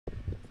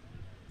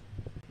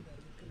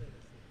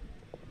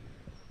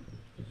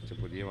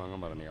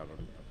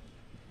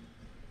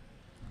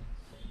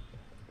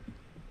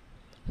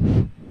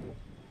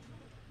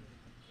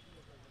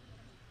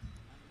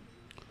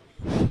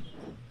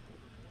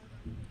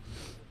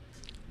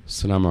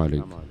السلام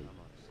عليكم.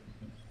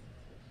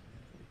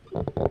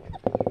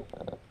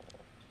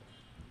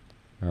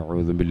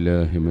 أعوذ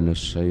بالله من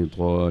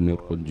الشيطان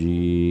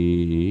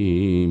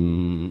الرجيم.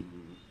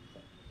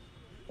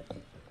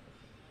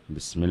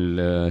 بسم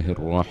الله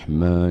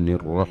الرحمن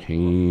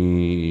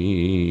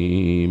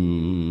الرحيم.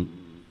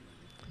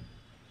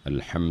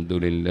 الحمد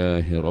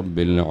لله رب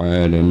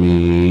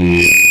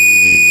العالمين.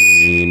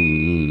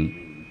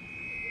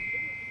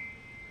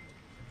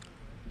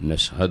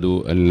 نشهد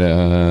أن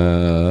لا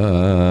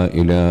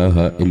إله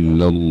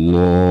إلا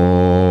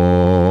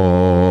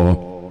الله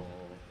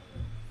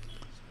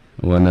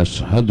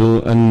ونشهد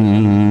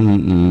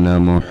أن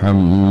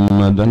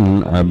محمدًا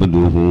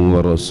عبده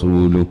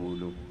ورسوله.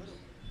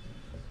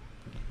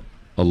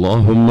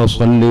 اللهم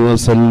صل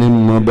وسلم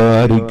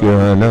وبارك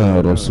على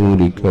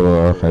رسولك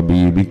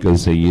وحبيبك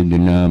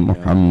سيدنا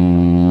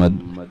محمد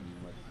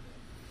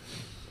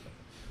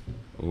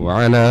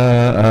وعلى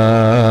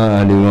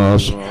آل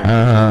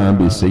وأصحاب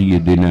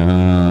سيدنا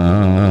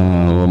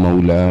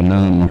ومولانا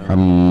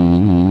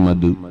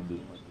محمد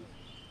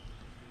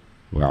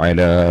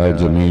وعلى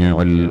جميع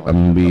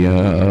الأنبياء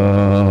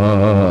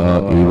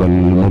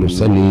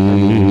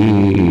والمرسلين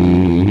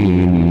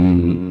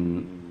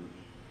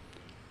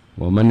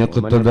ومن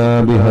اقتدى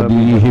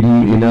بهديهم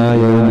إلى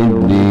يوم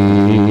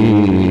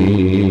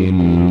الدين.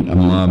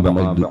 أما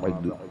بعد،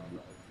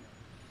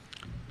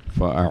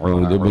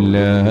 فأعوذ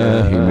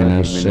بالله من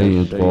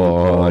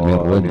الشيطان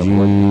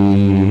الرجيم.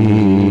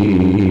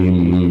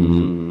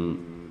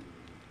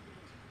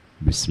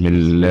 بسم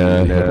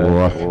الله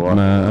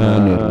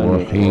الرحمن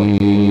الرحيم.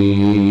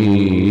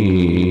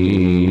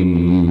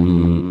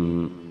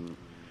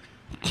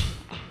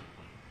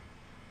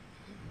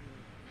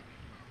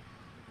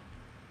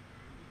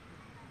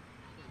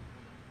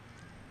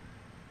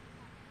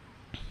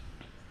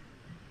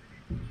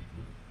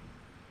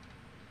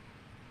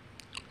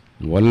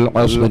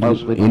 والعصر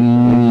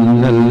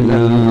إن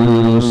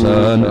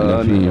الإنسان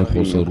لفي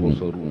خسر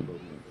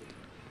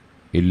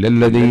إلا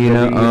الذين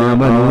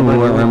آمنوا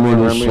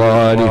وعملوا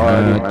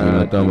الصالحات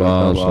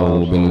وتواصوا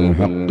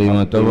بالحق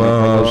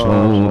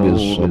وتواصوا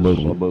بالصبر.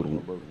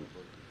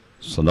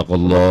 صدق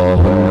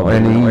الله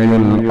العلي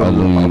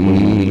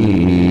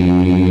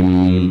العظيم.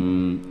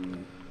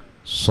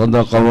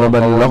 صدق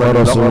وبلغ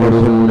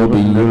رسوله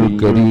النبي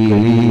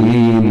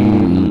الكريم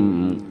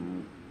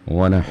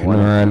ونحن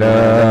على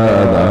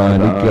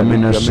ذلك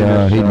من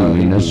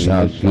الشاهدين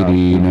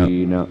الشاكرين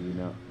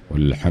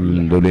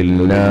والحمد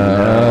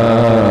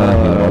لله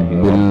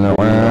رب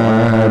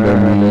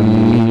العالمين.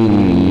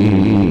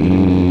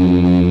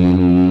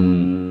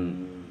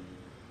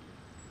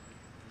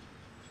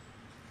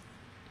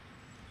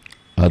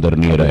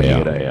 ആദരണീയരായ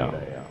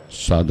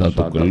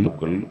സാദാത്തുക്കൾ,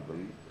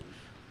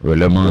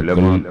 ഉലമാക്കൾ,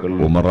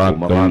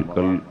 ഉമറാക്കൾ,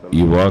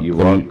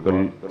 യുവാക്കൾ,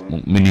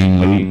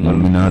 മുഅ്മിനീങ്ങൾ,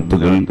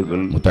 മുഅ്മിനാത്തുകൾ,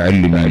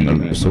 മുതഅല്ലിമീങ്ങൾ,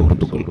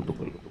 സുഹൃത്തുക്കൾ,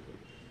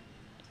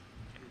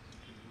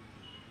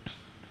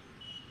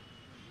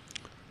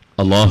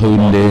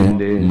 അല്ലാഹുവിന്റെ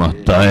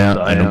മഹത്തായ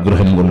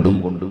അനുഗ്രഹം കൊണ്ടും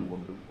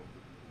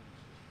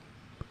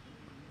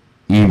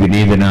ഈ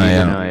വിനീതനായ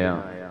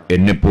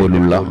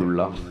എന്നെപ്പോലുള്ള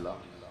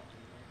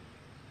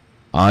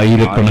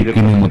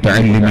ആയിരക്കണക്കിന്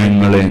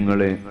മുതഅല്ലിമീങ്ങളെ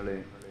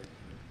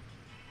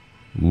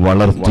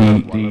വളർത്തി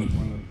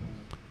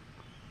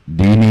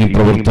ദീനീ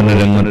പ്രവർത്തന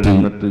രംഗത്ത്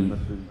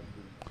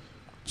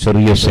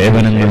ചെറിയ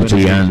സേവനങ്ങൾ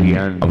ചെയ്യാൻ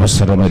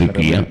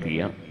അവസരമൊരുക്കിയ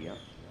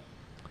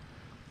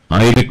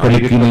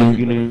ആയിരക്കണക്കിന്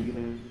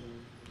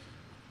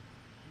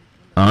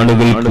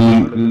ആളുകൾക്ക്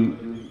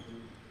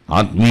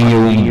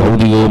ആത്മീയവും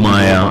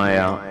ഭൗതികവുമായ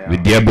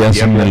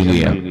വിദ്യാഭ്യാസം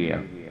നൽകിയ,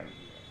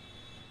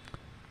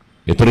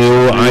 എത്രയോ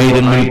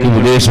ആയിരങ്ങൾക്ക്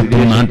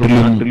വിദേശത്തും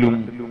നാട്ടിലും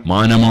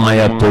മാനമായ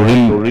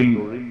തൊഴിൽ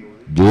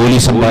ജോലി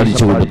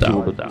സമ്പാദിച്ചു കൊടുത്ത,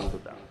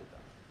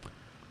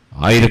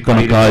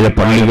 ആയിരക്കണക്കായ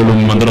പള്ളികളും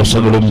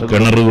മദ്രസകളും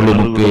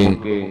കിണറുകളുമൊക്കെ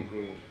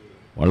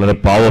വളരെ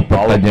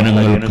പാവപ്പെട്ട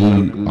ജനങ്ങൾക്ക്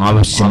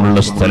ആവശ്യമുള്ള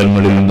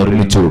സ്ഥലങ്ങളിൽ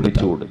നിർമ്മിച്ചു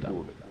കൊടുത്ത,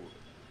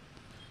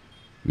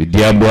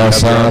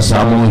 വിദ്യാഭ്യാസ,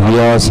 സാമൂഹിക,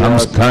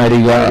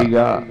 സാംസ്കാരിക,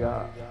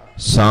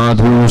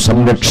 സാധു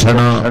സംരക്ഷണ,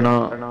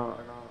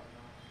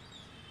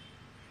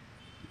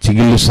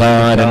 ചികിത്സാ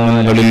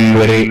രംഗങ്ങളിൽ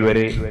വരെ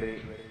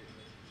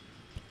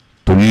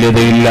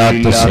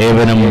തുല്യതയില്ലാത്ത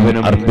സേവനം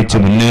അർപ്പിച്ച്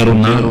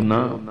മുന്നേറുന്ന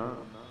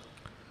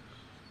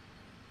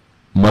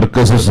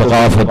മർക്കസ്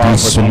സഖാഫത്തി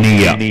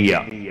സുന്നിയ,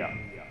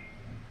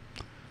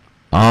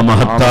 ആ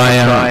മഹത്തായ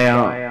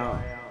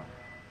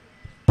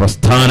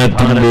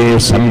പ്രസ്ഥാനത്തിന്റെ,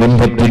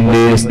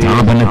 സംരംഭത്തിന്റെ,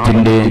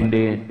 സ്ഥാപനത്തിന്റെ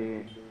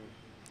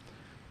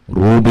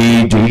റൂബി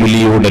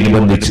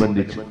ജൂബിലിയോടനുബന്ധിച്ച്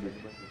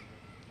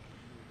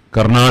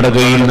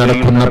കർണാടകയിൽ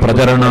നടക്കുന്ന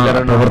പ്രചരണ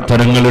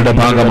പ്രവർത്തനങ്ങളുടെ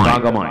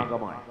ഭാഗമായി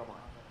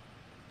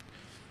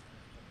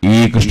ഈ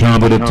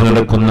കൃഷ്ണാപുരത്ത്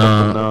നടക്കുന്ന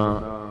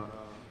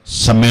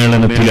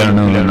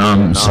സമ്മേളനത്തിലാണ് നാം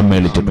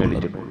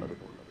സമ്മേളിച്ചിട്ടുള്ളത്.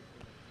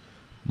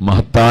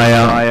 മഹത്തായ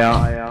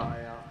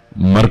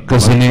മർക്കസ്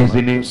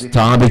മർക്കസിനെ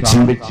സ്ഥാപിച്ച്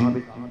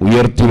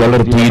ഉയർത്തി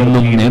വളർത്തി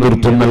ഇന്നും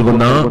നേതൃത്വം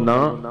നൽകുന്ന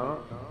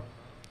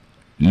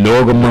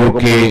ലോകം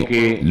മുഴുക്കെ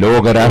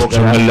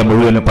ലോകരാഷ്ട്രങ്ങളിലെ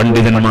മുഴുവൻ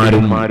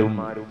പണ്ഡിതന്മാരും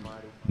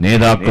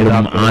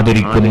നേതാക്കളും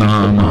ആദരിക്കുന്ന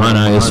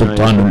മഹാനായ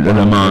സുൽത്താനുൽ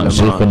ഉലമ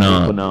ശൈഖുന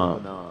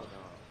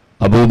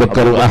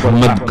അബൂബക്കർ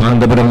അഹ്മദ്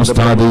കാന്തപുരം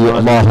ഉസ്താദ്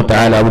അല്ലാഹു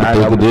തആല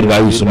അവിടുത്തേക്ക്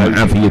ദീർഘായുസ്സും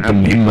ആഫിയത്തും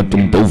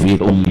ഹിമ്മത്തും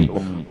തൗഫീഖും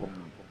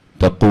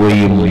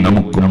തഖ്വയും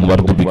നമുക്കും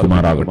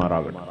വർദ്ധിപ്പിക്കുമാറാകട്ടെ.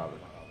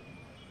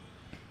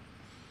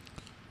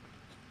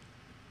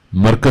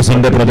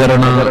 മർക്കസിന്റെ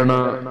പ്രചരണ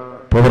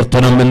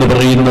പ്രവർത്തനം എന്ന്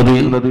പറയുന്നത്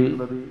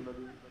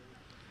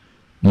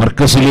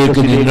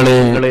മർക്കസിലേക്ക് നിങ്ങളെ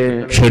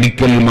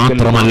ക്ഷണിക്കൽ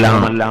മാത്രമല്ല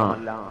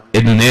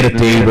എന്ന്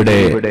നേരത്തെ ഇവിടെ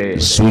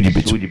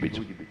സൂചിപ്പിച്ചു.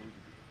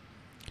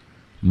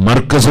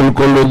 മർക്കസ്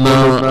ഉൾക്കൊള്ളുന്ന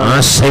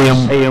ആശയം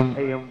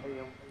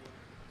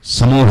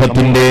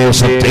സമൂഹത്തിന്റെ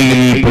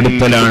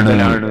ശ്രദ്ധയിൽപ്പെടുത്തലാണ്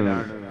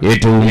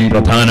ഏറ്റവും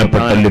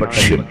പ്രധാനപ്പെട്ട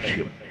ലക്ഷ്യം.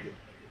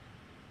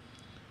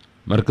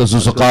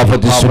 മർക്കസ്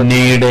സഖാഫത്ത്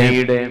സുന്നിയുടെ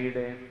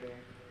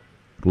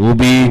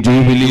റൂബി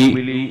ജൂബിലി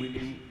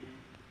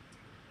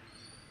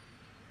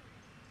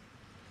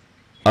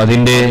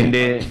അതിന്റെ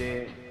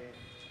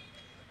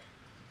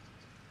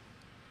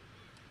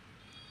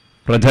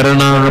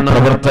പ്രചരണ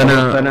പ്രവർത്തന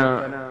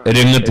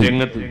രംഗത്ത്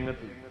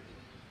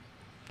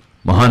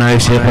മഹാനായ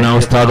ശൈഖുന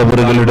ഉസ്താദ്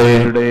അവറുകളുടെ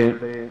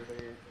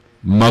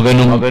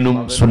മകനും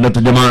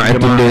സുന്നത്ത്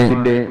ജമാഅത്തിന്റെ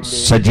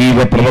സജീവ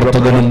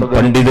പ്രവർത്തകനും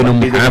പണ്ഡിതനും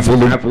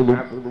ഹാഫിളും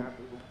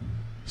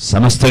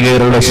സമസ്ത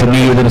കേരള സുന്നി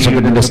യുവജന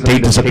സംഘത്തിന്റെ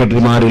സ്റ്റേറ്റ്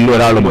സെക്രട്ടറിമാരിൽ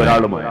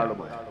ഒരാളുമാണ്.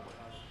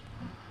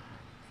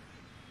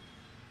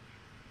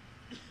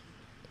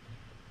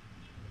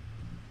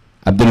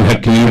 അബ്ദുൽ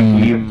ഹക്കീം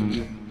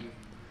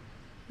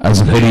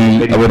അസ്ഹരി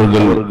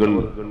അവറുകൾ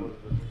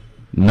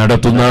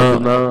നടത്തുന്ന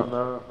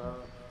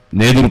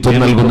നേതൃത്വം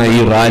നൽകുന്ന ഈ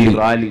റാലി,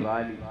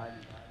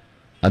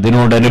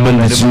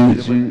 അതിനോടനുബന്ധിച്ച്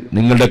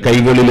നിങ്ങളുടെ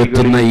കൈകളിൽ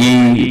എത്തുന്ന ഈ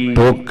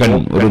ടോക്കൺ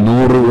ഒരു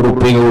 100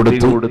 ഉറുപ്പിക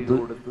കൊടുത്ത്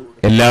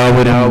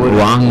എല്ലാവരും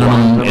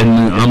വാങ്ങണം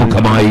എന്ന്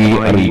ആമുഖമായി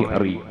അറിയും.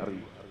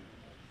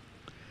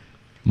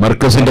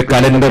 മർക്കസിന്റെ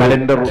കലണ്ടർ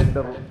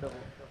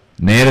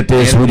നേരത്തെ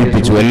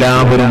സൂചിപ്പിച്ചു.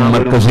 എല്ലാവരും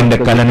മർക്കസിന്റെ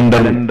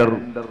കലണ്ടർ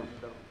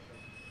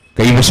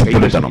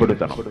കൈവശപ്പെടുത്തണം.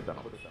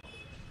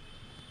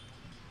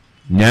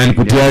 ഞാൻ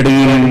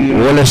കുറ്റ്യാടിയിൽ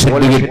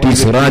ഓലഷെഡ് കെട്ടി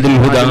സിറാജുൽ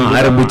ഹുദ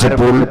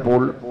ആരംഭിച്ചപ്പോൾ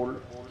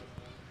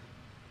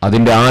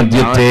അതിന്റെ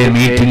ആദ്യത്തെ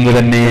മീറ്റിംഗ്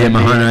തന്നെ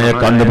മഹാനായ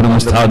കാന്തപുരം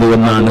ഉസ്താദ്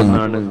എന്നാണ്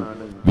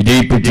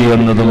വിജയിപ്പിച്ചു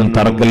എന്നതും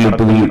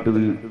തറക്കല്ലിട്ട്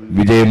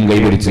വിജയം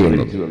കൈവരിച്ചു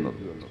വന്നത്.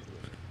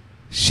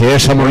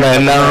 ശേഷമുള്ള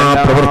എല്ലാ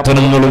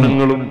പ്രവർത്തനങ്ങളും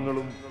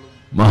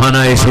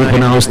മഹാനായ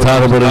ശൈഖുന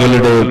ഉസ്താദ്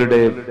അവറുകളുടെ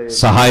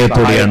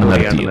സഹായത്തോടെയാണ്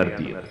നടത്തിയത്.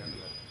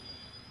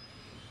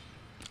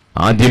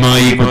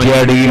 ആദ്യമായി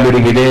കുറ്റ്യാടിയിൽ ഒരു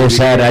വിദേശ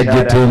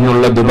രാജ്യത്തു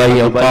നിന്നുള്ള ദുബായ്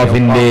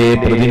ഔഖാഫിന്റെ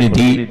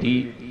പ്രതിനിധി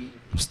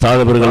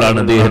ഉസ്താദ് അവറുകളാണ്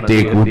അദ്ദേഹത്തെ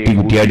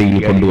കുറ്റ്യാടിയിൽ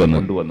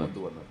കൊണ്ടുവന്നത്.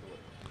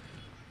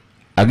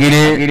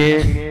 അങ്ങനെ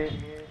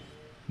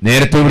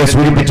നേരത്തെ ഇവിടെ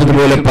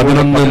സൂചിപ്പിച്ചതുപോലെ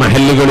 11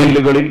 മഹല്ലുകളിൽ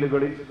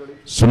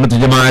സുന്നത്ത്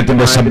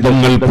ജമാഅത്തിന്റെ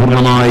ശബ്ദങ്ങൾ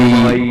പൂർണ്ണമായി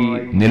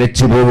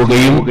നിലച്ചു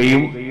പോവുകയും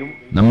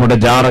നമ്മുടെ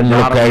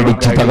ജാറങ്ങളൊക്കെ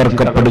അടിച്ച്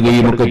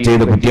തകർക്കപ്പെടുകയും ഒക്കെ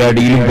ചെയ്ത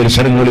കുറ്റ്യാടിയിലും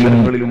പരിസരങ്ങളിലും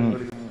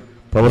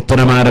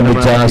പ്രവർത്തനം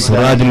ആരംഭിച്ച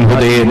സിറാജുൽ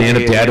ഹുദയെ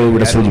നേരത്തെ ആരോ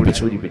ഇവിടെ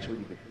സൂചിപ്പിച്ചു.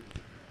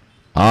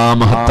 ആ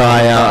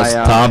മഹത്തായ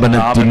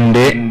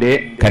സ്ഥാപനത്തിന്റെ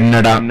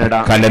കന്നഡ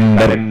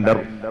കലണ്ടർ,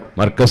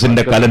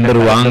 മർക്കസിന്റെ കലണ്ടർ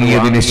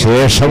വാങ്ങിയതിന്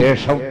ശേഷം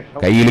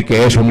കയ്യിൽ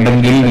ക്യാഷ്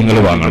ഉണ്ടെങ്കിൽ നിങ്ങൾ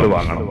വാങ്ങണം.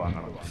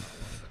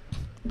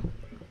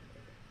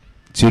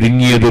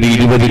 ചുരുങ്ങിയതൊരു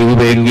 20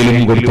 രൂപയെങ്കിലും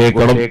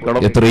കൊടുത്തേക്കണം.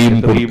 എത്രയും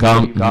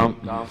കൊടുക്കാം.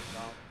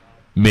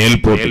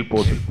 മേൽപോട്ട്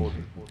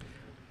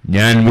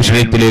ഞാൻ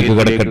വിഷയത്തിലേക്ക്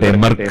കടക്കട്ടെ.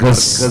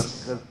 മർക്കസ്,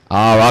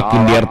 ആ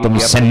വാക്കിന്റെ അർത്ഥം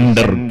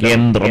സെന്റർ,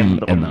 കേന്ദ്രം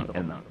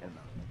എന്നാണ്.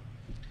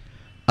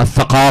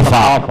 അസ്സഖാഫ,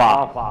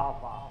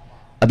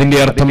 അതിന്റെ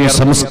അർത്ഥം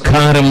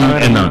സംസ്കാരം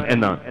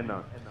എന്നാണ്.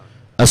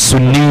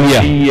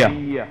 അസ്സുന്നിയ്യ,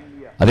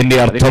 അതിന്റെ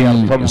അർത്ഥം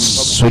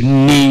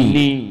സുന്നി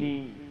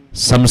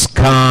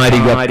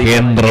സാംസ്കാരിക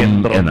കേന്ദ്രം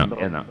എന്നാണ്.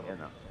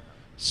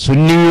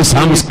 സുന്നി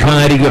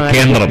സാംസ്കാരിക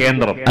കേന്ദ്രം,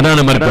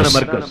 അതാണ് മർക്കസ്.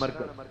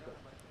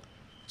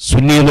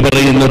 സുന്നി എന്ന്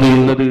പറയുന്നത്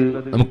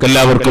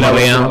നമുക്കെല്ലാവർക്കും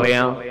അറിയാം.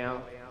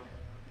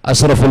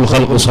 അസ്റഫുൽ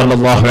ഖൽഖ്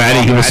സല്ലല്ലാഹു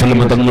അലൈഹി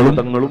വസല്ലം തങ്ങളും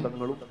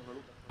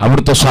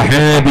അവിടുത്തെ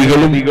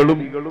സഹാബികളും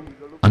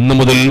അന്നു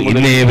മുതൽ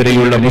ഇന്നേ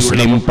വരെയുള്ള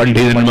മുസ്ലിം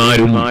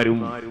പണ്ഡിതന്മാരും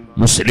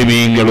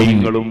മുസ്ലിമീങ്ങളും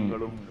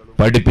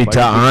പഠിപ്പിച്ച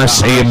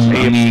ആശയം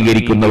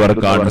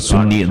അംഗീകരിക്കുന്നവർക്കാണ്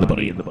സുന്നി എന്ന്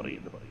പറയുന്നത്.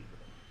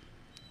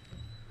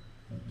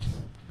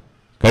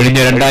 കഴിഞ്ഞ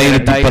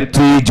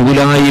 2010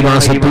 ജൂലൈ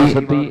മാസത്തിൽ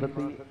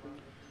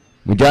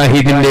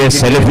മുജാഹിദിന്റെ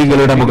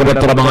സലഫികളുടെ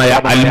മുഖപത്രമായ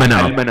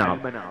അൽമനാം,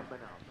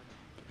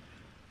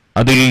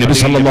 അതിൽ നബി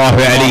സല്ലല്ലാഹു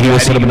അലൈഹി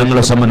വസല്ലം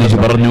ഞങ്ങളെ സംബന്ധിച്ച്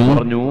പറഞ്ഞു,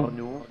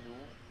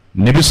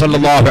 നബി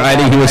സല്ലല്ലാഹു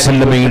അലൈഹി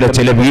വസല്ലമയുടെ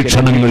ചില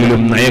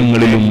വീക്ഷണങ്ങളിലും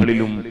നയങ്ങളിലും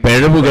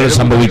പിഴവുകൾ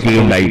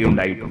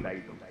സംഭവിക്കുകയുണ്ടായിട്ടുണ്ട്.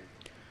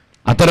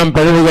 അത്തരം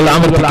പിഴവുകൾ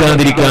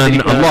ആവർത്തിക്കാതിരിക്കാൻ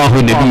അല്ലാഹു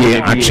നബിയെ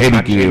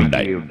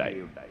ആക്ഷേപിക്കുകയുണ്ടായി.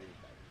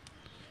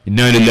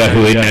 ഇന്നാ ലില്ലാഹി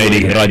വ ഇന്നാ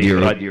ഇലൈഹി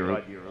റാജിഊൻ.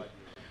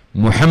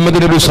 മുഹമ്മദ്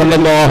നബി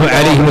സല്ലല്ലാഹു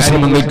അലൈഹി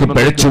വസല്ലം തങ്ങൾക്ക്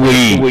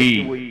പിഴച്ചുപോയി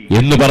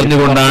എന്ന്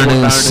പറഞ്ഞുകൊണ്ടാണ്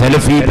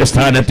സലഫി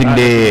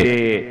പ്രസ്ഥാനത്തിന്റെ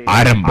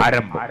ആരംഭം.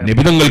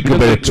 നബി തങ്ങൾക്ക്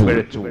പിഴച്ചു.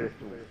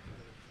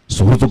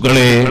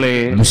 സുഹൃത്തുക്കളെ,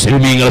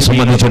 മുസ്ലിമീങ്ങളെ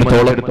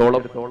സംബന്ധിച്ചിടത്തോളം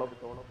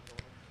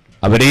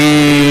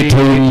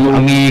അവരേറ്റവും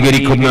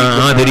അംഗീകരിക്കുന്ന,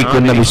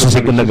 ആദരിക്കുന്ന,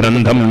 വിശ്വസിക്കുന്ന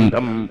ഗ്രന്ഥം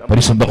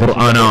പരിശുദ്ധ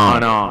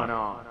ഖുർആനാണ്.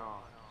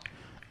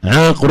 ആ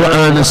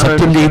ഖുർആൻ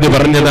സത്യം ചെയ്ത്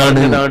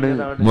പറഞ്ഞതാണ്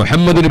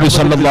മുഹമ്മദ് നബി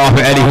സല്ലല്ലാഹു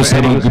അലൈഹി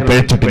വസല്ലം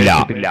പിഴച്ചിട്ടില്ല.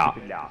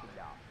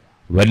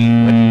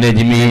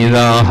 വന്നജ്മി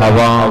ഇദാ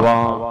ഹവാ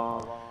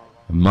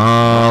മാ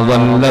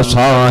ضل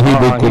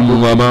സാഹിബുകും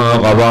വമാ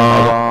ഗവാ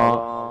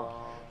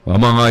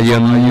വമാ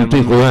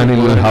യൻതിഖു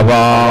അനിൽ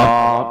ഹവാ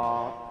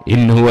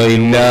ഇൻ ഹുവ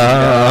ഇല്ലാ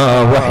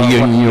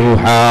വഹ്യുൻ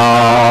യൂഹാ.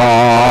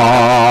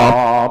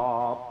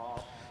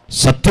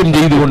 സത്യം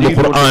ചെയ്തുകൊണ്ട്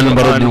ഖുർആൻ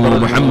പറഞ്ഞു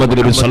മുഹമ്മദ്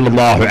നബി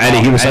സല്ലല്ലാഹു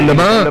അലൈഹി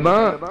വസല്ലമ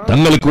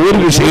തങ്ങൾക്ക് ഒരു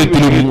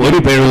വിഷയത്തിലും ഒരു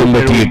പിഴവും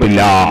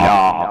പറ്റിയിട്ടില്ല.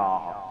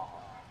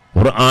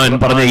 ഖുർആൻ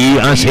പറഞ്ഞ ഈ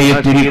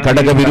ആശയത്തിൽ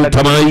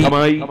ഘടകവിരുദ്ധമായി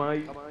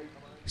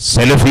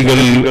സലഫികൾ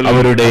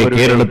അവരുടെ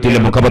കേരളത്തിലെ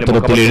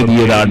മുഖപത്രത്തിൽ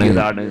എഴുതിയതാണ്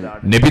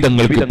നബി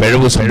തങ്ങൾക്ക്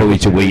പിഴവ്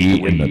സംഭവിച്ചു പോയി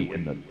എന്ന്.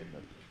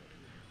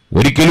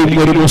 ഒരിക്കലും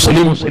ഒരു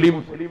മുസ്ലിം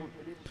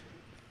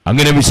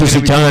അങ്ങനെ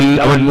വിശ്വസിച്ചാൽ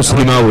അവൻ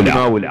മുസ്ലിമാവൂല.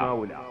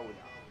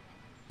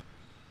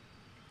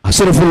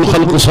 അഷ്റഫുൽ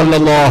ഖൽഖ്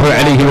സല്ലല്ലാഹു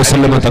അലൈഹി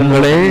വസല്ലം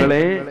തങ്ങളെ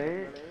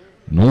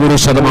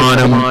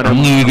 100%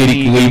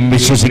 അംഗീകരിക്കുകയും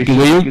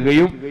വിശ്വസിക്കുകയും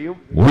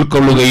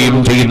ഉൾക്കൊള്ളുകയും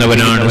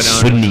ചെയ്യുന്നവനാണ്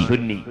സുന്നി.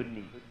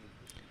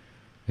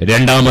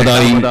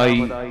 രണ്ടാമതായി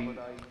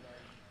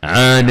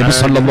നബി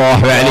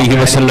സല്ലല്ലാഹു അലൈഹി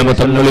വസല്ലം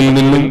തങ്ങളിൽ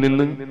നിന്നും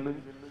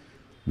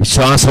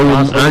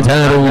വിശ്വാസവും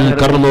ആചാരവും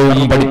കർമ്മവും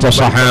പഠിച്ച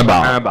സഹാബ,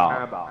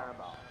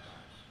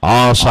 ആ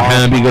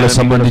സഹാബികളെ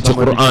സംബന്ധിച്ച്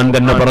ഖുർആൻ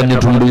തന്നെ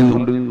പറഞ്ഞിട്ടുണ്ട്,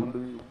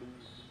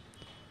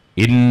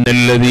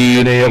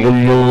 ഇന്നല്ലദീന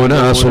യഗുല്ലൂന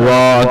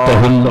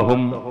അസ്വാതഹും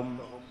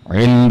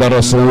ഇൻദ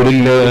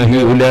റസൂലില്ലാഹി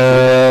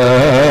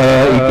ഉലൈകല്ലദീന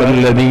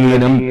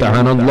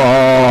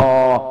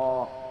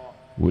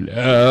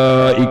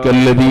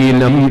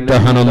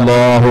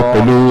ഇംതഹനല്ലാഹു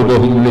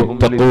ഖുലൂബഹും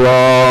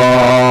ലിത്തഖ്വാ.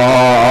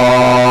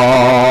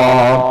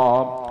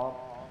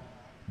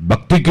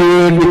 ഭക്തിക്ക്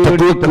വേണ്ടി,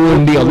 തഖ്വയ്ക്ക്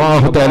വേണ്ടി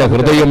അല്ലാഹു തആല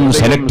ഹൃദയം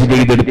സെലക്ട്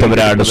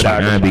ചെയ്തെടുത്തവരാണ്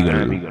സഹാബികൾ.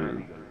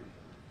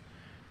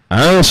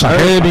 ആ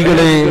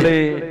സഹാബികളെ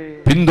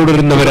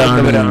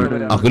പിന്തുടരുന്നവരാണ്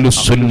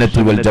അഹ്ലുസ്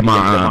സുന്നത്തി വൽ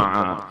ജമാഅ,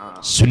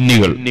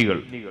 സുന്നികൾ.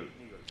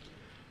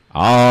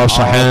 ആ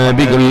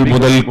സഹാബികൾ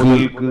മുതൽക്ക്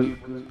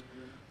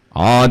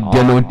ആദ്യ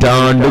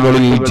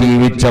നൂറ്റാണ്ടുകളിൽ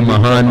ജീവിച്ച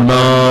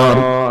മഹാന്മാർ,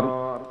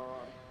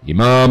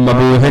 ഇമാം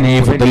അബൂ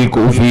ഹനീഫത്തുൽ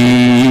കൂഫി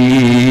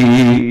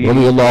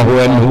റളിയല്ലാഹു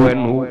അൻഹു,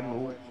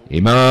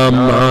 ഇമാം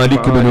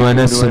മാലിക് ഇബ്നു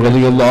അനസ്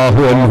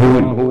റളിയല്ലാഹു അൻഹു,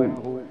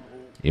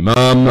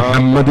 ഇമാം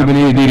മുഹമ്മദ്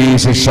ഇബ്നു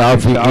ഇദ്രീസ്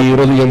ശാഫിഈ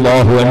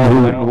റളിയല്ലാഹു അൻഹു,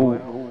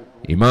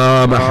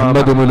 ഇമാം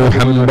അഹ്മദ് ഇബ്നു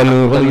ഹംബൽ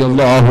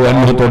റളിയല്ലാഹു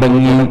അൻഹു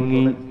തുടങ്ങി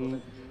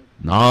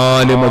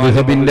 4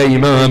 മദ്ഹബിന്റെ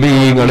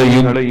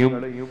ഇമാമികളെയും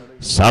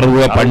സർവ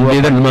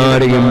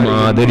പണ്ഡിതന്മാരെയും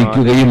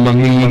ആദരിക്കുകയും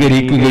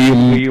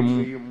അംഗീകരിക്കുകയും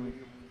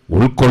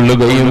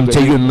ഉൾക്കൊള്ളുകയും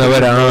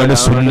ചെയ്യുന്നവരാണ്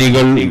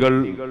സുന്നികൾ.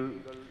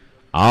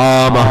 ആ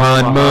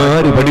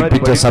മഹാന്മാര്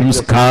പഠിപ്പിച്ച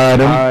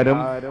സംസ്കാരം,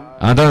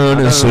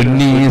 അതാണ്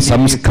സുന്നി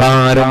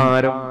സംസ്കാരം.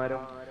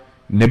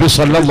 നബി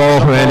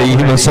സല്ലല്ലാഹു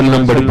അലൈഹി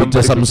വസല്ലം പഠിപ്പിച്ച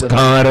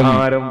സംസ്കാരം.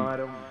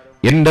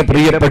 എന്റെ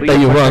പ്രിയപ്പെട്ട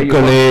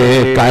യുവാക്കളെ,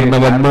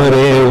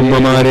 കാരണവന്മാരെ,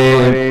 ഉമ്മമാരെ,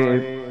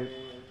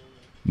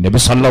 നബി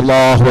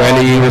സല്ലല്ലാഹു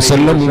അലൈഹി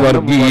വസല്ലം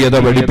വർഗീയത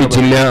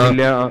പഠിപ്പിച്ചില്ല.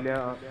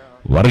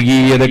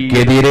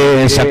 വർഗീയതക്കെതിരെ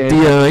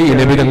ശക്തിയായി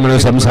നബി തങ്ങൾ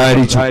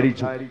സംസാരിച്ചു.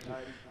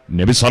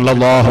 നബി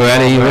സല്ലല്ലാഹു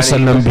അലൈഹി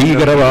വസല്ലം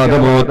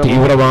ഭീകരവാദമോ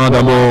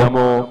തീവ്രവാദമോ,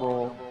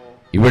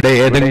 ഇവിടെ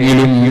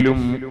ഏതെങ്കിലും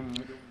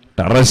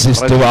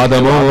ടെററിസ്റ്റ്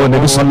വാദമോ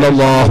നബി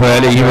സല്ലല്ലാഹു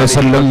അലൈഹി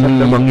വസല്ലം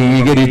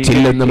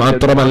അംഗീകരിച്ചില്ലെന്ന്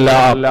മാത്രമല്ല,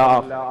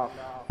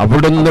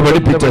 അവിടുന്ന്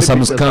പഠിപ്പിച്ച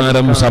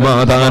സംസ്കാരം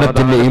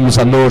സമാധാനത്തിന്റെയും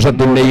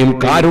സന്തോഷത്തിന്റെയും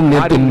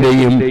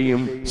കാരുണ്യത്തിന്റെയും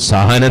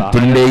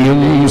സഹനത്തിന്റെയും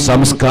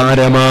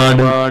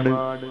സംസ്കാരമാണ്.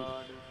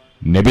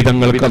 നബി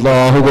തങ്ങൾക്ക്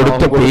അല്ലാഹു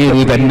കൊടുത്ത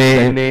പേര് തന്നെ.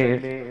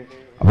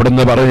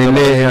 അവിടുന്ന്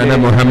പറഞ്ഞില്ലേ, അന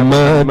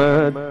മുഹമ്മദ്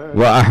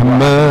വ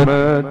അഹ്മദ്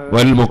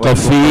വൽ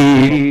മുഖഫി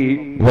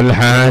വൽ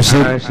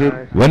ഹാശിർ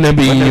വ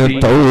നബിയ്യു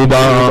തൗബ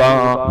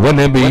വ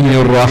നബിയ്യു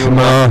റഹ്മ.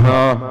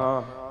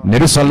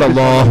 നബി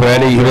സല്ലല്ലാഹു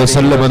അലൈഹി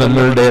വസല്ലം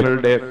തങ്ങളുടെ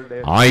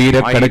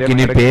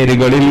ആയിരക്കണക്കിന്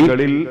പേരുകളിൽ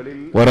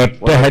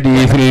ഒരൊറ്റ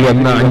ഹദീസിൽ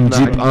വന്ന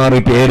 5-6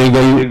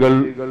 പേരുകൾ,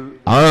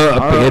 ആ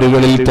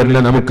പേരുകളിൽ തന്നെ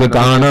നമുക്ക്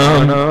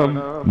കാണാം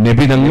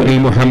നബി തങ്ങൾ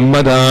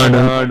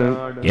മുഹമ്മദാണ്,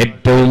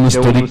 ഏറ്റവും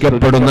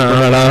സ്തുതിക്കപ്പെടുന്ന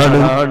ആളാണ്.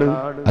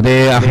 അതേ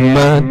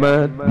അഹ്മദ്,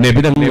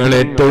 നബി തങ്ങൾ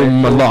ഏറ്റവും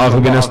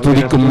അല്ലാഹുവിനെ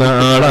സ്തുതിക്കുന്ന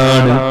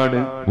ആളാണ്.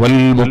 വൽ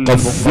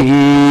മുഖഫി,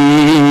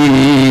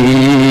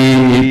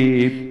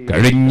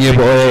 കഴിഞ്ഞു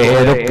പോയ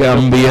ഏതൊക്കെ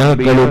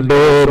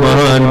അമ്പിയാക്കളുണ്ടോ,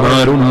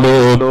 മഹാന്മാരുണ്ടോ,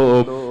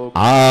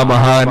 ആ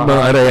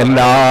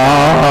മഹാന്മാരെയെല്ലാം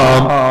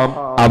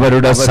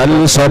അവരുടെ സൽ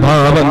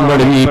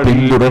സ്വഭാവങ്ങളിൽ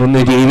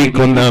പിന്തുടർന്ന്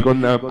ജീവിക്കുന്ന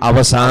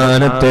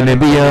അവസാനത്തെ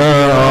നബിയാണ്.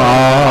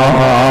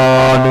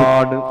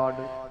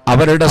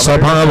 അവരുടെ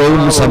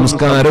സ്വഭാവവും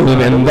സംസ്കാരവും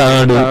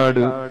എന്താണ്?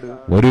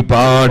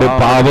 ഒരുപാട്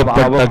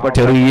പാവപ്പെട്ട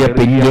ചെറിയ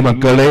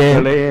പിഞ്ചുമക്കളെ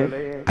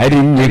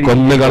അരിഞ്ഞ്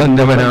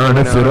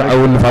കൊന്നുകളഞ്ഞവനാണ്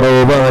ഫിർഔൻ,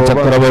 ഫറോവ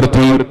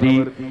ചക്രവർത്തി.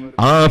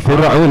 ആ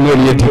ഫിർഔൻ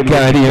വലിയ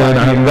ധിക്കാരിയാണ്,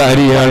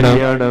 അഹങ്കാരിയാണ്.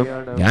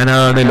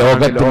 ഞാനാണ്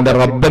ലോകത്തിന്റെ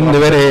റബ്ബെന്ന്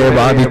വരെ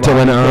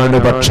വാദിച്ചവനാണ്.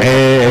 പക്ഷേ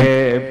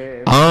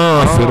ആ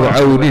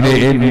ഫിർഔനിനെ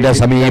എന്റെ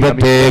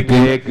സമീപത്തേക്ക്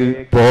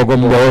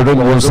പോകുമ്പോഴും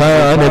മൂസാ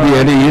നബി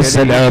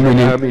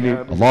അലൈഹിസ്സലാമിന്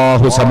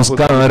അല്ലാഹു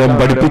സംസ്കാരം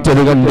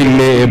പഠിപ്പിച്ചത്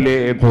കണ്ടില്ലേ?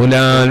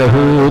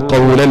 ഖുലാലഹു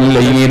ഖൗലൻ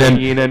ലയ്യിനൻ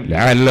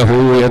ലഅല്ലഹു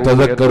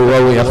യതദക്കറു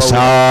ഔ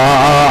യഖ്ശാ.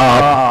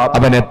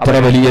 അവൻ എത്ര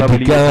വലിയ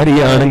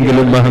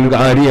ധിക്കാരിയാണെങ്കിലും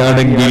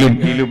അഹങ്കാരിയാണെങ്കിലും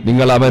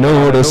നിങ്ങൾ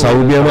അവനോട്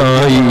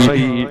സൗമ്യമായി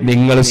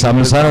നിങ്ങൾ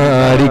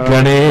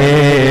സംസാരിക്കണേ.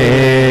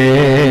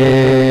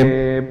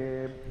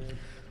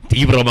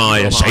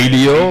 തീവ്രമായ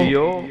ശൈലിയോ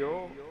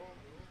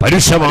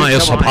പരുഷമായ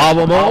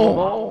സ്വഭാവമോ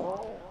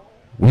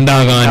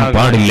ഉണ്ടാകാൻ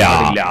പാടില്ല.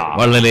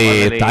 വളരെ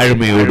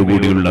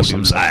താഴ്മയോടുകൂടിയുള്ള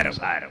സംസാരം.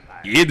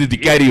 ഏത്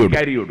ധിക്കാരിയോട്,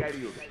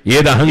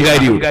 ഏത്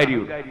അഹങ്കാരിയോട്.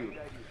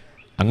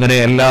 അങ്ങനെ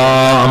എല്ലാ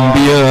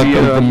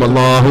അമ്പിയാക്കൾക്കും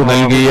അല്ലാഹു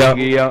നൽകിയ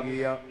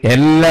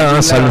എല്ലാ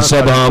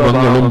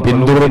സൽസ്വഭാവങ്ങളും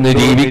പിന്തുടർന്ന്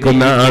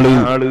ജീവിക്കുന്ന ആള്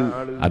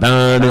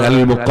അതാണ് അൽ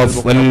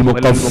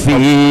മുഖഫി.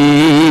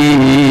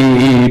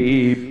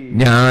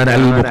 ഞാൻ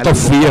അൽ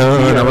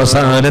മുഖഫിയാണ്,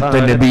 അവസാനത്തെ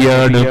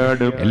നബിയാണ്.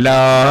 എല്ലാ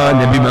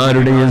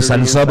നബിമാരുടെയും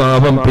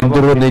സൽസ്വഭാവം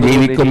പിന്തുടർന്ന്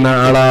ജീവിക്കുന്ന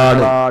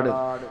ആളാണ്.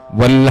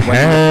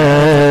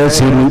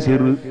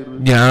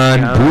 ഞാൻ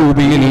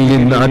ഭൂമിയിൽ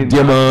നിന്ന്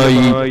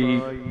ആദ്യമായി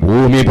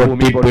ഭൂമി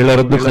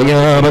പൊട്ടിപ്പിളർന്ന്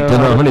ഖിയാമത്ത്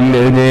നാളിൽ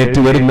എഴുന്നേറ്റ്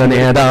വരുന്ന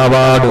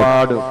നേതാവാണ്.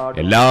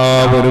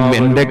 എല്ലാവരും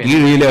എന്റെ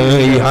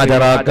കീഴിലായി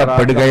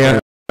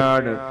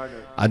ഹാജരാക്കപ്പെടുകയാണ്.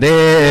 അതേ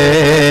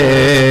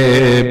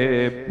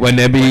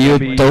വനബിയു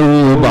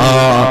തൗബ,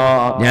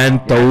 ഞാൻ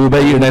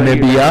തൗബയുടെ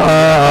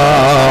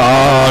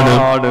നബിയാണ്.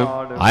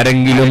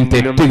 ആരെങ്കിലും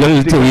തെറ്റുകൾ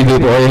ചെയ്തു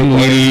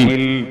പോയെങ്കിൽ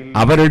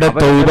അവരുടെ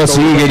തൗബ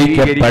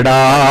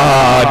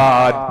സ്വീകരിക്കപ്പെടാൻ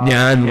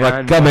ഞാൻ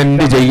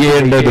റെക്കമെൻഡ്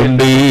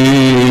ചെയ്യേണ്ടതുണ്ട്.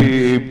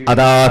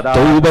 അതാ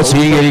തൗബ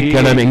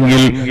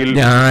സ്വീകരിക്കണമെങ്കിൽ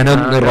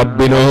ഞാനൊന്ന്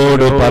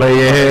റബ്ബിനോട്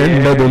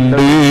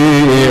പറയേണ്ടതുണ്ട്.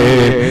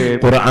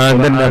 ഖുർആൻ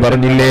തന്നെ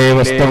പറഞ്ഞില്ലേ,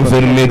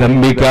 വസ്തഗ്ഫിർ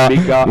ലിദംബിക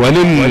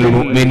വലിൽ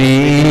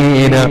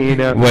മുഅ്മിനീന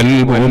വൽ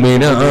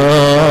മുഅ്മിനാത്ത്.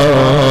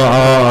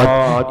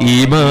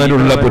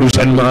 ഈമാനുള്ള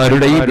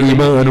പുരുഷന്മാരുടെയും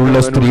ഈമാനുള്ള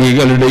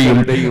സ്ത്രീകളുടെയും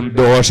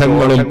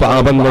ദോഷങ്ങളും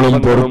പാപങ്ങളും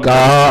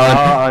പൊറുക്കാൻ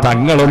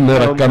തങ്ങളൊന്ന്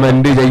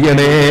റെക്കമെൻഡ്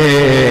ചെയ്യണേ.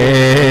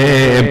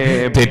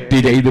 തെറ്റ്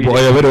ചെയ്തു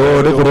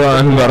പോയവരോട്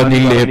ഖുർആൻ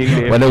പറഞ്ഞില്ലേ,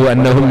 വലൗ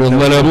അന്നഹും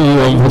ളലമൂ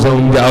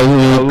അൻഫുസഹും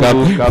ജാഊക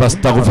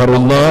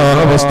ഫസ്തഗ്ഫിറുല്ലാഹ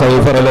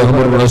വസ്തഗ്ഫറ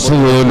ലഹുർ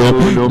റസൂലു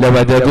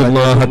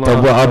ലവജദുല്ലാഹ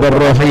തവ്വാബർ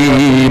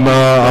റഹീമാ.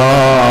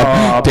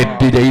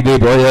 തെറ്റ് ചെയ്തു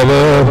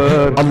പോയവർ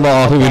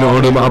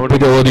അല്ലാഹുവിനോട് മാപ്പ്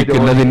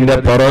ചോദിക്കുന്നതിന്റെ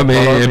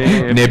പുറമെ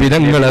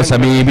നബിതങ്ങളെ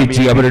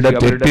സമീപിച്ച് അവരുടെ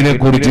തെറ്റിനെ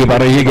കുറിച്ച്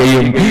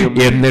പറയുകയും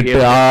എന്നിട്ട്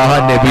ആ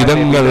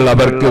നബിതങ്ങൾ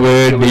അവർക്ക്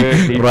വേണ്ടി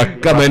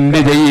റെക്കമെൻഡ്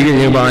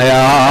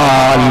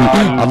ചെയ്യുകയുമായാൽ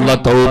അല്ലാഹു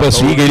തൗബ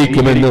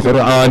സ്വീകരിക്കുമെന്ന്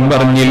ഖുർആൻ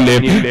പറഞ്ഞില്ലേ?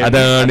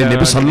 അതാണ്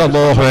നബി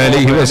സല്ലല്ലാഹു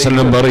അലൈഹി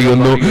വസല്ലം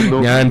പറയുന്നു,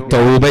 ഞാൻ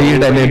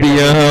തൗബയുടെ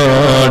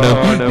നബിയാണ്.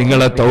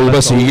 നിങ്ങളെ തൗബ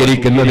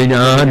സ്വീകരിക്കുന്നത്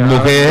ഞാൻ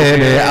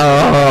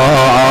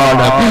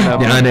മുഖേനയാണ്,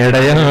 ഞാൻ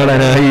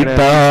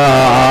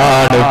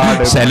ഇടയാളനായിട്ടാണ്.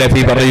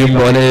 സലഫി പറയും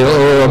പോലെയോ,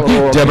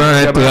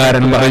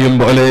 ജമാഅത്തുകാരൻ പറയും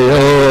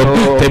പോലെയോ,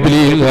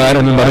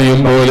 തബ്ലീഗുകാരൻ പറയും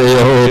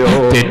പോലെയോ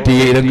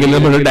തെറ്റിയെങ്കിൽ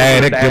നമ്മൾ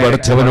ഡയറക്റ്റ്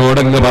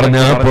പഠിച്ചവനോടങ്ങ്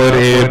പറഞ്ഞാൽ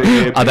പോരെ.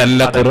 അതല്ല,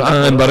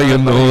 ഖുർആൻ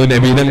പറയുന്നു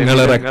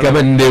നബിതങ്ങളെ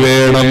റെക്കമെൻഡ്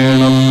വേണം.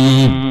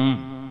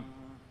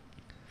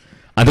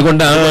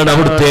 അതുകൊണ്ടാണ്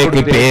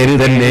അവിടത്തേക്ക് പേര്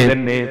തന്നെ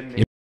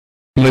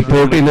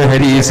റിപ്പോർട്ടിന്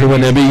ഹരീസ്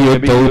നബിയു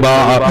തൗബ,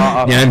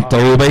 ഞാൻ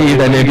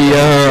തൗബയുടെ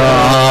നബിയാണ്.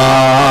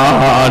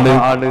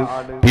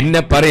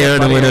 പിന്നെ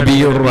പറയാണ്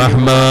നബിയുർ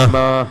റഹ്മ,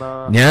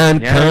 ഞാൻ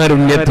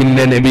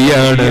കാരുണ്യത്തിന്റെ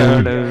നബിയാണ്.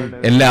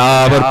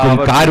 എല്ലാവർക്കും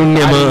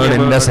കാരുണ്യമാണ്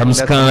എന്റെ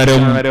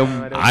സംസ്കാരം.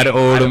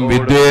 ആരോടും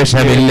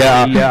വിദ്വേഷമില്ല,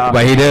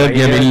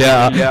 വൈരാഗ്യമില്ല,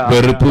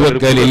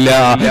 വെറുപ്പുവെക്കലില്ല,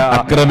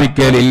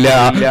 ആക്രമിക്കലില്ല,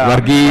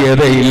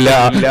 വർഗീയതയില്ല,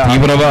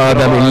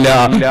 തീവ്രവാദമില്ല,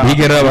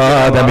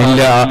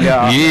 ഭീകരവാദമില്ല.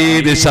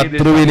 ഏത്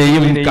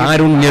ശത്രുവിനെയും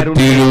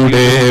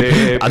കാരുണ്യത്തിലൂടെ,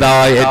 അതാ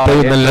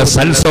ഏറ്റവും നല്ല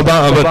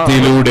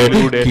സൽസ്വഭാവത്തിലൂടെ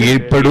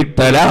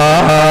കീഴ്പ്പെടുത്തലാണ്.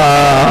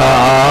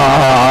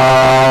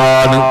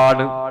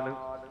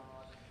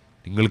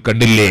 നിങ്ങൾ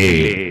കണ്ടില്ലേ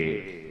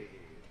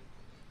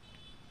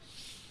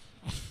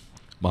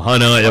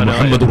മഹാനായ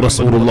മുഹമ്മദ്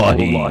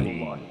റസൂലുള്ളാഹി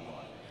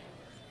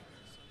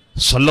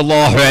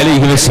സല്ലല്ലാഹു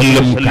അലൈഹി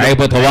വസല്ലം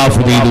കഅബ തവാഫ്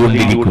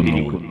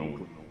ചെയ്തുകൊണ്ടിരിക്കുന്നു.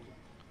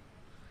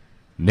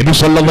 നബി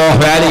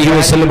സല്ലല്ലാഹു അലൈഹി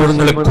വസല്ലം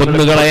നിങ്ങളെ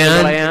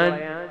കൊന്നുകളയാൻ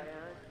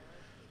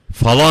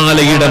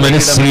ഫളാലയുടെ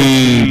മനസ്സിൽ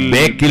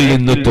ബേക്കിൽ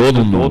നിന്ന്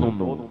തോന്നുന്നു.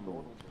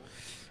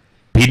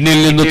 പിന്നിൽ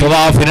നിന്ന്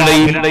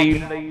തവാഫിനിടയിൽ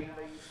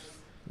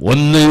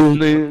ഒന്ന്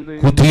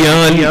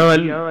കുത്തിയാൽ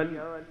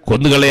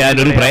കൊന്നുകളയാൻ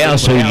ഒരു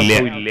പ്രയാസമില്ല.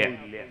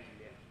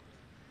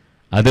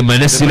 അത്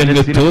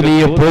മനസ്സിലങ്ങ്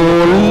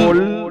തോന്നിയപ്പോൾ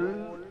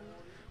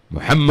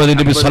മുഹമ്മദ്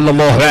നബി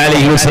സല്ലല്ലാഹു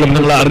അലൈഹി വസല്ലം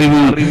നിങ്ങളുടെ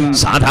അറിവ്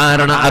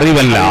സാധാരണ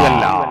അറിവല്ല.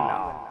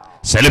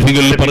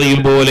 സലഫികൾ പറയും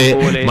പോലെ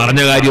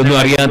മറഞ്ഞ കാര്യമൊന്നും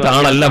അറിയാത്ത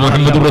ആളല്ല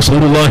മുഹമ്മദ്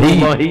റസൂലുള്ളാഹി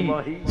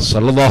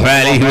സ്വല്ലല്ലാഹു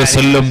അലൈഹി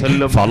വസല്ലം.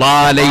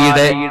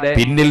 ഫളാലയുടെ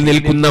പിന്നിൽ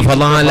നിൽക്കുന്ന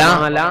ഫളാല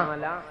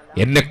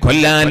എന്നെ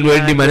കൊല്ലാൻ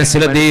വേണ്ടി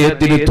മനസ്സിൽ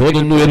അദ്ദേഹത്തിന്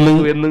തോന്നുന്നു എന്ന്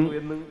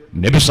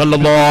നബി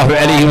സല്ലല്ലാഹു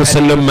അലൈഹി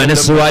വസല്ലം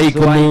മനസ്സ്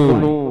വായിക്കുന്നു.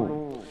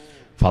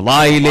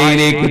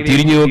 ഫളായിലേക്ക്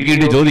തിരിഞ്ഞു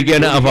നോക്കിയിട്ട്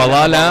ചോദിക്കാണ്, ആ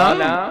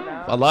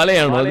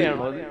ഫളാലയാണോ?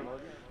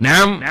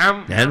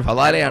 ഞാൻ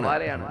ഫളാലയാണ്.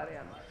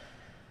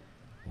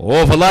 ഓ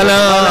ഫളാല,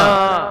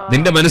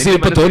 നിന്റെ മനസ്സിൽ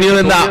ഇപ്പൊ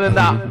തോന്നിയതെന്താ?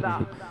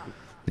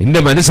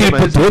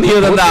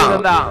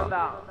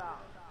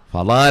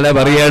 ഫളാല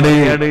പറയാണ്,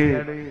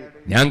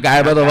 ഞാൻ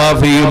കഅബ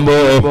തവാഫ് ചെയ്യുമ്പോ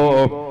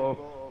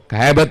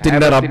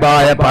കഅബത്തിന്റെ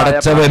റബ്ബായ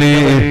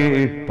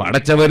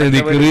പടച്ചവന്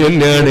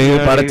ദിക്റിയാണ്,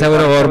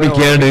 പടച്ചവനെ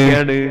ഓർമ്മിക്കുകയാണ്.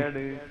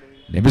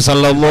 നബി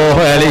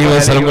സല്ലല്ലാഹു അലൈഹി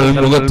വസല്ലം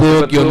മുഖത്ത്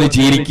നോക്കി ഒന്ന്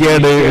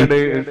ചിരിക്കുകയാണ്.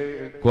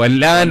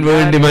 കൊല്ലാൻ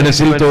വേണ്ടി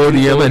മനസ്സിൽ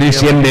തോന്നിയ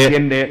മനുഷ്യന്റെ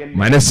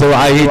മനസ്സ്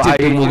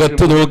വായിച്ചിട്ട്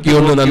മുഖത്ത് നോക്കി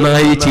ഒന്ന്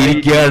നന്നായി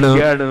ചിരിക്കുകയാണ്.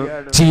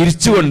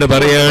 ചിരിച്ചുകൊണ്ട്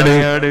പറയാണ്,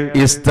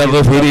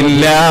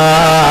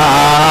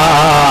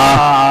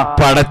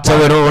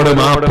 പടച്ചവനോട്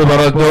മാപ്പ്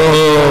പറഞ്ഞോ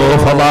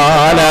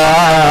ഫളാല.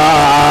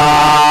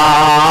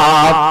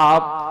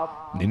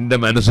 നിന്റെ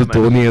മനസ്സ്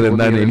തോന്നിയത്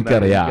എന്താണ്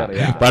എനിക്കറിയാം,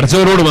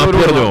 പടച്ചവനോട് മാപ്പ്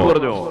പറഞ്ഞോ.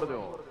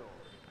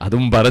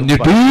 അതും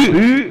പറഞ്ഞിട്ട്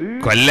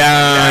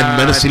കൊല്ലാൻ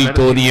മനസ്സിൽ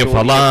തോന്നിയ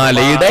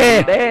ഫളാലയുടെ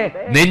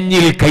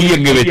നെഞ്ഞിൽ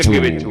കൈയങ്ങ് വെച്ചു.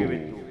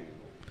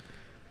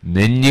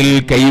 നെഞ്ഞിൽ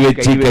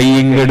കൈവച്ച്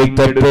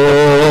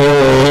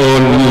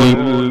കൈയിങ്ങെടുത്തപ്പോൾ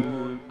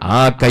ആ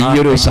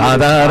കൈയൊരു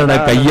സാധാരണ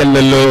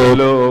കൈയല്ലല്ലോ,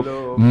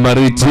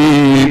 മറിച്ച്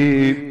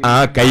ആ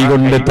കൈ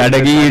കൊണ്ട്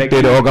തടകിയിട്ട്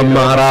രോഗം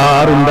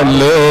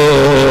മാറാറുണ്ടല്ലോ.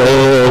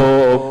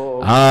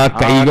 ആ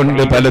കൈ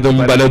കൊണ്ട് പലതും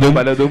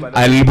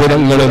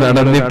അത്ഭുതങ്ങൾ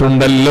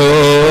നടന്നിട്ടുണ്ടല്ലോ.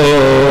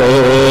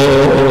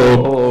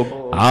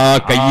 ആ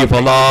കൈ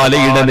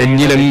ഫളാലയുടെ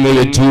നെഞ്ഞിലങ്ങ്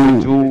വെച്ചു.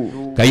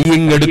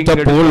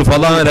 കൈയിങ്ങെടുത്തപ്പോൾ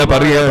ഫളാല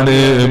പറയാണ്,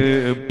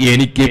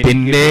 എനിക്ക്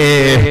പിന്നെ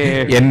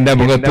എന്റെ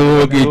മുഖത്ത്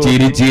നോക്കി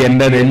ചിരിച്ച്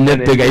എന്റെ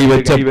നെഞ്ഞത്ത്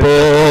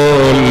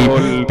കൈവച്ചപ്പോൾ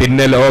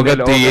പിന്നെ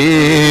ലോകത്തെ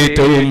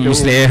ഏറ്റവും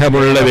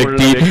സ്നേഹമുള്ള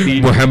വ്യക്തി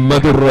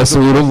മുഹമ്മദുർ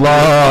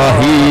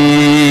റസൂലുള്ളാഹി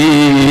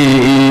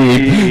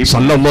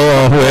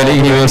സല്ലല്ലാഹു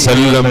അലൈഹി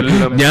വസല്ലം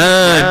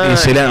ഞാൻ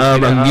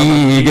ഇസ്ലാം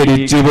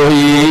അംഗീകരിച്ചു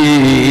പോയി.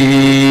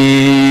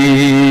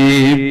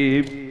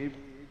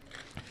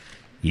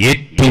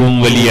 ഏറ്റവും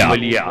വലിയ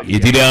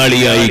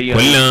എതിരാളിയായി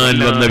കൊല്ലാൻ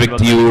വന്ന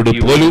വ്യക്തിയോട്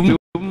പോലും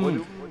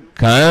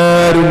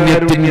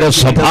കാരുണ്യത്തിന്റെ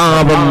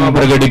സ്വഭാവം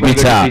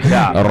പ്രകടിപ്പിച്ച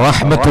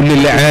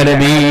റഹ്മത്തുൽ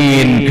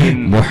ആലമീൻ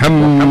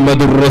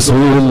മുഹമ്മദുർ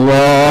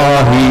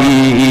റസൂലുള്ളാഹി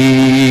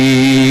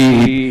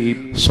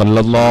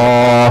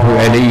സല്ലല്ലാഹു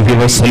അലൈഹി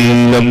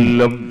വസല്ലം.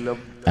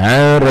 ആ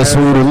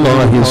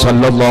റസൂലുള്ളാഹി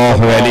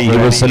സല്ലല്ലാഹു അലൈഹി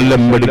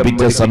വസല്ലം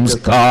പഠിപ്പിച്ച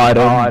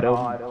സംസ്കാരം,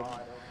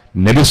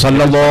 നബി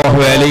സല്ലല്ലാഹു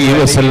അലൈഹി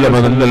വസല്ലം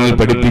തങ്ങൾ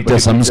പഠിപ്പിച്ച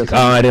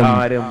സംസ്കാരം,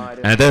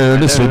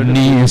 അതാണ്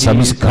സുന്നി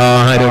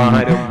സംസ്കാരം.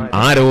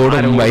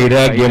 ആരോടും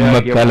വൈരാഗ്യം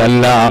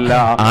വെക്കലല്ല,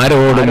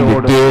 ആരോടും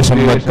വിദ്വേഷം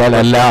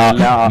വെക്കലല്ല,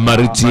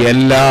 മറിച്ച്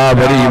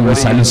എല്ലാവരെയും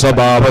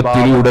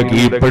സൽസ്വഭാവത്തിലൂടെ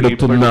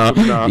കീഴ്പ്പെടുത്തുന്ന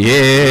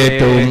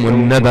ഏറ്റവും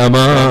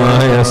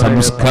ഉന്നതമായ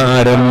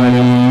സംസ്കാരം.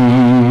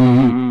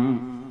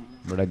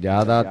 ഇവിടെ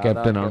ജാഥ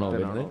ക്യാപ്റ്റൻ ആണോ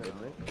വരുന്നത്?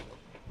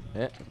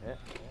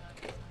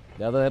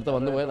 ജാഥ നേരത്തെ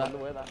വന്നു പോയതാ?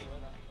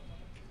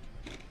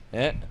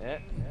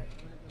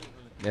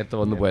 നേരത്തെ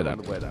വന്നു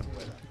പോയതാണ്.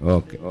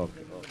 Okay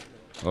okay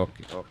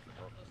okay.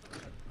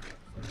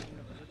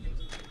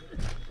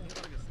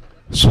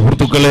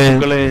 സുഹൃത്തുക്കളെ,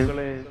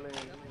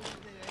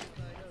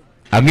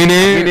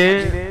 അങ്ങനെ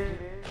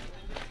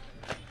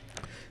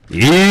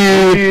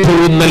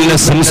ഏറ്റവും നല്ല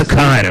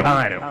സംസ്കാരം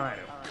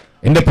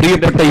എന്റെ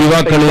പ്രിയപ്പെട്ട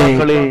യുവാക്കളെ,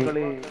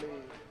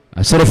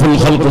 അഷ്റഫുൽ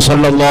ഖൽഖ്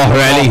സല്ലല്ലാഹു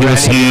അലൈഹി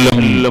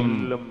വസല്ലം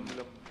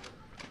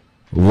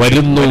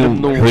വരുന്നു.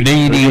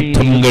 ഹുനൈൻ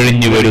യുദ്ധം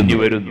കഴിഞ്ഞു വരുന്നു.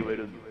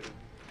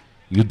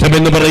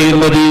 യുദ്ധമെന്ന്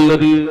പറയുന്നത്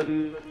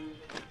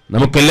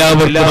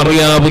നമുക്കെല്ലാവർക്കും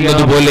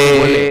അറിയാവുന്നതുപോലെ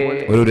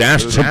ഒരു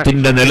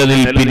രാഷ്ട്രത്തിന്റെ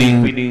നിലനിൽപ്പിന്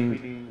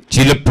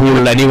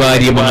ചിലപ്പോൾ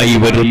അനിവാര്യമായി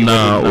വരുന്ന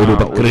ഒരു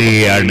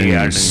പ്രക്രിയയാണ്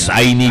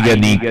സൈനിക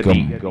നീക്കം,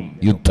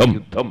 യുദ്ധം.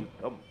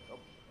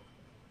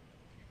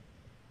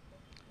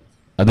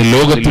 അത്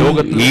ലോകത്ത്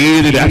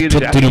ഏത്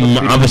രാഷ്ട്രത്തിനും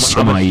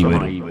ആവശ്യമായി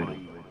വരും.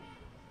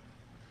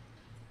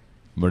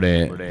 ഇവിടെ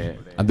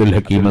അബ്ദുൽ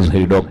ഹക്കീം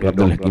അസ്ഹരി, ഡോക്ടർ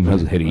അബ്ദുൽ ഹക്കീം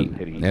അസ്ഹരി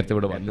നേരത്തെ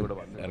ഇവിടെ വന്ന്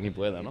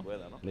ഇറങ്ങിപ്പോയതാണോ?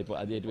 ഇപ്പോൾ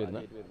ആദ്യമായിട്ട് വരുന്ന?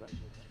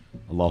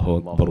 അല്ലാഹു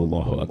അക്ബർ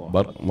അല്ലാഹു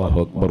അക്ബർ അല്ലാഹു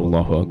അക്ബർ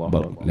അല്ലാഹു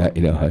അക്ബർ ലാ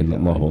ഇലാഹ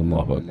ഇല്ലല്ലാഹു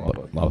അല്ലാഹു അക്ബർ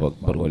അല്ലാഹു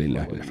അക്ബർ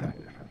വലില്ലാഹിൽ ഹംദ്.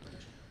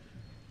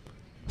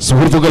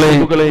 സുഹൃത്തുക്കളെ,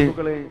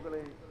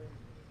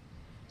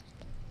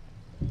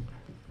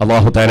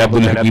 അല്ലാഹു തആല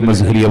അബ്ദുൽ ഹക്കീം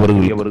അസ്ഹരി അവർ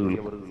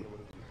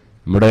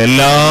നമ്മുടെ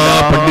എല്ലാ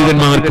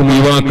പണ്ഡിതന്മാർക്കും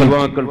യുവാക്കൾ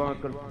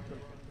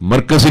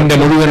മർക്കസിന്റെ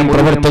മുഴുവൻ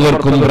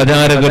പ്രവർത്തകർക്കും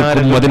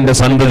പ്രചാരകർക്കും അതിന്റെ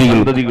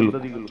സന്തതികൾക്കും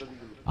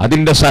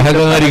അതിന്റെ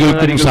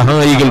സഹകാരികൾക്കും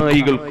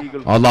സഹായികൾക്കും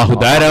അല്ലാഹു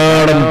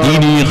ധാരാളം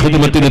ദീനീ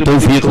ഖിദ്മത്തിന്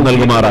തൗഫീഖ്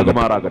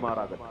നൽകുമാറാകട്ടെ.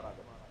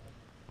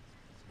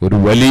 ഒരു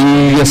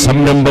വലിയ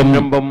സംരംഭം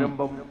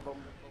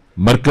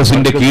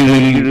മർക്കസിന്റെ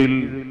കീഴിൽ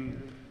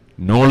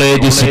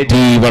നോളേജ്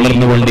സിറ്റി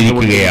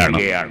വളർന്നുകൊണ്ടിരിക്കുകയാണ്.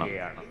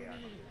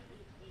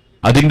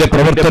 അതിന്റെ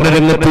പ്രവർത്തന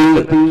രംഗത്ത്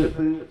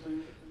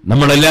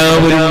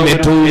നമ്മളെല്ലാവരും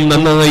ഏറ്റവും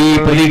നന്നായി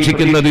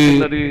പ്രതീക്ഷിക്കുന്നത്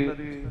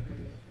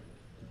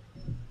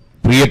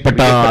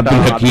പ്രിയപ്പെട്ട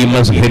അബ്ദുൽ ഹക്കീം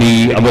അസ്ഹരി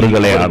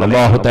അവറുകളെയാണ്.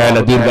 അല്ലാഹു തആല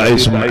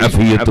ദീർഘായുസ്സും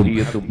ആഫിയത്തും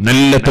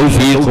നല്ല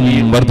തൗഫീഖും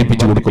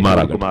വർദ്ധിപ്പിച്ചു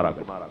കൊടുക്കുമാറാകട്ടെ.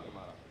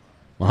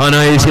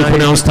 മഹാനായ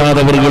ശൈഖുനാ ഉസ്താദ്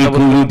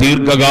അവറുകൾക്ക്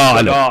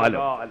ദീർഘകാലം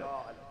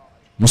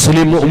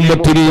മുസ്ലിം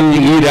ഉമ്മത്തിന്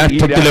ഈ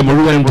രാഷ്ട്രത്തിലെ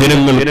മുഴുവൻ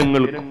ജനങ്ങൾക്കും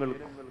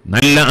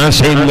നല്ല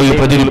ആശയങ്ങൾ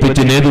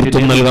പ്രചരിപ്പിച്ച്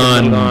നേതൃത്വം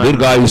നൽകാൻ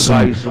ദീർഘായുസ്സും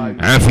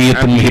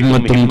ആഫിയത്തും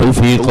ഹിമ്മത്തും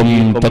തൗഫീഖും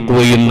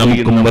തഖ്വയും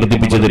നമുക്കും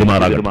വർദ്ധിപ്പിച്ചു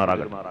തരുമാറാകട്ടെ.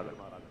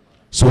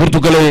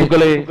 സുഹൃത്തുക്കളെ,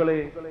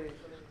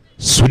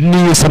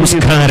 സുന്നി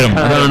സംസ്കാരം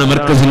അതാണ്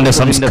മർക്കസിന്റെ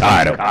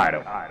സംസ്കാരം.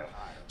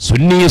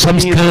 സുന്നി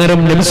സംസ്കാരം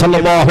നബി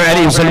സല്ലല്ലാഹു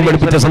അലൈഹി വസല്ലം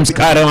പഠിപ്പിച്ച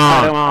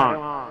സംസ്കാരമാണ്.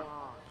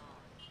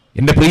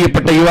 എന്റെ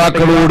പ്രിയപ്പെട്ട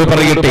യുവാക്കളോട്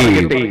പറയട്ടെ,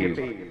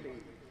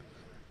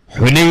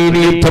 ഹുനൈൻ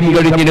യുദ്ധം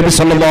കഴിഞ്ഞ് നബി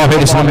സല്ലല്ലാഹു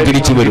അലൈഹി വസല്ലം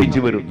തിരിച്ചു വരും.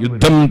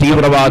 യുദ്ധം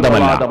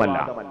തീവ്രവാദമല്ല,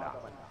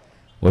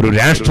 ഒരു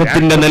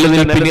രാഷ്ട്രത്തിന്റെ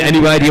നിലനിൽപ്പിന്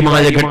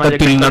അനിവാര്യമായ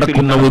ഘട്ടത്തിൽ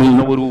നടക്കുന്ന ഒരു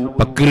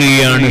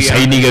പ്രക്രിയയാണ്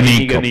സൈനിക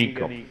നീക്കം.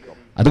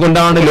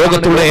 അതുകൊണ്ടാണ്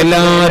ലോകത്തുള്ള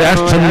എല്ലാ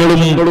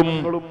രാഷ്ട്രങ്ങളും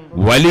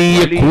വലിയ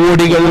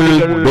കോടികൾ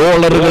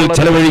ഡോളറുകൾ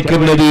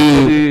ചെലവഴിക്കുന്നത്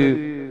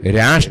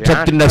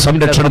രാഷ്ട്രത്തിന്റെ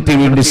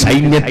സംരക്ഷണത്തിന് വേണ്ടി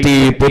സൈന്യത്തെ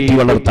പോറ്റി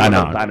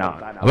വളർത്താനാണ്,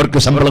 അവർക്ക്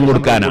ശമ്പളം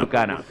കൊടുക്കാനാണ്,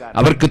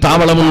 അവർക്ക്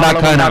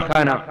താവളമുണ്ടാക്കാനാണ്,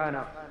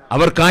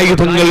 അവർക്ക്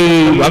ആയുധങ്ങൾ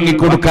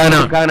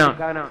വാങ്ങിക്കൊടുക്കാനാണ്.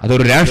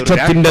 അതൊരു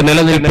രാഷ്ട്രത്തിന്റെ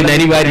നിലനിൽപ്പിന്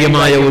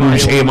അനിവാര്യമായ ഒരു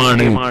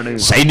വിഷയമാണ്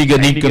സൈനിക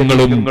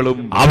നീക്കങ്ങളും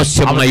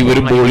ആവശ്യമായി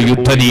വരുമ്പോൾ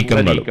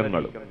യുദ്ധനീക്കങ്ങളും.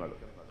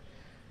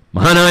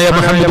 മഹാനായ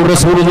മുഹമ്മദ്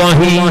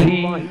റസൂലുള്ളാഹി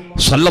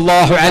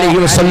സ്വല്ലല്ലാഹു അലൈഹി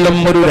വസല്ലം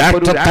ഒരു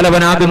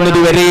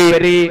രാഷ്ട്രത്തലവനാകുന്നതുവരെ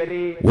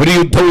ഒരു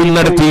യുദ്ധവും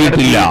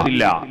നടത്തിയിട്ടില്ല.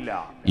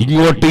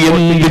 ഇങ്ങോട്ട്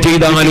എന്ത്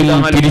ചെയ്താലും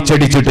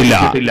തിരിച്ചടിച്ചിട്ടില്ല.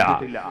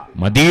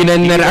 മദീന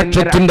എന്ന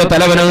രാഷ്ട്രത്തിന്റെ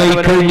തലവനായി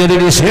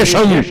കഴിഞ്ഞതിന്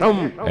ശേഷം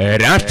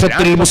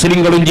രാഷ്ട്രത്തിൽ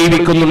മുസ്ലിങ്ങളും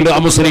ജീവിക്കുന്നുണ്ട്,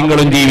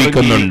 അമുസ്ലിങ്ങളും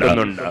ജീവിക്കുന്നുണ്ട്.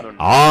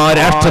 ആ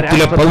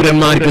രാഷ്ട്രത്തിലെ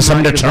പൗരന്മാർക്ക്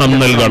സംരക്ഷണം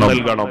നൽകണം,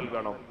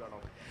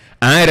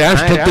 ആ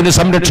രാഷ്ട്രത്തിന്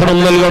സംരക്ഷണം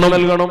നൽകണം.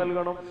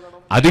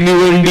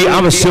 അതിനുവേണ്ടി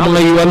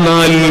ആവശ്യമായി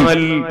വന്നാൽ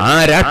ആ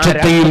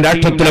രാഷ്ട്രത്തെയും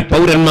രാഷ്ട്രത്തിലെ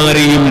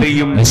പൗരന്മാരെയും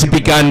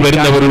നശിപ്പിക്കാൻ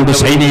വരുന്നവരോട്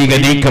സൈനിക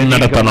നീക്കം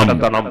നടത്തണം.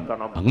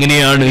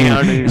 അങ്ങനെയാണ്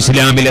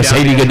ഇസ്ലാമിലെ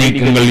സൈനിക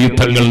നീക്കങ്ങൾ,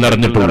 യുദ്ധങ്ങൾ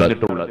നടന്നിട്ടുള്ളത്.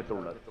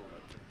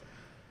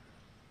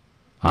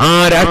 ആ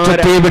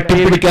രാഷ്ട്രത്തെ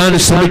വെട്ടിപ്പിടിക്കാൻ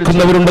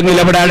ശ്രമിക്കുന്നവരുണ്ടെങ്കിൽ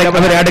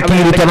അവരെ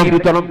അടക്കിയിരുത്തണം,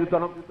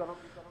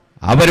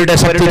 അവരുടെ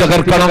ശക്തി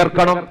തകർക്കണം.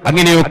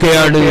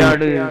 അങ്ങനെയൊക്കെയാണ്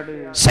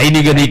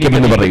സൈനിക നീക്കം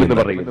എന്ന്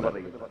പറയുന്നത്.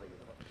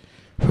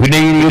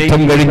 ഹുനൈൻ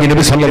യുദ്ധം കഴിഞ്ഞ്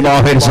നബി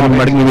സല്ലല്ലാഹു അലൈഹി വസല്ലം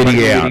മടങ്ങി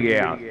വരികയാണ്.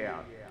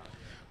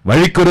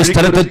 വഴിക്കൊരു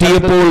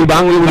സ്ഥലത്തെത്തിയപ്പോൾ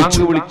ബാങ്ക്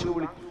വിളിച്ചു,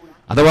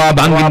 അഥവാ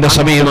ബാങ്കിന്റെ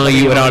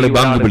സമയമായി. ഒരാൾ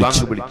ബാങ്ക്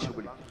വിളിച്ചു.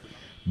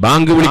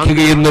 ബാങ്ക്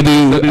വിളിക്കുകയെന്നത്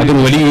അത്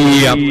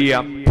വലിയ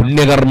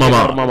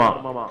പുണ്യകർമ്മമാണ്.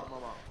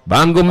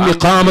 ബാങ്കും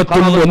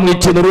ഇഖാമത്തും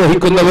ഒന്നിച്ച്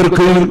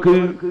നിർവഹിക്കുന്നവർക്ക്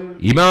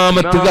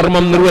ഇമാമത്ത്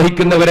കർമ്മം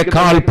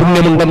നിർവഹിക്കുന്നവരെക്കാൾ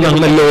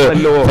പുണ്യമുണ്ടെന്നാണല്ലോ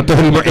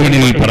ഫത്ഹുൽ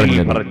മുഈനിൽ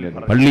പറഞ്ഞത്.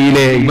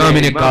 പള്ളിയിലെ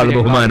ഇമാമിനേക്കാൾ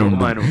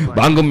ബഹുമാനമുണ്ട്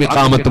ബാങ്കും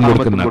ഇഖാമത്തും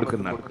കൊടുക്കുന്ന.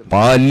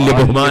 വലിയ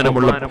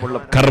ബഹുമാനമുള്ള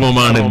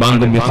കർമ്മമാണ്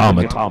ബാങ്കും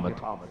ഇഖാമത്തും.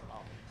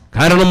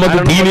 കാരണം അത്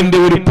ദീനിന്റെ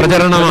ഒരു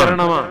പ്രചരണമാണ്.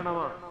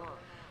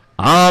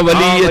 ആ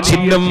വലിയ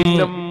ചിഹ്നം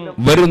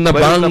വരുന്ന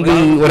ബാങ്ക്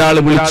ഒരാൾ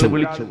വിളിച്ചു.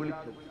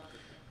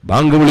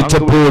 ബാങ്ക്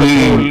വിളിച്ചപ്പോൾ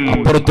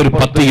അപ്പുറത്തൊരു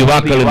 10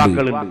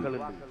 യുവാക്കളുണ്ട്.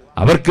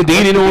 അവർക്ക്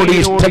ദീനിനോട്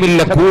ഇഷ്ടമില്ല,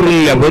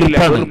 കൂറില്ല,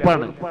 വെറുപ്പാണ്.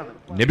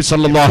 നബി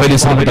സല്ലല്ലാഹു അലൈഹി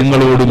വസല്ലം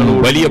തങ്ങളോടും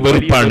വലിയ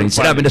വെറുപ്പാണ്.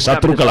 ഇസ്ലാമിന്റെ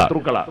ശത്രുക്കളാണ്.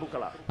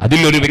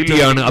 അതിലൊരു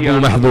വ്യക്തിയാണ് അബൂ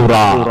മഹ്ദൂറ.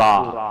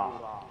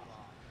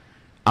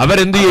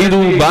 അവരെന്ത്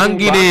ചെയ്തു?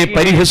 ബാങ്കിനെ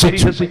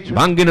പരിഹസിച്ചു,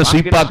 ബാങ്കിനെ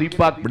സ്വീപ്പാക്കി.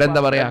 ഇവിടെ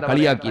എന്താ പറയാ,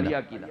 കളിയാക്കി.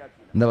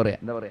 എന്താ പറയാ,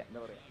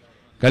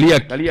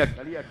 കളിയാക്കി,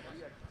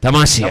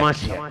 തമാശ.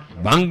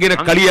 ബാങ്കിനെ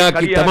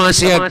കളിയാക്കി,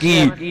 തമാശയാക്കി.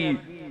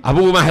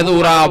 അബൂ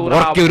മഹ്ദൂറ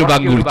ഉറക്കെ ഒരു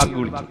ബാങ്ക് വിളിച്ചു.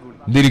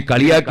 ഇതിന്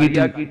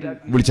കളിയാക്കിയിട്ട്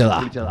വിളിച്ചതാ,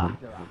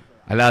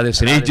 അല്ലാതെ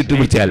സ്നേഹിച്ചിട്ട്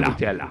വിളിച്ചതല്ല.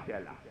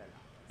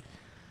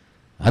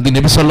 അത്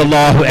നബി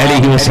സല്ലല്ലാഹു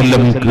അലൈഹി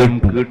വസല്ലം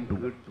കേട്ടു.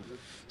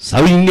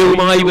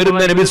 സൈന്യവുമായി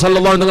വരുന്ന നബി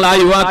സല്ലല്ലാഹു അലൈഹി വസല്ലം ആ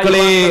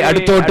യുവാക്കളെ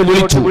അടുത്തോട്ട്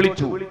വിളിച്ചു.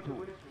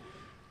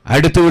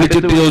 അടുത്ത്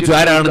വിളിച്ചിട്ട് ചോദിച്ചു,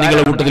 ആരാണ്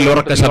നിങ്ങളുടെ കൂട്ടത്തിൽ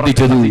ഉറക്കെ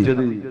ശബ്ദിച്ചത്?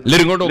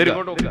 എല്ലാവരും കൊണ്ടു.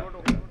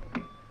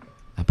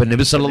 അപ്പൊ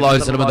നബി സല്ലല്ലാഹു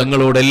അലൈഹി വസല്ലം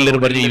തങ്ങളോട്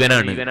എല്ലാവരും പറഞ്ഞു,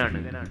 ഇവനാണ്.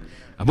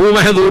 അബൂ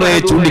മഹ്ദൂറയെ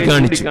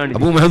ചൂണ്ടിക്കാണിച്ചു.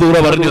 അബൂ മഹ്ദൂറ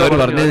പറഞ്ഞു, അവർ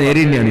പറഞ്ഞത്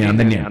നേരെ തന്നെയാണ്, ഞാൻ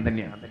തന്നെയാണ്.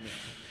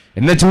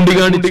 എന്നെ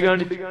ചൂണ്ടിക്കാണിച്ചു.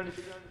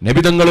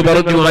 നബി തങ്ങൾ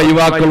പറഞ്ഞു ആ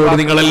യുവാക്കളോട്,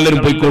 നിങ്ങളെല്ലാവരും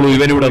പോയിക്കോളൂ,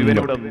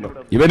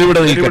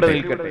 ഇവനിവിടെ നിൽക്കട്ടെ,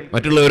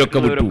 മറ്റുള്ളവരൊക്കെ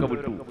വിട്ടു.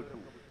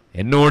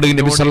 എന്നോട്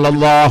നബി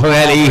സല്ലല്ലാഹു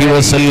അലൈഹി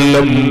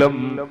വസല്ലം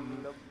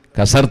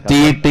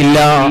കസർത്തിയിട്ടില്ല,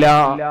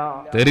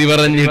 തെറി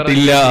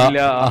പറഞ്ഞിട്ടില്ല.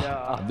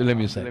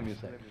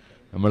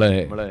 നമ്മളെ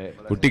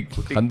കുട്ടി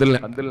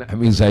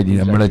ഹമീദ് സാജി,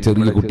 നമ്മുടെ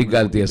ചെറിയ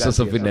കുട്ടിക്കാലത്ത്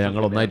SSF-ന്റെ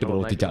ഞങ്ങൾ ഒന്നായിട്ട്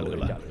പ്രവർത്തിച്ച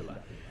ആളുകളാണ്.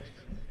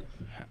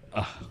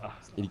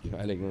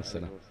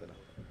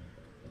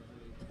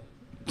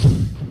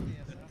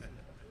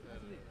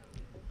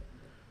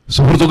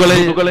 സുഹൃത്തുക്കളെ,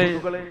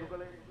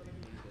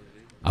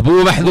 അബൂ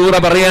മഹ്ദൂറ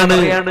പറയാണ്,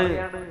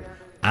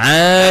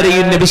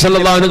 ആരെയും നബി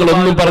സല്ലല്ലാഹു അലൈഹി വസല്ലം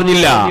ഒന്നും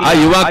പറഞ്ഞില്ല. ആ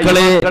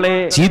യുവാക്കളെ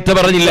ചീത്ത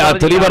പറഞ്ഞില്ല,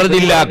 തെറി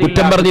പറഞ്ഞില്ല,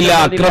 കുറ്റം പറഞ്ഞില്ല,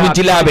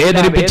 ആക്രമിച്ചില്ല,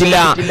 വേദനിപ്പിച്ചില്ല.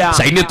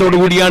 സൈന്യത്തോടു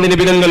കൂടിയാണ്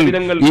നബിതങ്ങൾ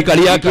ഈ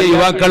കളിയാക്കിയ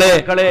യുവാക്കളെ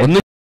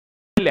ഒന്നും.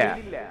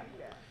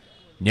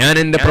 ഞാൻ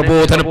എന്റെ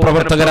പ്രബോധന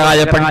പ്രവർത്തകരായ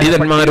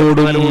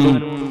പണ്ഡിതന്മാരോടും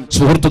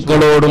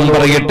സുഹൃത്തുക്കളോടും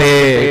പറയട്ടെ,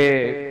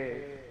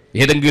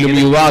 ഏതെങ്കിലും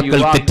യുവാക്കൾ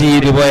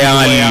തെറ്റിയിട്ട്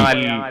പോയാൽ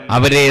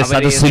അവരെ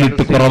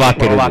സദസ്സിലിട്ട്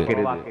കുറവാക്കരുത്,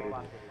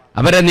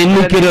 അവരെ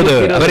നിന്ദിക്കരുത്,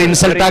 അവരെ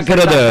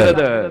ഇൻസൾട്ടാക്കരുത്.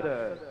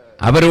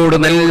 അവരോട്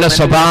നല്ല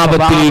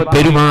സ്വഭാവത്തിൽ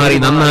പെരുമാറി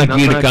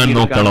നന്നാക്കിയെടുക്കാൻ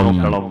നോക്കണം.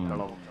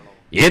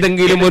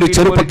 ഏതെങ്കിലും ഒരു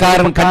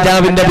ചെറുപ്പക്കാരൻ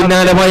കഞ്ചാവിന്റെ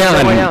പിന്നാലെ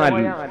പോയാൽ,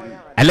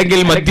 അല്ലെങ്കിൽ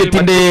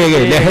മദ്യത്തിന്റെ,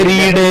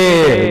 ലഹരിയുടെ,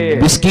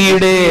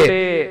 വിസ്കിയുടെ,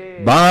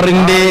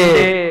 ബാറിന്റെ,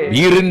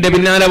 ബീറിന്റെ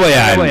പിന്നാലെ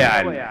പോയാൽ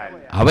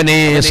അവനെ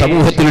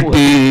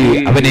സമൂഹത്തിലിട്ട്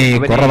അവനെ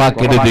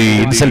കുറവാക്കരുത്,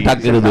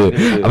 ഇൻസൾട്ടാക്കരുത്.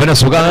 അവനെ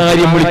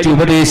സ്വകാര്യം വിളിച്ച്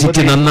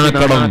ഉപദേശിച്ച്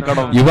നന്നാക്കണം.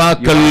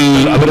 യുവാക്കൾ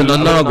അവര്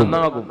നന്നാകും.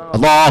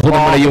 അല്ലാഹു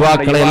നമ്മുടെ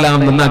യുവാക്കളെ എല്ലാം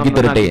നന്നാക്കി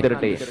തരട്ടെ.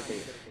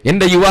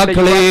 എന്റെ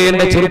യുവാക്കളെ,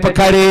 എന്റെ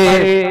ചെറുപ്പക്കാരെ,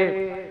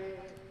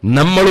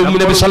 നമ്മളും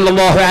നബി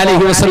സല്ലല്ലാഹു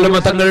അലൈഹി വസല്ലം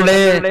തങ്ങളുടെ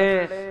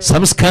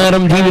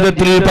സംസ്കാരം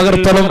ജീവിതത്തിൽ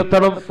പകർത്തണം.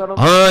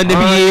 ആ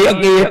നബിയെ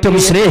അങ്ങേയറ്റം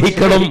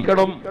സ്നേഹിക്കണം.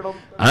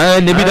 ആ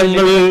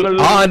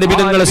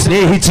നബിതങ്ങളെ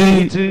സ്നേഹിച്ച്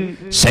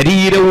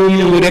ശരീരവും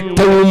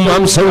രക്തവും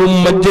മാംസവും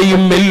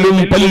മജ്ജയും എല്ലും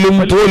പല്ലും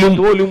തോലും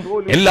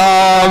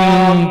എല്ലാം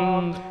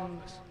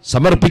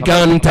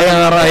സമർപ്പിക്കാൻ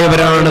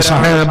തയ്യാറായവരാണ്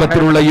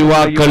സഹാബത്തിലുള്ള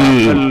യുവാക്കൾ.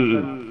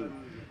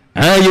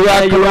 ആ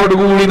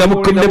യുവാക്കളോടുകൂടി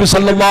നമുക്ക് നബി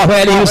സല്ലല്ലാഹു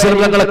അലൈഹി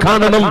വസല്ലം തങ്ങളെ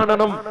കാണണം.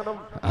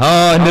 ആ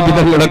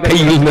നബിതങ്ങളുടെ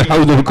കയ്യിൽ നിന്ന്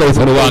ഹൗദുൽ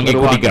കൗസർ വാങ്ങി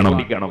കുടിക്കണം.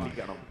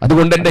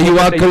 അതുകൊണ്ട് എന്റെ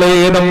യുവാക്കളെ,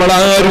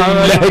 നമ്മളാരും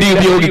ലഹരി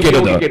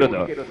ഉപയോഗിക്കരുത്,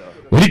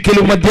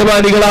 ഒരിക്കലും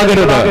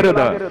മദ്യപാനികളാകരുത്,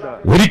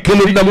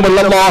 ഒരിക്കലും നമ്മൾ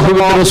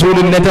അല്ലാഹുവിന്റെ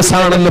റസൂലിൻ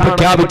നജസാണെന്ന്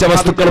പ്രഖ്യാപിച്ച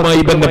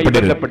വസ്തുക്കളുമായി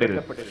ബന്ധപ്പെടരുത്.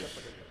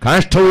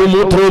 കാഷ്ടവും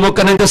മൂത്രവും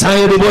ഒക്കെ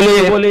നജസായതുപോലെ,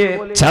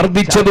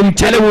 ഛർദിച്ചതും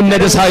ചെലവും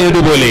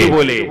നജസായതുപോലെ,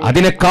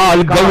 അതിനേക്കാൾ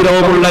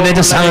ഗൗരവമുള്ള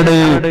നജസാണ്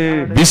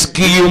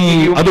വിസ്കിയും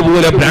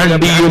അതുപോലെ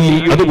ബ്രാൻഡിയും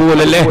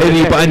അതുപോലെ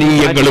ലഹരി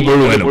പാനീയങ്ങളും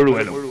മുഴുവനും.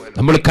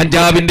 നമ്മൾ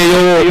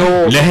കഞ്ചാവിന്റെയോ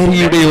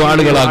ലഹരിയുടെയോ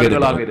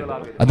ആളുകളാകരുത്.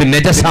 അത്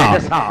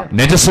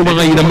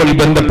നജസുമായി നമ്മൾ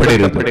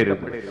ബന്ധപ്പെടരുത്.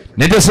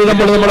 നജസ്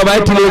നമ്മൾ നമ്മുടെ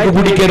വയറ്റിലേക്ക്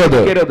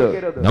കുടിക്കരുത്.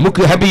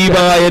 നമുക്ക്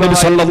ഹബീബായ നബി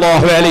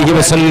സല്ലല്ലാഹു അലൈഹി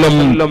വസല്ലം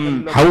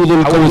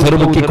ഹൗദുൽ കൗസർ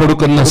മുക്കി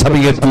കൊടുക്കുന്ന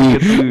സമയത്ത്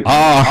ആ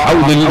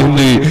ഹൗദിൽ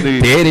നിന്ന്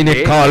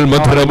തേനിനേക്കാൾ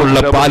മധുരമുള്ള,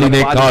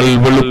 പാലിനേക്കാൾ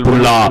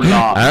വെളുപ്പുള്ള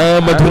ആ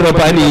മധുര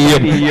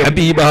പാനീയം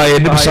ഹബീബായ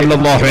നബി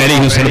സല്ലല്ലാഹു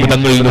അലൈഹി വസല്ലം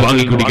തങ്ങളിൽ നിന്ന്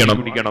വാങ്ങി കുടിക്കണം.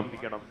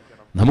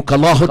 നമുക്ക്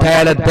അല്ലാഹു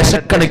തആല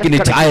ദശക്കണക്കിന്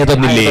ചായ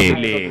തന്നില്ലേ,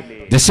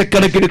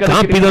 ദശക്കണക്കിന്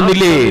കാപ്പി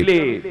തന്നില്ലേ?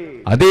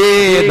 അതേ,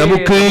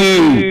 നമുക്ക്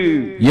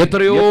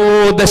എത്രയോ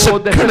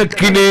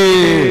ദശക്കണക്കിന്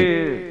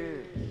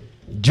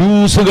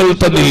ജ്യൂസുകൾ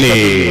തന്നില്ലേ,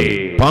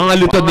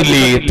 പാല്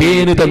തന്നില്ലേ,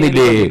 തേന്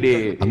തന്നില്ലേ?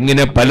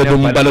 അങ്ങനെ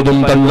പലതും പലതും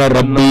തന്ന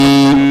റബ്ബ്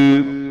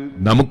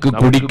നമുക്ക്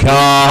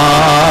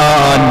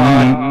കുടിക്കാൻ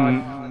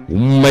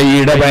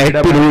ഉമ്മയുടെ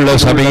വയറ്റിലുള്ള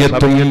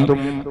സമയത്തും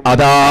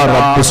അതാ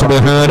റബ്ബ്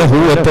സുബ്ഹാനഹു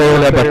വ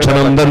തആല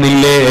ഭക്ഷണം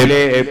തന്നില്ലേ?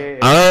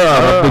 ആ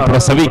റബ്ബ്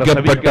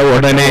പ്രസവിക്കപ്പെട്ട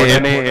ഉടനെ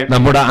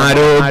നമ്മുടെ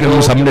ആരോഗ്യം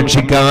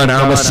സംരക്ഷിക്കാൻ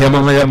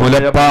ആവശ്യമായ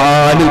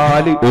മുലപ്പാല്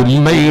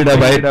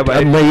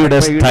ഉമ്മയുടെ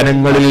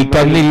സ്ഥലങ്ങളിൽ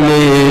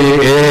തന്നില്ലേ?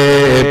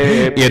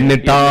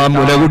 എന്നിട്ട് ആ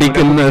മുല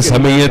കുടിക്കുന്ന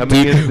സമയത്ത്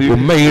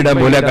ഉമ്മയുടെ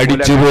മുല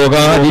കടിച്ചു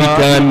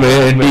പോകാതിരിക്കാൻ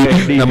വേണ്ടി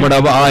നമ്മുടെ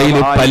വായിൽ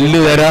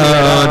പല്ല്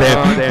തരാതെ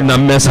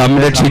നമ്മെ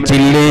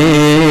സംരക്ഷിച്ചില്ലേ?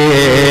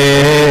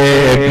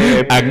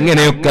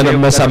 അങ്ങനെയൊക്കെ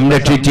നമ്മെ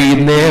സംരക്ഷിച്ച്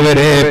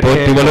ഇന്നേവരെ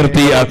പോറ്റി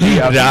വളർത്തിയ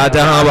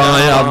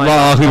രാജാവായ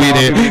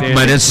അല്ലാഹുവിനെ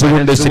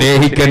മനസ്സുകൊണ്ട്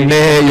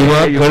സ്നേഹിക്കണ്ടേ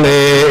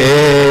യുവാക്കളെ?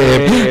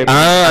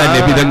 ആ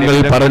നബിതങ്ങൾ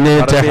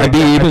പറഞ്ഞേച്ച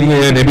ഹബീബ്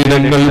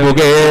നബിതങ്ങൾ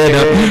മുഖേന,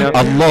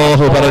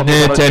 അല്ലാഹു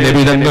പറഞ്ഞേച്ച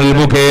നബിതങ്ങൾ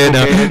മുഖേന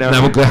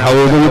നമുക്ക്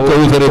ഹൗദുൽ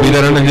കൗസർ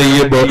വിതരണം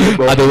ചെയ്യുമ്പോൾ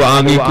അത്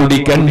വാങ്ങി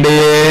കുടിക്കണ്ടേ?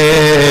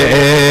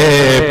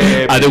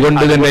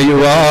 അതുകൊണ്ട് തന്നെ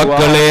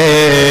യുവാക്കളെ,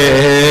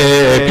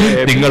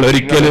 നിങ്ങൾ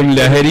ഒരിക്കലും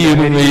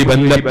ലഹരിയുമായി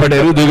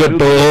ബന്ധപ്പെടരുത്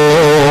കേട്ടോ.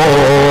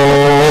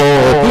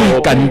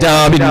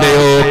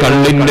 കഞ്ചാവിന്റെയോ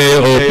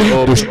കള്ളിന്റെയോ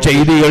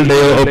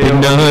ദുഷ്ചെയ്തികളുടെയോ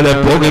പിന്നാലെ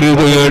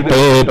പോകരുത്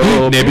കേട്ടോ.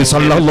 നബി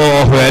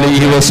സല്ലല്ലാഹു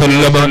അലൈഹി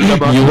വസല്ലം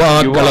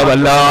യുവാക്കളെ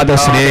വല്ലാതെ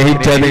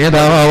സ്നേഹിച്ച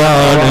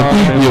നേതാവാണ്,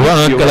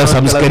 യുവാക്കളെ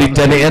സംസ്കരിച്ച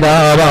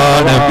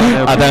നേതാവാണ്.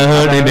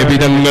 അതാണ്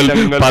നബിതങ്ങൾ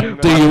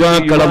 10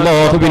 യുവാക്കൾ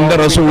അല്ലാഹുവിന്റെ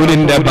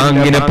റസൂലിന്റെ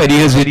ബാങ്കിനെ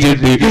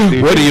പരിഹസിച്ചിട്ട്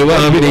ഒരു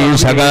യുവാവിനെയും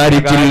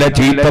ശകാരിച്ചില്ല,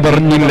 ചീത്ത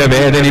പറഞ്ഞില്ല,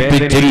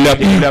 വേദനിപ്പിച്ചില്ല,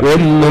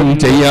 ഒന്നും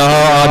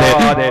ചെയ്യാതെ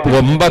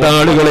 9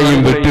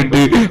 ആളുകളെയും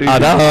വിട്ടിട്ട്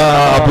അതാ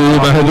അബൂ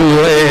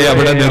മഹ്ദൂറെ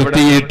അവിടെ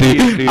നിർത്തിയിട്ട്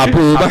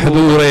അബൂ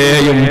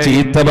മഹ്ദൂറെയും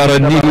ചീത്ത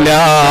പറഞ്ഞില്ല,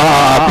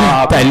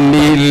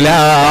 തല്ലിയില്ല,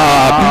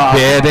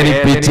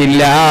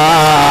 വേദനിപ്പിച്ചില്ല.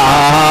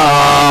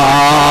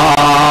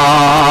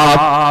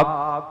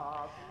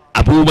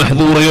 അബൂ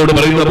മഹ്ദൂറയോട്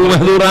പറയുന്നു, അബൂ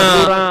മഹ്ദൂറ,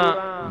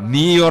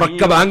 നീ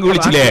ഉറക്ക ബാങ്ക്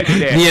വിളിച്ചില്ലേ?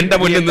 നീ എന്റെ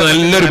മുന്നിൽ നിന്ന്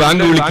നല്ലൊരു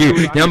ബാങ്ക് വിളിക്ക്,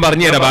 ഞാൻ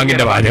പറഞ്ഞുതരാം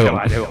ബാങ്കിന്റെ വാചകം.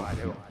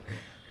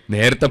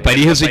 നേരത്തെ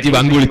പരിഹസിച്ച്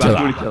ബാങ്ക്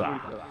വിളിച്ചതാ.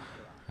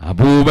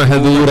 അബൂ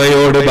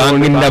മഹദൂറയോട്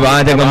ബാങ്കിന്റെ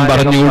വാചകം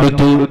പറഞ്ഞു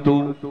കൊടുത്തു.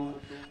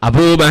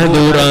 അബൂ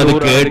മഹദൂറ അത്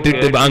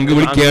കേട്ടിട്ട് ബാങ്ക്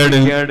വിളിക്കുകയാണ്.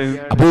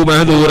 അബൂ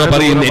മഹദൂറ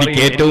പറയുന്നു, എനിക്ക്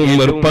ഏറ്റവും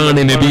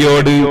വെറുപ്പാണ്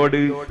നബിയോട്,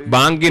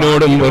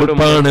 ബാങ്കിനോടും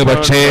വെറുപ്പാണ്.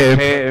 പക്ഷേ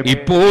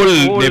ഇപ്പോൾ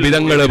നബി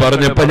തങ്ങൾ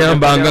പറഞ്ഞപ്പോ ഞാൻ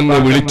ബാങ്ക്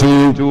വിളിച്ചു.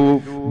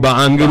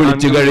 ബാങ്ക്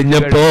വിളിച്ചു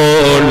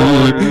കഴിഞ്ഞപ്പോൾ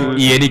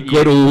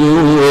എനിക്കൊരു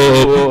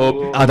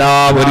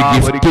ഒരു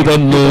ഗിഫ്റ്റ്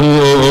തന്നു.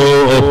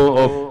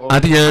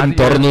 അത് ഞാൻ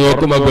തുറന്നു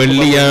നോക്കുമ്പോ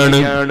വെള്ളിയാണ്.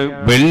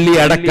 വെള്ളി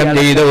അടക്കം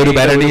ചെയ്ത ഒരു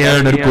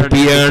ഭരണിയാണ്, ഒരു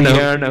കുപ്പിയാണ്.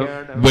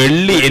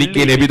 വെള്ളി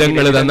എനിക്ക്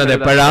നബിതങ്ങൾ തന്നത്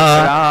എപ്പോഴാ?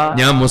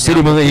 ഞാൻ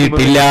മുസ്ലിം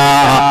ആയിട്ടില്ല,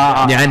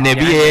 ഞാൻ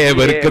നബിയെ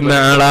വെറുക്കുന്ന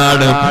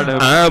ആളാണ്.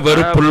 ആ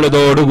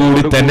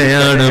വെറുപ്പുള്ളതോടുകൂടി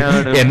തന്നെയാണ്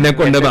എന്നെ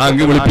കൊണ്ട്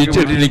ബാങ്ക്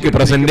വിളിപ്പിച്ചിട്ട് എനിക്ക്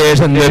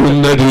പ്രസന്റേഷൻ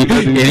തരുന്നത്,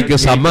 എനിക്ക്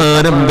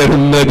സമ്മാനം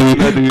തരുന്നത്.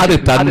 അത്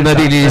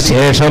തന്നതിന്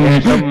ശേഷം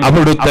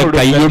അവിടുത്തെ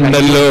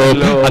കൈയുണ്ടല്ലോ,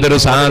 അതൊരു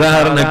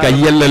സാധാരണ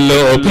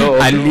കൈയല്ലല്ലോ.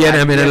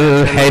 അല്യനമിനൽ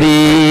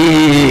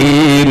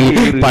ഹരീർ,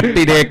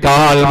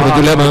 പട്ടിനേക്കാൾ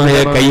മൃദുലമായ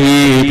കൈ.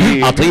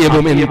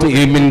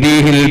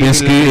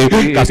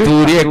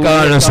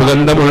 കസ്തൂരിയേക്കാൾ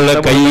സുഗന്ധമുള്ള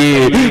കൈ.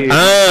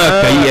 ആ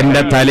കൈ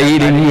എന്റെ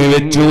തലയിൽ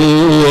വെച്ചു.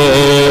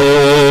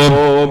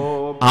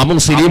 ആ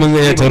മുസ്ലിം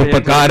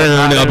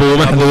ചെറുപ്പക്കാരനാണ് അബൂ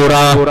മഹദൂറ.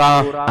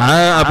 ആ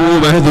അബൂ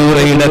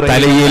മഹദൂറയുടെ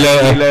തലയില്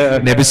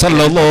നബി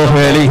സല്ലല്ലാഹു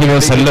അലൈഹി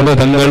വസല്ലം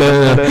തങ്ങള്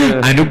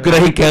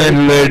അനുഗ്രഹിക്കാൻ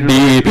വേണ്ടി,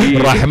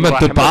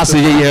 റഹ്മത്ത് പാസ്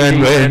ചെയ്യാൻ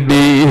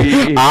വേണ്ടി,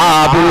 ആ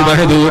അബൂ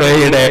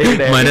മഹദൂറയുടെ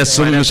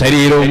മനസ്സും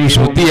ശരീരവും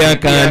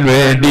ശുദ്ധിയാക്കാൻ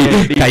വേണ്ടി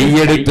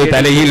കൈയെടുത്ത്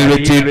തലയിൽ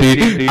വെച്ചിട്ട്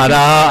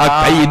അതാ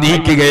കൈ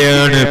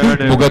നീക്കുകയാണ്.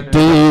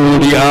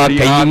 മുഖത്തൂടി ആ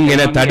കൈ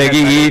ഇങ്ങനെ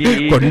തടകി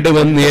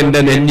കൊണ്ടുവന്ന്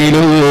എന്റെ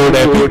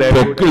നെഞ്ഞിലൂടെ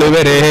പൊക്കിള്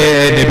വരെ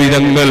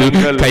നബിതങ്ങൾ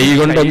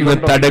കൈകൊണ്ടൊന്ന്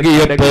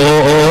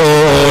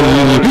തടകിയപ്പോൾ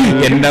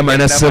എന്റെ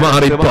മനസ്സ്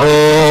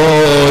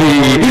മാറിപ്പോയി.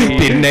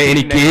 പിന്നെ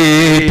എനിക്ക്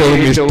ഏറ്റവും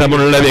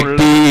ഇഷ്ടമുള്ള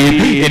വ്യക്തി,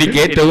 എനിക്ക്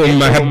ഏറ്റവും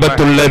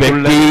മഹബത്തുള്ള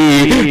വ്യക്തി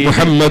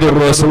മുഹമ്മദുർ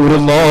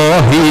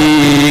റസൂലുള്ളാഹി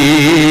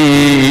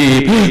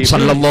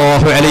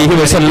സല്ലല്ലാഹു അലൈഹി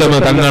വസല്ലം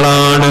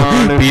തങ്ങളാണ്.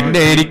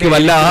 പിന്നെ എനിക്ക്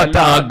വല്ലാത്ത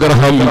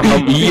ആഗ്രഹം,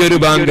 ഈ ഒരു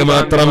ബാങ്ക്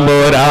മാത്രം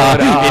പോരാ,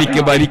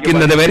 എനിക്ക്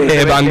മരിക്കുന്നത് വരെ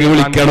ബാങ്ക്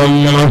വിളിക്കണം,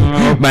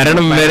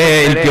 മരണം വരെ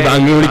എനിക്ക്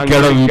ബാങ്ക്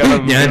വിളിക്കണം.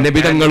 ഞാൻ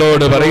നബി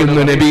തങ്ങളോട്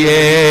പറയുന്നു,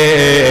 നബിയേ,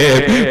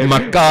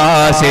 മക്കാ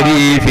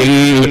ശരീഫിൽ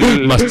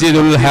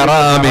മസ്ജിദുൽ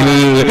ഹറാമിൽ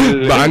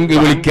ബാങ്ക്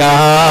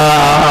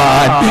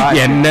വിളിക്കാൻ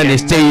എന്നെ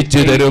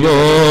നിശ്ചയിച്ചു തരുമോ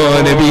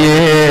നബിയേ?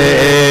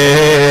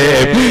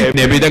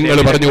 നബി തങ്ങൾ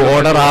പറഞ്ഞു,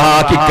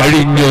 ഓർഡറാക്കി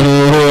കഴിഞ്ഞു.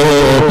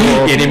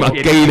 ഇനി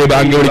മക്കയിൽ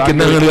ബാങ്ക്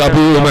വിളിക്കുന്ന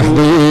അബൂ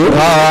മഹദൂറ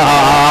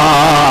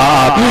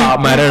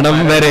മരണം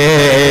വരെ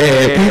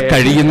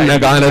കഴിയുന്ന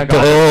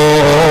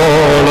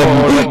കാലത്തോളം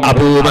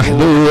അബൂ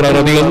മഹദൂറ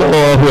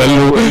റളിയല്ലാഹു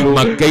അൻഹു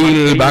മക്കയിൽ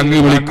ബാങ്ക്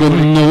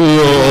വിളിക്കുന്നു.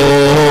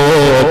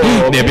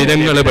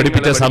 നബിതങ്ങൾ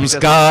പഠിപ്പിച്ച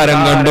സംസ്കാരം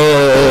കണ്ടോ?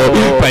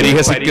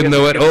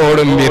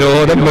 പരിഹസിക്കുന്നവരോടും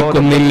വിരോധം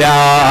വെക്കുന്നില്ല,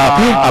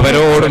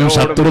 അവരോടും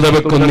ശത്രുത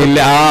വെക്കുന്നില്ല,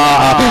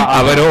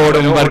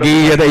 അവരോടും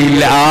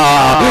വർഗീയതയില്ല,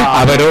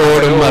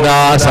 അവരോടും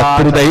അതാ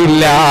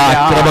ശത്രുതയില്ല,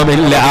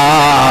 അക്രമമില്ല.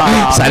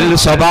 സൽ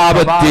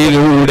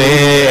സ്വഭാവത്തിലൂടെ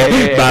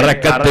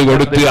ബറക്കത്ത്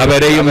കൊടുത്ത്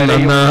അവരെയും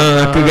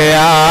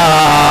നന്നാക്കുകയാണ്.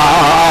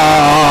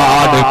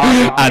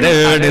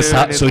 അതാണ്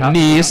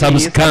സുന്നി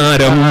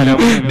സംസ്കാരം.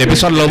 നബി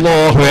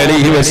സല്ലല്ലാഹു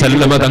അലൈഹി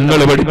വസല്ലം തങ്ങൾ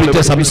പഠിപ്പിച്ച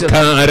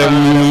സംസ്കാരം,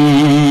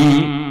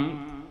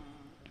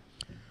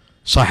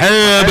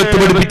 സഹാബത്ത്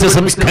പഠിപ്പിച്ച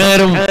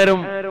സംസ്കാരം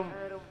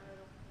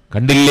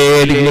കണ്ടില്ലേ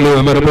നിങ്ങൾ?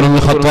 ഉമർ ഇബ്നുൽ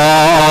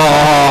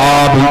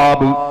ഖത്താബ്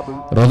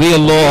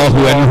റളിയല്ലാഹു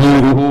അൻഹു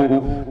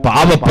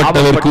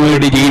പാവപ്പെട്ടവർക്ക്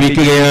വേണ്ടി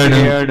ജീവിക്കുകയാണ്,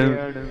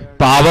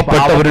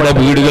 പാവപ്പെട്ടവരുടെ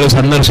വീടുകൾ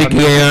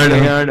സന്ദർശിക്കുകയാണ്,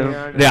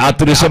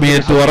 രാത്രി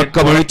സമയത്ത്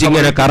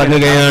ഉറക്കമൊഴിച്ചിങ്ങനെ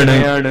കറങ്ങുകയാണ്.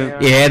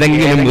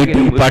 ഏതെങ്കിലും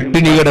വീട്ടിൽ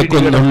പട്ടിണി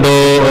കിടക്കുന്നുണ്ടോ?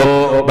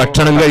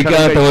 ഭക്ഷണം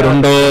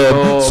കഴിക്കാത്തവരുണ്ടോ?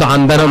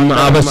 സാന്ത്വനം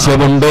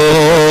ആവശ്യമുണ്ടോ?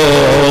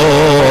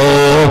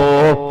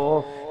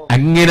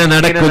 അങ്ങനെ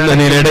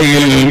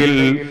നടക്കുന്നതിനിടയിൽ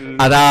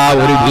അതാ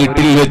ഒരു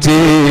വീട്ടിൽ വെച്ച്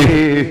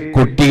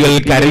കുട്ടികൾ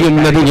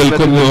കരയുന്നത്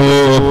കേൾക്കുന്നു.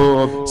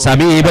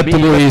 സമീപത്ത്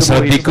പോയി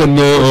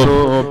ശ്രദ്ധിക്കുന്നു.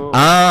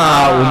 ആ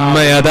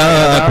ഉമ്മയതാ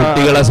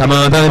കുട്ടികളെ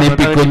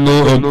സമാധാനിപ്പിക്കുന്നു.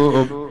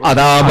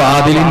 അതാ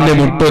വാതിലിന്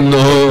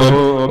മുട്ടുന്നു.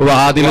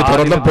 വാതിൽ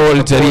തുറന്നപ്പോൾ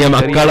ചെറിയ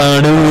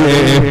മക്കളാണ്,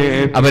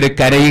 അവര്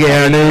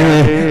കരയുകയാണ്.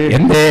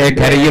 എന്തേ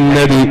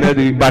കരയുന്നത്?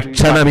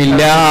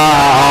 ഭക്ഷണമില്ല.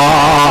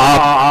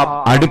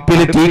 അടുപ്പിൽ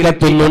തീ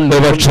കത്തുന്നുണ്ട്,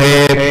 പക്ഷേ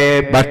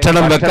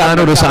ഭക്ഷണം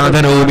വെക്കാനൊരു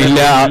സാധനവുമില്ല.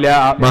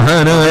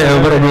 മഹാനായ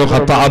ഉമർ ഇബ്നുൽ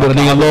ഖത്താബ്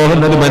റളിയല്ലാഹു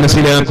അൻഹു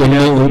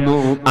മനസ്സിലാക്കുന്നു.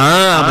 ആ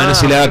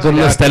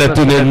മനസ്സിലാക്കുന്ന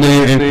സ്ഥലത്തു നിന്ന്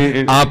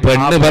ആ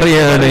പെണ്ണ്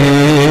പറയാണ്,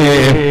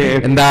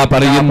 എന്താ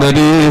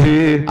പറയുന്നത്?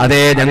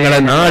 അതെ, ഞങ്ങളെ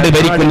നാട്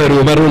ഭരിക്കുന്ന ഒരു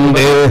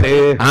ഉമറുണ്ട്.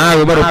 ആ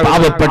ഉമർ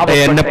പാവപ്പെട്ട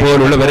എന്നെ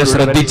പോലുള്ളവരെ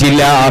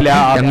ശ്രദ്ധിച്ചില്ല.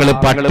 ഞങ്ങള്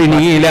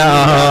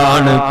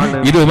പട്ടിണിയിലാണ്.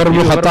 ഇത് ഉമർ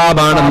ഇബ്നുൽ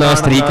ഖത്താബാണെന്ന് ആ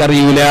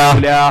സ്ത്രീക്കറിയില്ല.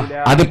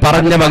 അത്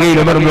പറഞ്ഞ വകയിൽ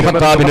ഉമർ ഇബ്നുൽ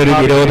ഖത്താബിനൊരു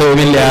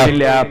വിരോധവുമില്ല.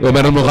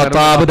 ഉമർ ഇബ്നുൽ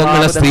ഖത്താബ്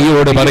തങ്ങളെ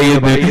സ്ത്രീയോട്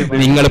പറയുന്നു,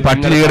 നിങ്ങൾ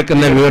പട്ടിണി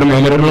കിടക്കുന്ന വിവരം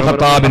ഉമർ ഇബ്നുൽ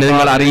ഖത്താബിനെ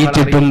നിങ്ങൾ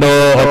അറിയിച്ചിട്ടുണ്ടോ?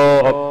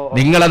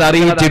 നിങ്ങളത്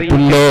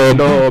അറിയിച്ചിട്ടുണ്ടോ?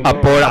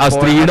 അപ്പോൾ ആ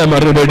സ്ത്രീയുടെ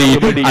മറുപടി,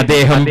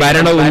 അദ്ദേഹം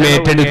ഭരണവും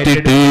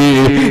ഏറ്റെടുത്തിട്ട്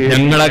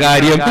ഞങ്ങളെ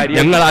കാര്യം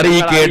ഞങ്ങൾ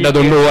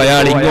അറിയിക്കേണ്ടതുള്ളൂ,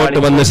 അയാൾ ഇങ്ങോട്ട്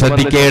വന്ന്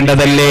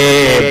ശ്രദ്ധിക്കേണ്ടതല്ലേ?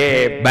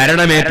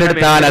 ഭരണം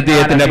ഏറ്റെടുത്താൽ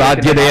അദ്ദേഹത്തിന്റെ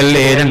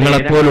ബാധ്യതയല്ലേ?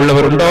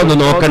 ഞങ്ങളെപ്പോലുള്ളവരുണ്ടോ എന്ന്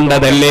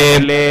നോക്കേണ്ടതല്ലേ?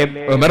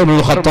 ഉമർ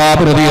ഇബ്നുൽ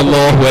ഖത്താബ്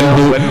റളിയല്ലാഹു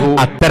അൻഹു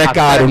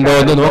അത്തരക്കാരുണ്ടോ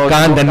എന്ന്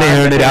നോക്കാൻ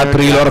തന്നെയാണ്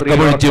രാത്രിയിൽ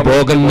ഉറക്കമൊഴിച്ചു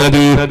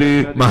പോകുന്നത്.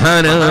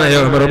 മഹാനായ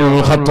ഉമർ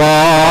ഇബ്നുൽ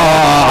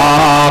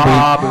ഖത്താബ്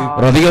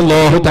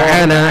റളിയല്ലാഹു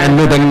തആല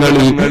അൻഹു തങ്ങൾ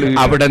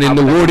അവിടെ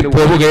നിന്ന്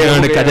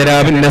ഓടിപ്പോവുകയാണ്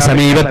ഖജരാവിന്റെ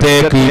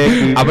സമീപത്തേക്ക്.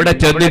 അവിടെ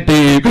ചെന്നിട്ട്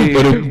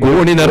ഒരു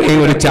ഗോണി നിറയെ,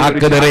 ഒരു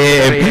ചാക്ക് നിറയെ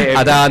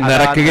അതാ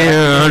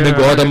നിറയ്ക്കുകയാണ്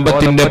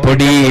ഗോതമ്പത്തിന്റെ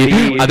പൊടി.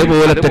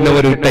 അതുപോലെ തന്നെ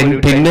ഒരു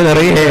ടിന്ന്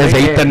നിറയെ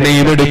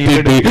സൈത്തന്നെയും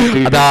എടുത്തിട്ട്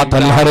അതാ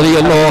തൽഹ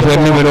റളിയല്ലാഹു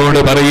അൻഹുവിനോട്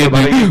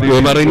പറയുന്നു,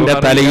 ഉമറിന്റെ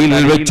തലയിൽ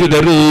വെച്ചു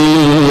തരൂ,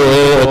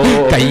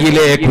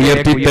 കയ്യിലേക്ക്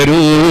ഉയർത്തി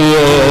തരൂ.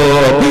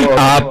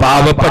 ആ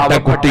പാവപ്പെട്ട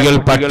കുട്ടികൾ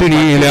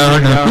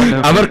പട്ടിണിയിലാണ്,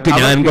 അവർക്ക്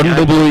ഞാൻ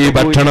കൊണ്ടുപോയി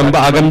ഭക്ഷണം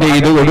പാകം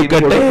ചെയ്തു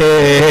കൊടുക്കട്ടെ.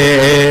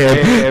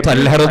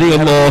 തൽഹ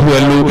റളിയല്ലാഹു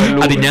അൻഹു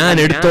അത് ഞാൻ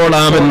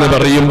എടുത്തോളാമെന്ന്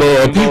പറയുമ്പോ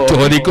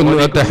ചോദിക്കുന്നു,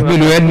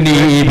 തഹ്മിലു അന്നീ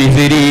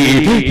ബിസിരി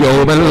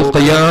യൗമൽ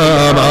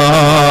ഖിയാമ,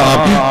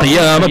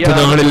 ഖിയാമത്ത്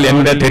നാളിൽ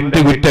എന്റെ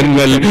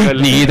തെറ്റുകുറ്റങ്ങൾ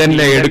നീ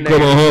തന്നെ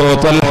എടുക്കുമോ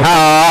തൽഹ?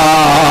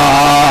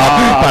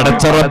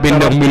 പടച്ച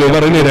റബ്ബിന്റെ മുമ്പിൽ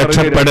ഉമറിന്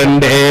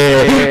രക്ഷപ്പെടണ്ടേ?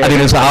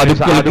 അതിന്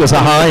സാധുക്കൾക്ക്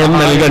സഹായം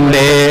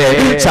നൽകണ്ടേ?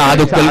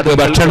 സാധുക്കൾക്ക്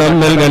ഭക്ഷണം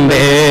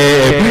നൽകണ്ടേ?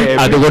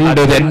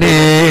 അതുകൊണ്ട് തന്നെ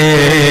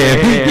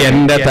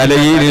എന്റെ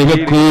തലയിൽ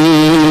വെക്കൂ.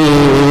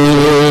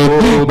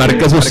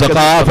 മർക്കസു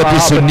സഖാഫത്തി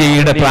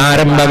സുന്നിയുടെ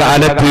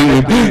പ്രാരംഭകാലത്ത്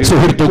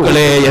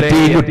സുഹൃത്തുക്കളെ,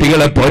 യതീം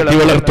കുട്ടികളെ പോറ്റി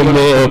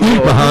വളർത്തുമ്പോ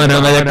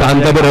മഹാനായ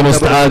കാന്തപുരം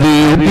ഉസ്താദ്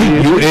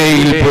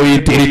UAE-യിൽ പോയി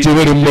തിരിച്ചു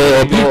വരുമ്പോ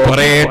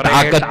കുറെ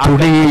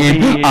ടാക്കത്തുണി,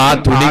 ആ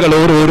തുണികൾ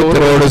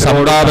ഓരോരുത്തരോട്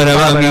സംഭാവന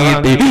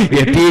വാങ്ങിയിട്ട്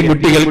യതീം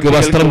കുട്ടികൾക്ക്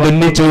വസ്ത്രം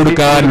തുന്നിച്ചു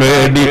കൊടുക്കാൻ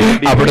വേണ്ടി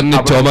അവിടുന്ന്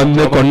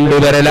ചുമന്ന്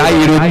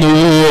കൊണ്ടുവരലായിരുന്നു,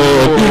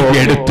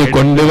 എടുത്തു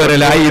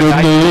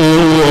കൊണ്ടുവരലായിരുന്നു.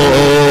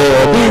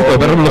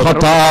 ഉമറുൽ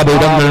ഖത്താബ്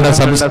തങ്ങളുടെ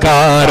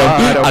സംസ്കാരം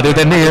അത്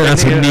തന്നെയാണ്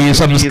സുന്നി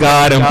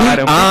സംസ്കാരം.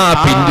 ആ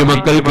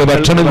പിഞ്ചുമക്കൾക്ക്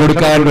ഭക്ഷണം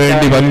കൊടുക്കാൻ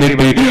വേണ്ടി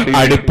വന്നിട്ട്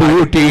അടുപ്പ്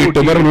കൂട്ടിയിട്ട്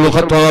ഉമറുൽ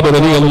ഖത്താബ്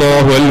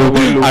റളിയല്ലാഹു അൻഹു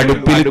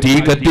അടുപ്പിൽ തീ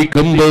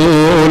കത്തിക്കുമ്പോൾ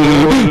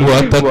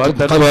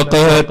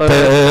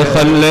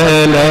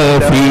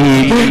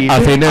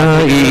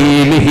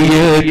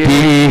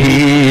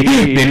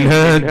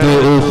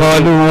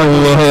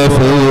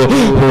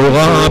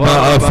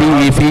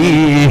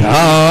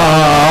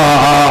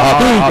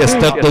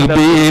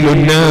يستقبل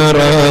النار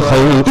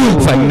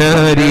خوف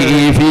النار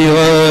في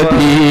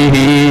غده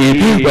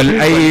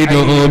والعين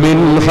من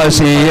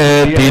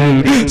خشية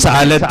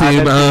سالت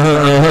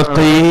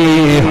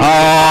ماقيها.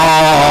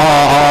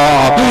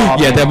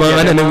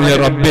 യജമാനനും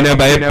റബ്ബിനെ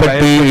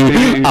ഭയപ്പെട്ട്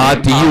ആ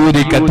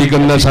തീയൂതി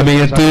കത്തിക്കുന്ന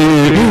സമയത്ത്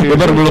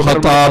ഉമർ ഇബ്നുൽ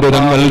ഖത്താബ്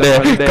തങ്ങളുടെ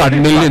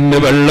കണ്ണിൽ നിന്ന്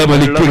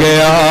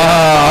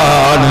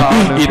വെള്ളമൊലിക്കുകയാണ്.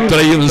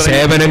 ഇത്രയും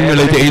സേവനങ്ങൾ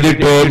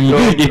ചെയ്തിട്ടും,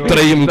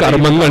 ഇത്രയും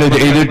കർമ്മങ്ങൾ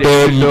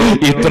ചെയ്തിട്ടും,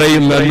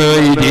 ഇത്രയും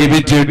നന്നായി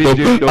ജീവിച്ചിട്ടും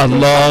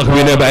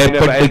അല്ലാഹുവിനെ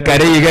ഭയപ്പെട്ട്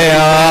കരയുകയാണ്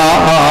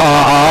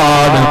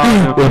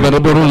ഉമർ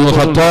ഇബ്നുൽ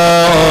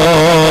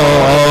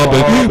ഖത്താബ്.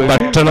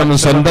 ഭക്ഷണം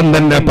സ്വന്തം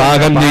തന്നെ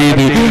പാകം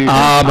ചെയ്ത്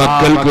ആ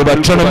മക്കൾക്ക്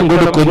ഭക്ഷണം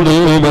കൊടുക്കുന്നു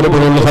ഉമർ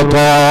ഇബ്നുൽ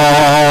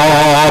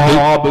ഖത്താബ്.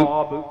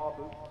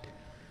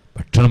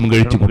 ഭക്ഷണം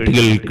കഴിച്ച്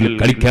കുട്ടികൾ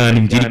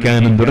കളിക്കാനും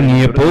ചിരിക്കാനും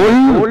തുടങ്ങിയപ്പോൾ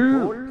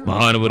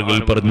മഹാനവറുകൾ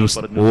പറഞ്ഞു,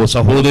 ഓ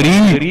സഹോദരി,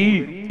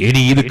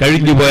 ഇനി ഇത്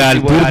കഴിഞ്ഞു പോയാൽ,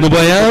 തീർന്നു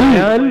പോയാൽ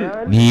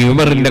നീ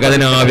ഉമറിന്റെ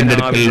ഖജനാവിന്റെ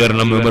അടുക്കൽ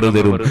വരണം, ഉമർ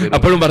തരും.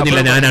 അപ്പോഴും പറഞ്ഞില്ല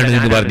ഞാനാണ്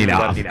എന്ന് പറഞ്ഞില്ല,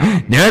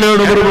 ഞാനാണ്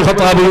ഉമർ ഇബ്നുൽ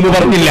ഖത്താബ് എന്ന്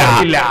പറഞ്ഞില്ല.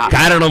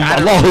 കാരണം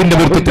അല്ലാഹുവിന്റെ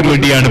വൃത്തത്തിന്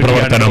വേണ്ടിയാണ്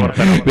പ്രവർത്തനം,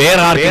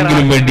 വേറെ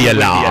ആർക്കെങ്കിലും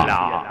വേണ്ടിയല്ല.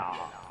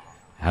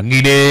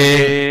 അങ്ങനെ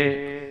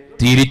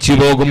തിരിച്ചു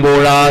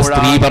പോകുമ്പോൾ ആ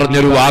സ്ത്രീ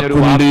പറഞ്ഞൊരു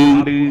വാക്കുണ്ട്,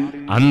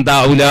 അന്ത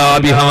ഔലാ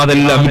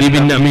ബിഹാദൽ അംരി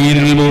മിൻ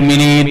അമീറുൽ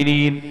മുഅ്മിനീൻ.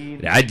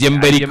 രാജ്യം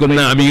ഭരിക്കുന്ന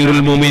അമീറുൽ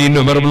മുഅ്മിനീൻ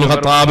ഉമർ ഇബ്നുൽ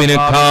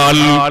ഖത്താബിനേക്കാൾ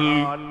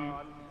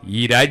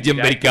ഈ രാജ്യം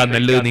ഭരിക്കാൻ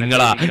നല്ലത്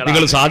നിങ്ങളാ.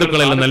 നിങ്ങൾ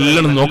സാധുക്കളെല്ലാം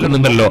നല്ലോണം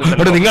നോക്കുന്നുണ്ടല്ലോ,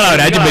 അവിടെ നിങ്ങളാ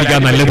രാജ്യം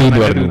ഭരിക്കാൻ നല്ലത് എന്ന്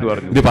പറഞ്ഞു.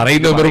 ഇത്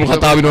പറയുന്ന ഉമർ ഇബ്നുൽ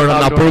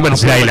ഖത്താബിനോടാണ്. അപ്പോഴും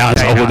മനസ്സിലായില്ല ആ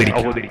സഹോദരി.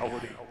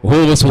 ഓ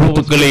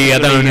സുഹൃത്തുക്കളെ,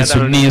 അതാണ്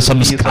സുന്നി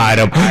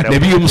സംസ്കാരം,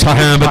 നബിയും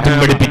സഹാബത്തും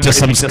പഠിപ്പിച്ച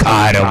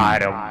സംസ്കാരം.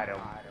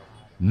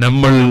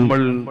 നമ്മൾ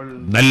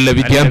നല്ല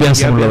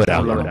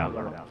വിദ്യാഭ്യാസമുള്ളവരാണ്.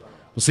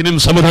 മുസ്ലിം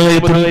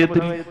സമുദായത്തിൽ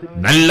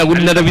നല്ല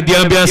ഉന്നത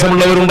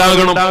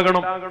വിദ്യാഭ്യാസമുള്ളവരുണ്ടാകണം.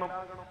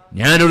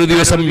 ഞാനൊരു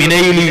ദിവസം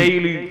മിനയിൽ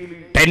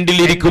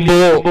ടെന്റിലിരിക്കുമ്പോ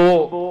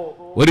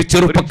ഒരു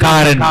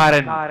ചെറുപ്പക്കാരൻ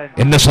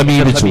എന്നെ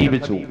സമീപിച്ചു.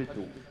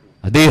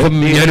 അദ്ദേഹം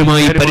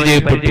ഞാനുമായി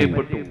പരിചയപ്പെട്ടു.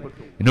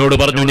 എന്നോട്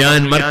പറഞ്ഞു, ഞാൻ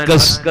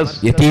മർക്കസ്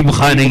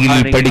യതീംഖാനയിൽ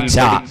പഠിച്ച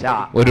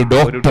ഒരു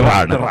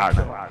ഡോക്ടറാണ്.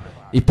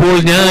 ഇപ്പോൾ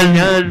ഞാൻ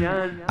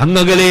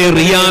അങ്ങകലെ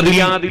റിയാദിൽ,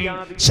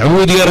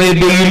 സൗദി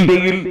അറേബ്യയിൽ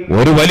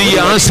ഒരു വലിയ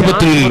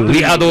ആശുപത്രിയിൽ,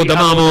 റിയാദോ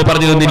ദമാമോ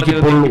പറഞ്ഞതെന്ന്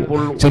എനിക്കിപ്പോൾ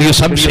ചെറിയ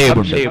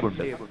സംശയമുണ്ട്.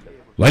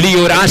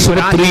 വലിയൊരു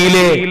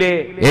ആശുപത്രിയിലെ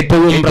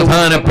ഏറ്റവും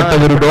പ്രധാനപ്പെട്ട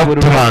ഒരു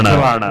ഡോക്ടറാണ്.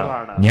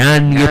 ഞാൻ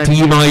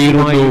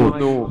യതീമായിരുന്നു.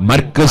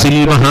 മർക്കസിൽ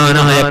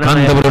മഹാനായ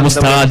കാന്തപുരം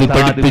ഉസ്താദ്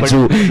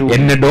പഠിപ്പിച്ചു,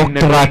 എന്നെ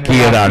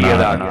ഡോക്ടറാക്കിയതാണ്.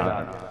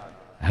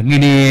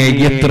 അങ്ങനെ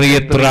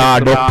എത്രയെത്ര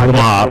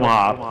ഡോക്ടർമാർ,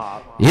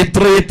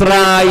 എത്രയെത്ര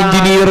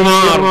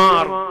എഞ്ചിനീയർമാർ.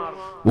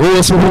 ഓ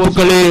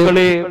സുഹൃത്തുക്കളെ,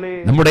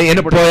 നമ്മുടെ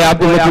എനപ്പോയ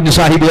അബ്ദുൽ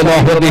സാഹിബ്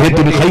അല്ലാഹു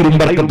അദ്ദേഹത്തിന് ഖൈറും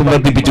ബർക്കത്തും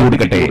വർദ്ധിപ്പിച്ചു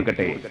കൊടുക്കട്ടെ.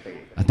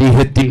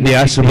 അദ്ദേഹത്തിന്റെ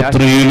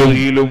ആശുപത്രിയിലും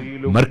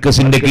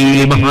മർക്കസിന്റെ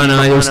കീഴിൽ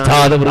മഹാനായ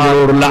ഉസ്താദ്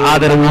അവരോടുള്ള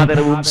ആദരവും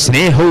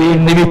സ്നേഹവും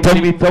നിമിത്തം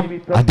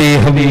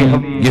അദ്ദേഹം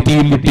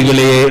യതീം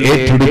കുട്ടികളെ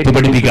ഏറ്റെടുത്ത്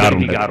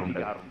പഠിപ്പിക്കാറുണ്ട്.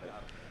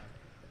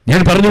 ഞാൻ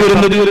പറഞ്ഞു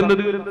വരുന്നത്,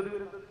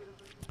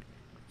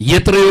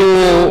 എത്രയോ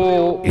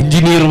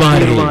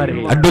എഞ്ചിനീയർമാരെ,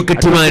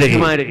 അഡ്വക്കറ്റുമാരെ,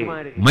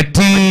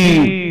 മറ്റ്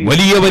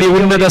വലിയ വലിയ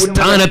ഉന്നത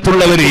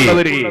സ്ഥാനത്തുള്ളവരെ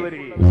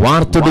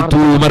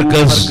വാർത്തെടുത്തു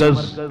മർക്കസ്.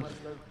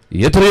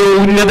 എത്രയോ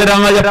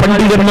ഉന്നതരായ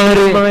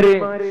പണ്ഡിതന്മാരെ,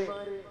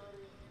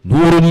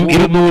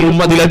 100-200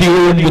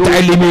 അതിലധികവും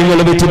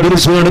മുതഅല്ലിമീങ്ങളെ വെച്ച്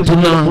ദർസ്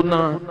നടത്തുന്ന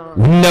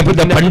ഉന്നത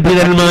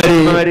പണ്ഡിതന്മാരെ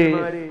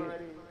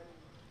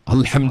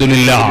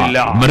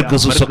അൽഹംദുലില്ലാഹ്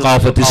മർക്കസ്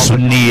സഖാഫത്തി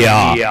സുന്നിയ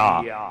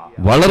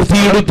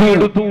വളർത്തിയെടുത്തു.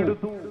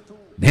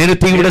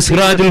 നേരത്തെ ഇവിടെ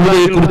സിറാജുൽ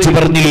ഹുദയെ കുറിച്ച്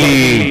പറഞ്ഞില്ലേ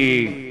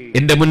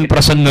എന്റെ മുൻ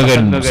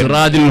പ്രസംഗകൻ?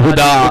 സിറാജുൽ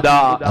ഹുദ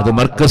അത്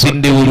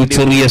മർക്കസിന്റെ ഒരു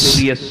ചെറിയ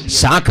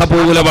ശാഖ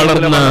പോലെ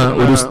വളർന്ന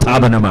ഒരു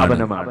സ്ഥാപനമാണ്.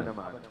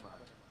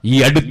 ഈ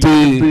അടുത്ത്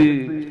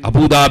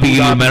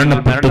അബുദാബിയിൽ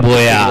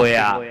മരണപ്പെട്ടുപോയ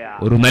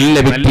ഒരു നല്ല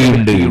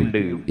വ്യക്തിയുണ്ട്,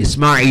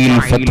 ഇസ്മായിൽ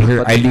ഫത്ഹ്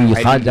അലി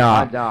ഹാജ.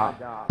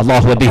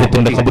 അല്ലാഹു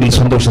അദ്ദേഹത്തിന്റെ ഖബറിൽ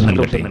സന്തോഷം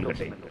നൽകട്ടെ.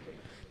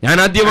 ഞാൻ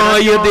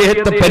ആദ്യമായി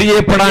അദ്ദേഹത്തെ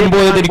പരിചയപ്പെടാൻ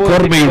പോയത് എനിക്ക്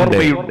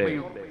ഓർമ്മയുണ്ട്.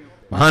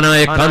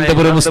 മഹാനായ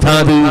കാന്തപുരം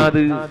ഉസ്താദ്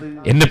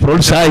എന്നെ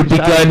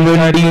പ്രോത്സാഹിപ്പിക്കാൻ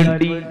വേണ്ടി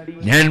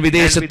ഞാൻ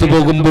വിദേശത്ത്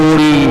പോകുമ്പോൾ,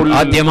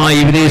 ആദ്യമായി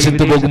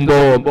വിദേശത്ത് പോകുമ്പോ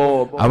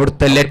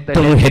അവിടുത്തെ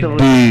ലെറ്റർ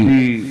ഹെഡ്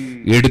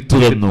എടുത്തു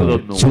തന്നു.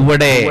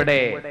 ചുവടെ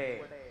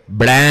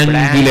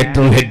ബ്ലാങ്ക്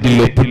ലെറ്റർ ഹെഡിൽ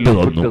ഒപ്പിട്ട്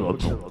തന്നു.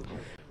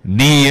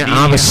 നീ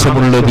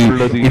ആവശ്യമുള്ളത്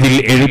ഇതിൽ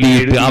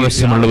എഴുതിയിട്ട്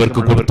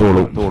ആവശ്യമുള്ളവർക്ക്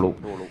കൊടുത്തോളൂ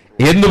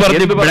എന്ന്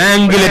പറഞ്ഞ്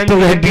ബ്ലാങ്ക് ലെറ്റർ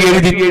ഹെഡ്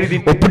എഴുതി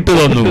ഒപ്പിട്ട്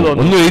തന്നു.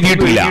 ഒന്നും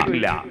എഴുതിയിട്ടില്ല.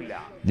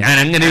 ഞാൻ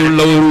അങ്ങനെയുള്ള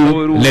ഒരു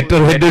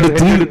ലെറ്റർ ഹെഡ്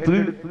എടുത്ത്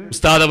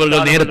ഉസ്താദ് അവരുടെ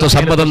നേരത്തെ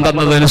സമ്മതം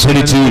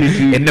തന്നതനുസരിച്ച്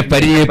എന്നെ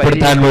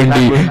പരിചയപ്പെടുത്താൻ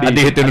വേണ്ടി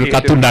അദ്ദേഹത്തിന് ഒരു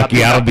കത്തുണ്ടാക്കി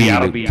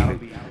അറബിയാണ്.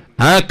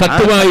 ആ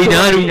കത്തുമായി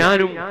ഞാനും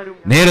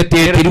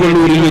നേരത്തെ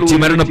തിരുവള്ളൂരിൽ വെച്ച്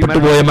മരണപ്പെട്ടു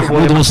പോയ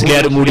മഹ്മൂദ്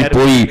മുസ്ലിയാരും കൂടി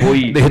പോയി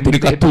അദ്ദേഹത്തിന്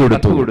കത്ത്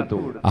കൊടുത്തു.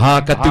 ആ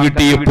കത്ത്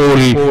കിട്ടിയപ്പോൾ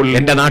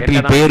എന്റെ നാട്ടിൽ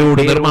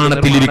പേരോട്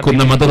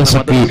നിർമ്മാണത്തിലിരിക്കുന്ന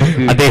മദ്രസക്ക്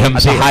അദ്ദേഹം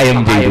സഹായം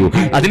ചെയ്തു.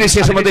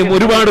 അതിനുശേഷം അദ്ദേഹം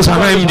ഒരുപാട്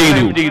സഹായം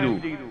ചെയ്തു.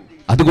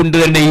 അതുകൊണ്ട്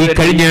തന്നെ ഈ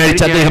കഴിഞ്ഞ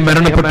ആഴ്ച അദ്ദേഹം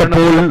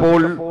മരണപ്പെട്ടപ്പോൾ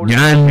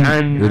ഞാൻ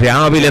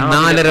രാവിലെ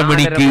 4:30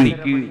 മണിക്ക്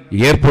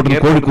എയർപോർട്ടിൽ,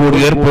 കോഴിക്കോട്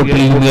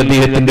എയർപോർട്ടിൽ നിന്ന്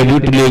അദ്ദേഹത്തിന്റെ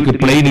വീട്ടിലേക്ക്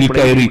പ്ലെയിനിൽ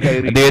കയറി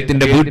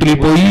അദ്ദേഹത്തിന്റെ വീട്ടിൽ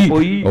പോയി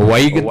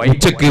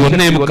ഉച്ചയ്ക്ക്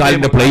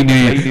 1:45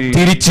 പ്ലെയിന്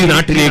തിരിച്ച്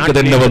നാട്ടിലേക്ക്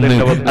തന്നെ വന്ന്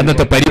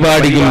അന്നത്തെ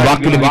പരിപാടികൾ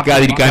വാക്കിലും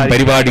നിൽക്കാതിരിക്കാൻ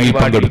പരിപാടിയിൽ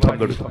പങ്കെടുത്തു.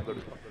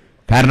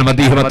 കാരണം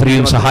അദ്ദേഹം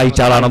അത്രയും സഹായിച്ച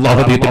ആളാണ്. അല്ലാഹു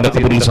അദ്ദേഹത്തിന്റെ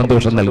ഖബറിൽ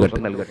സന്തോഷം നൽകട്ടെ.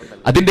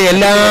 അതിന്റെ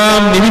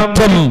എല്ലാം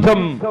നിമിത്തം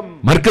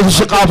മർക്കസ്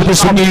സഖാഫത്തി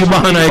സുന്നിയിൽ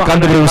മഹാനായ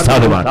കാന്തപുരം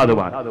ഉസ്താദുമാണ്.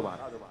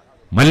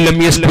 മല്ലം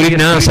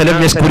യസ്കുരിന്നാസ ലം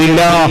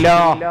യസ്കുരില്ലാഹ്.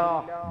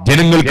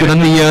 ജനങ്ങൾക്ക്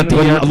നന്ദി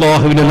ചെയ്യാത്തവൻ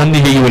അല്ലാഹുവിനെ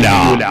നന്ദി ചെയ്യൂല.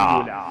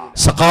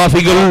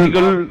 സഖാഫികൾ,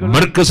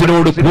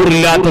 മർക്കസിനോട്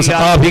കൂറില്ലാത്ത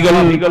സഖാഫികൾ,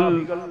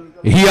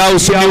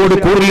 ഹിയാഉസ്സുന്നയോട്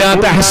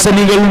കൂറില്ലാത്ത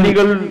ഹസനികൾ,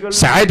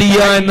 സഅദിയ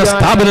എന്ന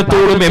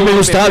സ്ഥാപനത്തോടും എംഎ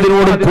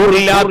ഉസ്താദിനോടും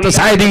കൂറില്ലാത്ത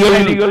സഅദികൾ,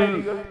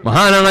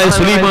 മഹാനായ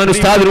സുലൈമാൻ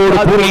ഉസ്താദിനോട്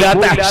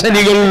കൂറില്ലാത്ത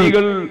ഹസനികൾ,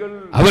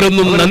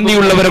 അവരൊന്നും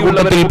നന്ദിയുള്ളവരെ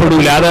കൂട്ടത്തിൽ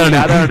പെടൂല. അതാണ്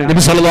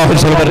നബി സല്ലല്ലാഹു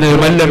അലൈഹി വസല്ലം പറഞ്ഞത്,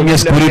 മല്ലം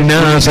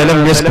യസ്കുരിന്നാസ ലം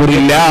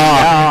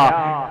യസ്കുരില്ലാഹ്.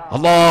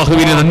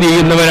 അല്ലാഹുവിനെ നന്ദി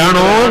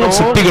ചെയ്യുന്നവരാണോ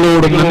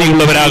സൃഷ്ടികളോടും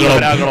നന്ദിയുള്ളവരാകണം.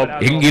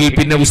 എങ്കിൽ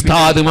പിന്നെ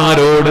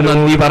ഉസ്താദുമാരോട്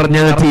നന്ദി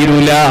പറഞ്ഞാൽ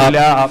തീരൂല,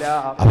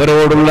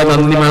 അവരോടുള്ള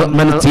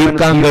നന്ദി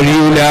തീർക്കാൻ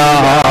കഴിയൂല.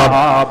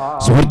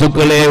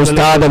 സുഹൃത്തുക്കളെ,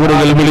 ഉസ്താദ്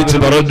അവരുകൾ വിളിച്ചു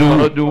പറഞ്ഞു,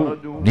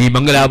 നീ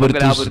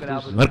മംഗലാപുരത്ത്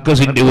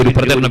മർക്കസിന്റെ ഒരു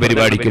പ്രചരണ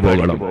പരിപാടിക്ക്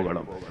പോകണം.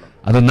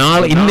 അത്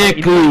നാളെ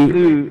ഇന്നേക്ക്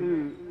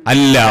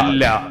അല്ല.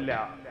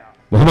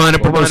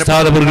 ബഹുമാനപ്പെട്ട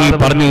ഉസ്താദ് അവരുകൾ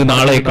പറഞ്ഞു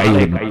നാളെ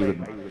കഴിയുന്നു.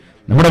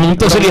 നമ്മുടെ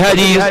മുൻതസലി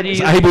ഹാജി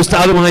സാഹിബ്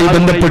ഉസ്താദുമായി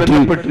ബന്ധപ്പെട്ട്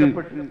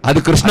അത്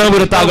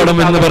കൃഷ്ണാപുരത്താകണം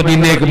എന്ന് പറഞ്ഞ്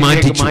ഇന്നേക്ക്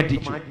മാറ്റിച്ചു.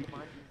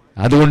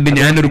 അതുകൊണ്ട്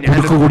ഞാനൊരു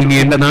കുടുക്ക് കുടുങ്ങി.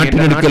 എന്റെ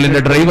നാട്ടിനടുക്കൽ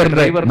എന്റെ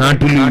ഡ്രൈവറുടെ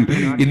നാട്ടിൽ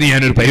ഇന്ന്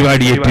ഞാനൊരു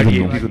പരിപാടി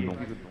ഏറ്റിരുന്നു.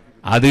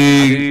 അത്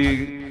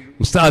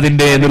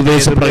ഉസ്താദിന്റെ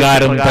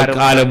നിർദ്ദേശപ്രകാരം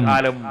തൽക്കാലം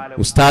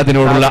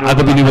ഉസ്താദിനോടുള്ള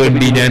അദബിന്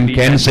വേണ്ടി ഞാൻ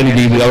ക്യാൻസൽ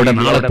ചെയ്ത് അവിടെ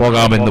നാളെ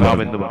പോകാമെന്ന്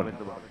പറഞ്ഞു.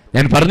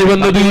 ഞാൻ പറഞ്ഞു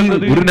വന്നത്,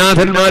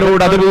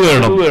 ഗുരുനാഥന്മാരോട് അദബ്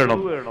വേണം.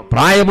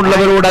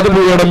 പ്രായമുള്ളവരോട് അത്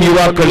പോകണം.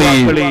 യുവാക്കളെ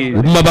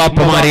ഉമ്മ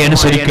ബാപ്പമാരെ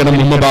അനുസരിക്കണം,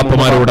 ഉമ്മ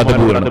ബാപ്പമാരോട് അത്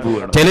പോകണം.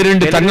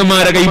 ചിലരുണ്ട്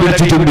തങ്ങന്മാരെ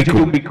കൈപിടിച്ച്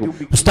ചുംബിക്കും,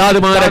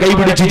 ഉസ്താദുമാരെ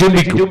കൈപിടിച്ച്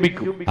ചുംബിക്കും.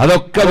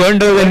 അതൊക്കെ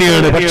വേണ്ടത്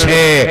തന്നെയാണ്. പക്ഷേ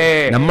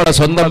നമ്മുടെ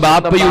സ്വന്തം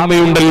ബാപ്പയും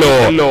ഉമ്മയുണ്ടല്ലോ,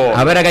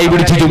 അവരെ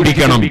കൈപിടിച്ച്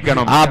ചുംബിക്കണം.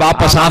 ആ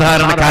ബാപ്പ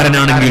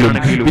സാധാരണക്കാരനാണെങ്കിലും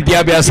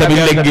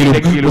വിദ്യാഭ്യാസമില്ലെങ്കിലും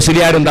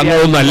മുസ്ലിയാരും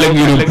തങ്ങളൊന്നും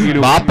അല്ലെങ്കിലും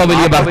ബാപ്പ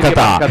വലിയ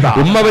ബർക്കത്താ,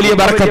 ഉമ്മ വലിയ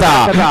ബർക്കത്താ.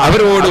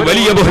 അവരോട്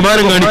വലിയ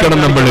ബഹുമാനം കാണിക്കണം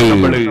നമ്മള്.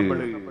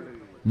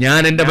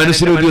 ഞാൻ എന്റെ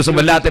മനസ്സിൽ ഒരു ദിവസം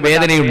വല്ലാത്ത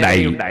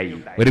വേദനയുണ്ടായി.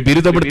 ഒരു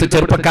ബിരുദമെടുത്ത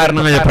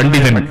ചെറുപ്പക്കാരനായ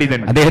പണ്ഡിതൻ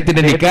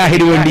അദ്ദേഹത്തിന്റെ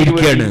നിക്കാഹിന് വേണ്ടി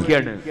ഇരിക്കുകയാണ്.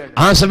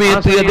 ആ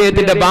സമയത്ത്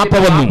അദ്ദേഹത്തിന്റെ ബാപ്പ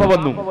വന്നു.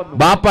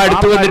 ബാപ്പ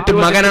അടുത്തു വന്നിട്ട്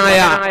മകനായ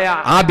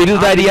ആ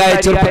ബിരുദധാരിയായ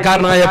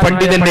ചെറുപ്പക്കാരനായ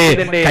പണ്ഡിതന്റെ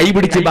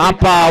കൈപിടിച്ച്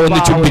ബാപ്പ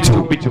ഒന്ന്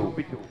ചുംബിച്ചു.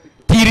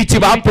 തിരിച്ച്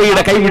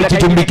ബാപ്പയുടെ കൈപിടിച്ച്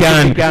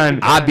ചുംബിക്കാൻ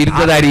ആ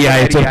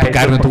ബിരുദധാരിയായ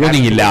ചെറുപ്പക്കാരന്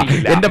തോന്നിയില്ല.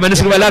 എന്റെ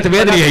മനസ്സിൽ വല്ലാത്ത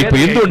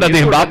വേദനയായിപ്പോയി. എന്തുകൊണ്ട്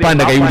അദ്ദേഹം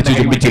ബാപ്പാന്റെ കൈപിടിച്ച്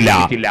ചുംബിച്ചില്ല?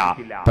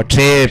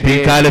 പക്ഷേ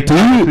പിൽക്കാലത്ത്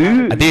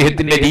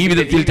അദ്ദേഹത്തിന്റെ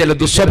ജീവിതത്തിൽ ചില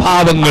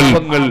ദുസ്വഭാവങ്ങൾ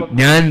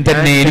ഞാൻ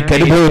തന്നെ എനിക്ക്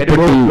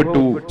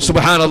അനുഭവപ്പെട്ടു.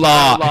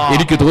 സുബ്ഹാനല്ലാഹ്,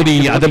 എനിക്ക് തോന്നി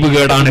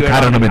അതബുകേടാണ്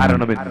കാരണമെന്ന്.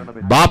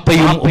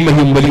 ബാപ്പയും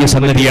ഉമ്മയും വലിയ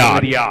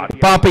സംഗതിയാണ്.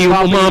 ബാപ്പയും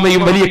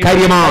ഉമ്മാമയും വലിയ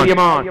കാര്യമാണ്.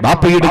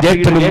 ബാപ്പയുടെ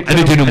ജ്യേഷ്ഠനും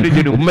അനുജനും,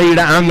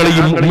 ഉമ്മയുടെ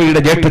ആങ്ങളെയും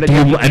ഉമ്മയുടെ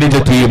ജ്യേഷ്ഠത്തെയും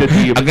അനുജത്തെയും,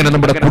 അങ്ങനെ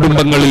നമ്മുടെ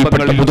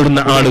കുടുംബങ്ങളിൽപ്പെട്ട മുതിർന്ന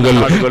ആളുകൾ,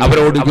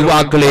 അവരോട്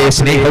യുവാക്കളെ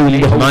സ്നേഹവും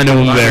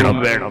ബഹുമാനവും വേണം.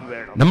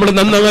 നമ്മൾ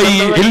നന്നായി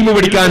ഇൽമു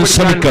പഠിക്കാൻ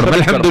ശ്രമിക്കണം.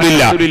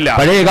 അൽഹംദുലില്ലാഹ്,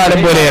 പഴയ കാലം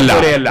പോലെയല്ല.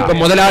 ഇപ്പൊ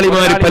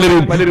മുതലാളിമാര്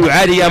പലരും ദുആ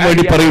ചെയ്യാൻ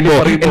വേണ്ടി പറയുമ്പോ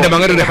എന്റെ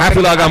മകനൊരു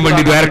ഹാഫിളാകാൻ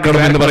വേണ്ടി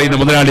ദ്വാരക്കണം എന്ന് പറയുന്ന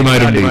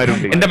മുതലാളിമാരുണ്ട്.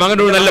 എന്റെ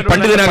മകനോട് നല്ല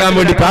പണ്ഡിതനാകാൻ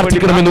വേണ്ടി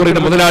പ്രാർത്ഥിക്കണം എന്ന്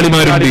പറയുന്ന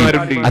മുതലാളിമാരുണ്ട്.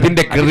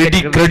 അതിന്റെ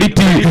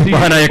ക്രെഡിറ്റ്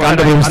മഹാനായ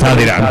കാന്തപുരം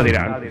ഉസ്താദിനാണ്.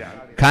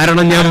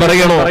 കാരണം ഞാൻ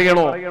പറയണോ,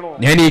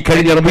 ഞാൻ ഈ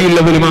കഴിഞ്ഞ റബീഉൽ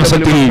അവ്വൽ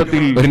മാസത്തിൽ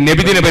ഒരു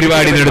നബിദിന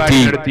പരിപാടി നടത്തി.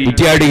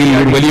 കുറ്റ്യാടിയിൽ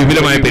ഒരു വലിയ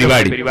വിപുലമായ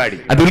പരിപാടി.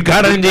 അത്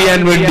ഉദ്ഘാടനം ചെയ്യാൻ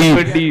വേണ്ടി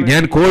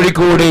ഞാൻ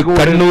കോഴിക്കോട്,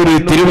 കണ്ണൂർ,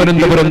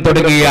 തിരുവനന്തപുരം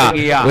തുടങ്ങിയ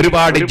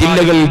ഒരുപാട്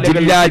ജില്ലകൾ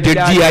ജില്ലാ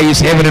ജഡ്ജിയായി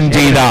സേവനം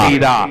ചെയ്ത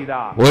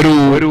ഒരു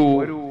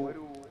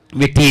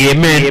വ്യക്തി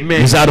MA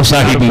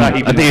സാഹിബ്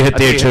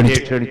അദ്ദേഹത്തെ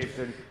ക്ഷണിച്ചു.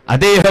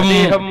 അദ്ദേഹം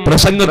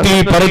പ്രസംഗത്തിൽ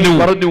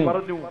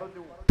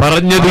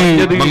പറഞ്ഞത്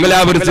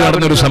മംഗലാപുരത്ത്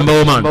നടന്നൊരു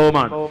സംഭവമാണ്.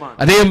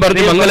 അദ്ദേഹം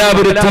പറഞ്ഞു,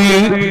 മംഗലാപുരത്ത്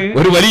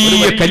ഒരു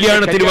വലിയ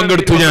കല്യാണത്തിന്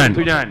പങ്കെടുത്തു ഞാൻ.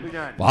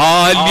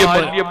 വലിയ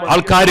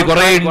ആൾക്കാർ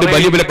കുറെ ഉണ്ട്,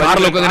 വലിയ വലിയ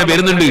കാറിലൊക്കെ അങ്ങനെ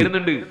വരുന്നുണ്ട്.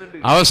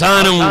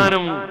 അവസാനം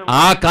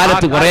ആ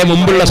കാലത്ത് കുറെ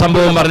മുമ്പുള്ള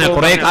സംഭവം പറഞ്ഞ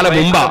കുറെ കാലം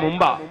മുമ്പാ.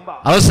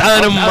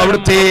 അവസാനം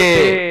അവിടുത്തെ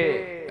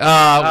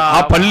ആ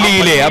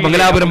പള്ളിയിലെ, ആ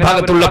മംഗലാപുരം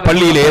ഭാഗത്തുള്ള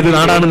പള്ളിയിലെ, ഏത്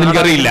നാടാണെന്ന്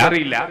എനിക്കറിയില്ല,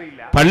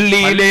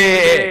 പള്ളിയിലെ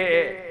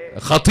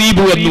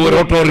ഖതീബ് വന്നു ഒരു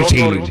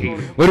ഓട്ടോറിക്ഷയിൽ,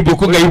 ഒരു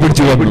ബുക്കും കൈ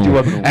പിടിച്ചു വന്നു.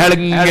 അയാൾ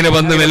ഇങ്ങനെ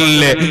വന്ന്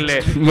മെല്ലെ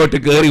ഇങ്ങോട്ട്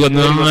കയറി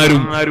വന്നു,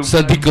 ആരും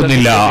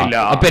ശ്രദ്ധിക്കുന്നില്ല.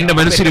 അപ്പൊ എന്റെ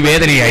മനസ്സിന്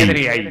വേദനയായി.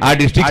 ആ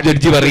ഡിസ്ട്രിക്ട്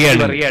ജഡ്ജി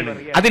പറയാണ്,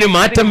 അതിന്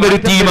മാറ്റം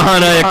വരുത്തി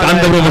മഹാനായ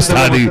കാന്തപുരം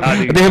ഉസ്താദ്.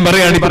 അദ്ദേഹം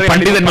പറയാണ്, ഇപ്പൊ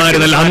പണ്ഡിതന്മാര്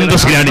നല്ല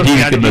അന്തസ്സിലാണ്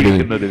ജീവിക്കുന്നത്,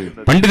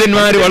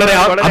 പണ്ഡിതന്മാര് വളരെ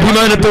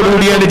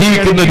അഭിമാനത്തോടുകൂടിയാണ്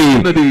ജീവിക്കുന്നത്.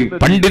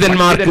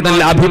 പണ്ഡിതന്മാർക്ക്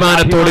നല്ല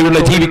അഭിമാനത്തോടെയുള്ള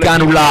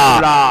ജീവിക്കാനുള്ള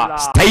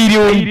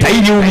സ്ഥൈര്യവും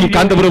ധൈര്യവും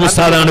കാന്തപുരം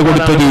ഉസ്താദാണ്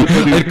കൊടുത്തത്.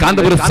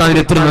 കാന്തപുരം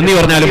ഉസ്താദിന് എത്ര നന്ദി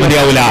പറഞ്ഞാലും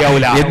മതിയാവില്ല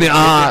എന്ന്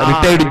ആ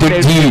റിട്ടയർഡ്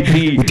ജഡ്ജി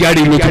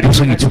കുറ്റ്യാടിയിൽ വെച്ച്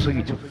പ്രസംഗിച്ചു.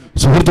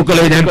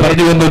 സുഹൃത്തുക്കളെ, ഞാൻ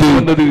പറഞ്ഞു വന്നത്,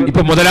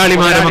 ഇപ്പൊ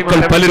മുതലാളിമാരെ മക്കൾ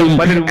പലരും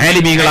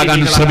ആലിമീങ്ങളാകാൻ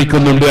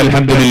ശ്രമിക്കുന്നുണ്ട്.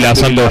 അൽഹംദുലില്ലാഹ്,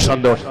 സന്തോഷം.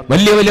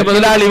 വലിയ വലിയ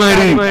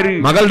മുതലാളിമാര്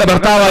മകളുടെ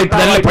ഭർത്താവായിട്ട്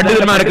നല്ല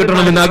പണ്ഡിതന്മാരെ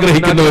കിട്ടണമെന്ന്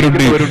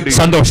ആഗ്രഹിക്കുന്നവരുണ്ട്.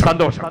 സന്തോഷം.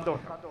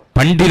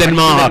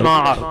 പണ്ഡിതന്മാർ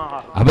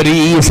അവർ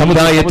ഈ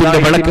സമുദായത്തിന്റെ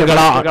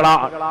വിളക്കുകളാ.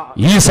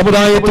 ഈ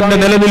സമുദായത്തിന്റെ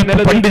നിലനിൽപ്പ്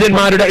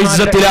പണ്ഡിതന്മാരുടെ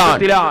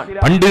ഇസ്സത്തിലാണ്.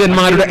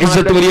 പണ്ഡിതന്മാരുടെ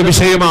ഇസ്സത്ത് വലിയ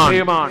വിഷയമാണ്.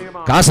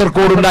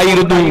 കാസർഗോഡ്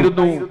ഉണ്ടായിരുന്നു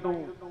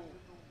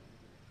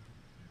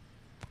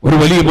ഒരു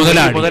വലിയ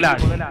മുതലാളി.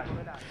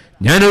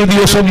 ഞാനൊരു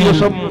ദിവസം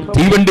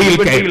തീവണ്ടിയിൽ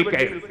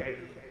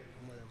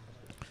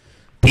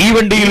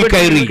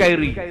കയറി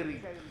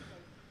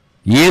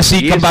AC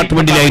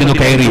കമ്പാർട്ട്മെന്റിലായിരുന്നു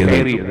കയറിയത്.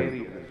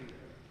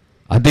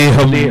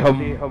 അദ്ദേഹം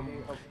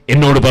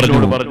എന്നോട് പറഞ്ഞു,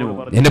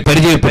 എന്നെ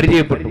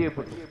പരിചയപ്പെട്ടപ്പോൾ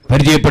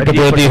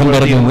അദ്ദേഹം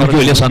പറഞ്ഞു, എനിക്ക്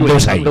വലിയ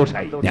സന്തോഷമായി.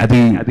 അത്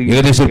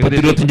ഏകദേശം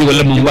 10-25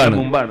 കൊല്ലം മുമ്പാണ്.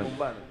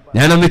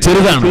 ഞാനന്ന്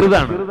ചെറുതാണ്.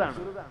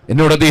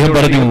 എന്നോട് അദ്ദേഹം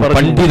പറഞ്ഞു,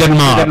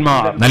 പണ്ഡിതന്മാർ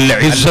നല്ല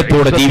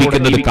ഇസ്സത്തോടെ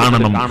ജീവിക്കുന്നത്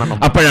കാണണം,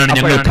 അപ്പോഴാണ്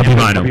ഞങ്ങൾക്ക്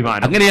അഭിമാനം.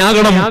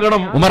 അങ്ങനെയാകണം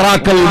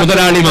ഉമറാക്കൾ,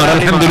 മുതലാളിമാർ.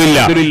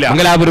 അൽഹംദുലില്ലാഹ്,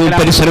 മംഗലാപുരവും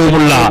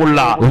പരിസരവുമുള്ള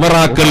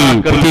ഉമറാക്കൾ,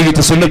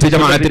 പ്രത്യേകിച്ച് സുന്നത്ത്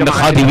ജമാഅത്തിന്റെ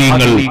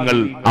ഖാദിമീങ്ങൾ,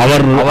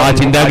 അവർ ആ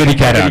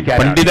ചിന്താഗതിക്കാരാണ്.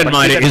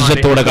 പണ്ഡിതന്മാരെ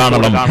ഇസ്സത്തോടെ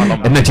കാണണം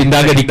എന്ന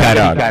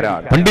ചിന്താഗതിക്കാരാണ്.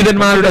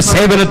 പണ്ഡിതന്മാരുടെ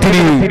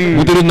സേവനത്തിന്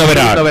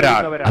മുതിരുന്നവരാണ്.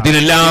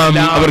 അതിനെല്ലാം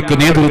അവർക്ക്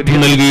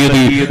നേതൃത്വം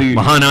നൽകിയത്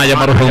മഹാനായ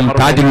മർഹൂം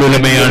താജുൽ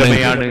ഉലമയാണ്.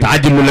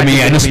 താജുൽ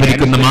ഉലമയെ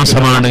അനുസ്മരിക്കുന്ന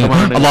മാസമാണ്.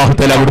 അല്ലാഹു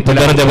തആല അവിടുത്തെ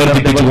ദർജ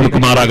വർദ്ധിപ്പിച്ചു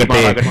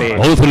കൊടുക്കുമാറാകട്ടെ.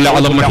 ഗൗസുൽ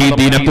ആലം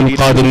മുഹീദ്ദീൻ അബ്ദുൽ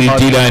ഖാദിർ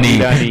ജീലാനി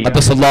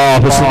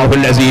ഖദ്ദസല്ലാഹു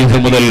സിർറഹുൽ അസീസ്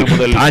മുതൽ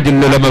താജുൽ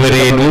ഉലമ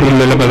വരെ നൂറുൽ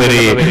ഉലമ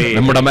വരെ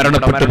നമ്മുടെ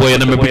മരണപ്പെട്ടു പോയ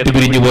നമ്മെ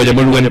വിട്ടുപിരിഞ്ഞു പോയ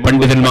മുഴുവൻ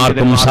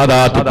പണ്ഡിതന്മാർക്കും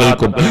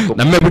സാദാത്തുക്കൾക്കും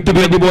നമ്മെ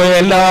വിട്ടുപിരിഞ്ഞു പോയ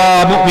എല്ലാ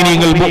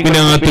മുഅ്മിനീങ്ങൾ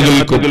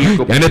മുഅ്മിനാത്തുകൾക്കും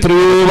ഞാൻ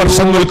എത്രയോ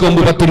വർഷങ്ങൾക്ക്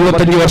മുമ്പ്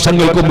 10-25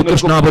 വർഷങ്ങൾക്ക് മുമ്പ്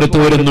കൃഷ്ണാപുരത്ത്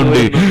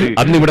വരുന്നുണ്ട്.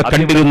 അന്ന് ഇവിടെ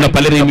കണ്ടിരുന്ന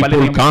പലരെയും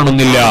ഇപ്പോൾ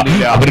കാണുന്നില്ല.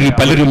 അവരിൽ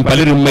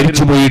പലരും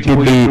മരിച്ചു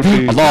പോയിട്ടുണ്ട്.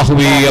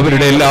 അല്ലാഹുവേ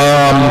അവരുടെ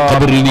എല്ലാം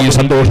ഖബറിൽ നീ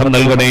സന്തോഷം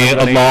നൽകണേ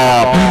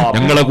അല്ലാഹ്.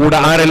 ഞങ്ങളുടെ കൂടെ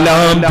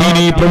ആരെല്ലാം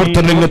ദീനീ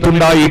പ്രവർത്തന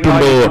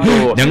രംഗത്തുണ്ടായിട്ടുണ്ടോ,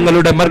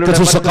 ഞങ്ങളുടെ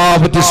മർക്കസ്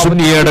സഖാഫത്തി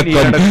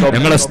സുന്നിയടക്കം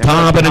ഞങ്ങളുടെ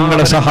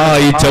സ്ഥാപനങ്ങളെ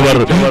സഹായിച്ചവർ,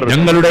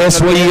 ഞങ്ങളുടെ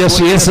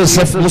SYS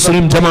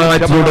മുസ്ലിം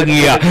ജമാഅത്ത്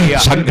തുടങ്ങിയ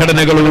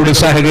സംഘടനകളോട്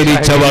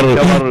സഹകരിച്ചവർ,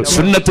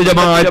 സുന്നത്ത്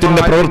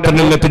ജമാഅത്തിന്റെ പ്രവർത്തന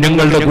രംഗത്ത്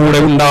ഞങ്ങളുടെ കൂടെ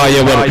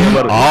ഉണ്ടായവർ,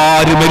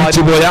 ആര്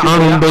മരിച്ചുപോയ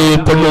ആണുണ്ടോ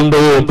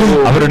പെണ്ണുണ്ടോ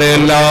അവരുടെ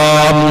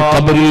എല്ലാം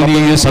ഖബറിൽ നീ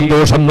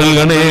സന്തോഷം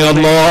നൽകണേ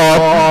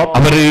അല്ലാഹ്.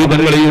 അവരെ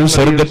ഞങ്ങളെയും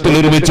സ്വർഗത്തിൽ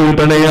ഒരുമിച്ച്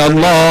കൂട്ടണേ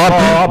അല്ലാഹ്.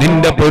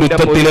 നിന്റെ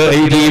പൊരുത്തത്തിൽ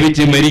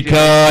ജീവിച്ച്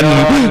മരിക്കാൻ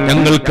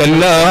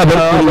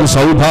ഞങ്ങൾക്കെല്ലാവർക്കും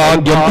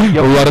സൗഭാഗ്യം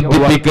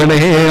വർദ്ധിപ്പിക്കണേ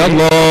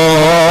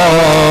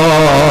അല്ലാഹ്.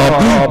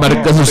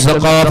 മർക്കസ്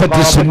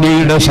സഖാഫത്തി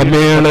സുന്നിയുടെ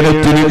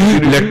സമ്മേളനത്തിന്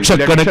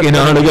ലക്ഷക്കണക്കിന്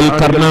ആളുകൾ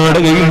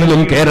കർണാടകയിൽ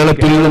നിന്നും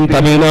കേരളത്തിൽ നിന്നും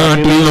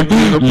തമിഴ്നാട്ടിൽ നിന്നും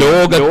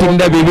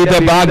ലോകത്തിന്റെ വിവിധ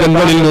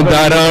ഭാഗങ്ങളിൽ നിന്നും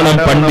ധാരാളം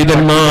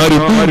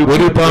പണ്ഡിതന്മാരും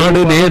ഒരുപാട്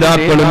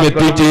നേതാക്കളും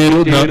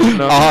എത്തിച്ചേരുന്ന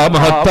ആ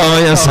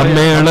മഹത്തായ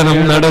സമ്മേളനം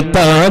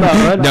നടത്താൻ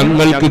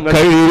ഞങ്ങൾക്ക്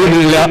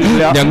കഴിയില്ല,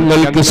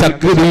 ഞങ്ങൾക്ക്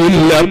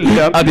ശക്തിയില്ല.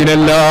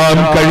 അതിനെല്ലാം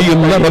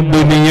കഴിയുന്ന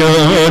റബ്ബ്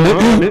നീയാണ്.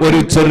 ഒരു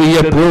ചെറിയ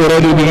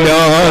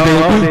പോറലുമില്ലാതെ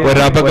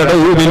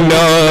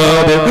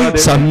ഒരപകടവുമില്ലാതെ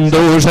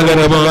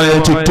സന്തോഷകരമായ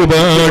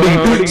ചുറ്റുപാടിൽ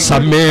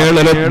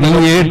സമ്മേളനം നീ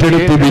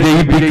ഏറ്റെടുത്ത്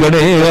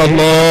വിജയിപ്പിക്കണേ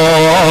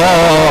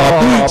അല്ലാഹ്.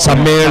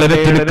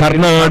 സമ്മേളനത്തിന്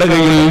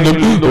കർണാടകയിൽ നിന്നും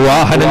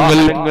വാഹനങ്ങൾ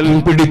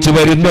പിടിച്ചു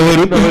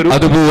വരുന്നവരും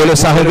അതുപോലെ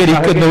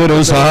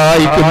സഹകരിക്കുന്നവരും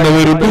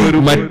സഹായിക്കുന്നവരും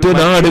മറ്റു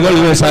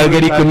നാടുകളിൽ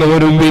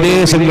സഹകരിക്കുന്നവരും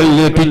വിദേശങ്ങളിൽ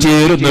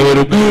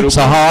എത്തിച്ചേരുന്നവരും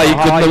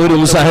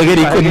സഹായിക്കുന്നവരും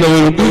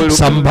സഹകരിക്കുന്നവരും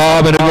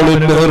സംഭാവനകളും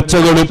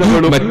നേർച്ചകളും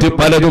മറ്റു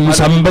പലതും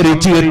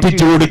സംഭരിച്ച്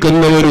എത്തിച്ചു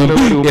കൊടുക്കുന്നവരും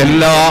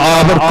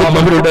എല്ലാവർക്കും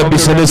അവരുടെ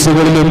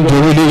ബിസിനസ്സുകളിലും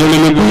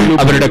ജോലികളിലും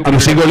അവരുടെ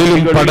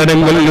കൃഷികളിലും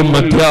പഠനങ്ങളിലും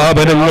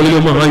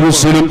അധ്യാപനങ്ങളിലും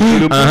ആയുസ്സിലും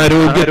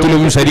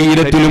ആരോഗ്യത്തിലും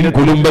ശരീരത്തിലും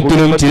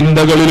കുടുംബത്തിലും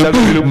ചിന്തകളിലും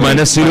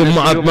മനസ്സിലും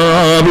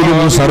ആത്മാവിലും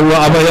സർവ്വ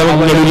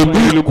അവയവങ്ങളിലും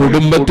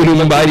കുടുംബത്തിലും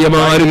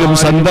ഭാര്യമാരിലും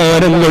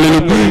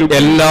സന്താനങ്ങളിലും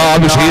എല്ലാ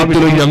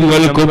വിഷയത്തിലും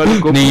ഞങ്ങൾക്കും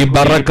നീ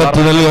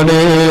ബറക്കത്ത്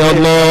നൽകണേ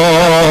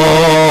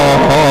അല്ലാഹ്.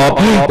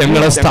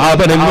 ഞങ്ങളെ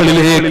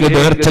സ്ഥാപനങ്ങളിലേക്ക്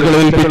നേർച്ചകൾ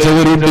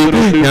ഏൽപ്പിച്ചവരുണ്ട്.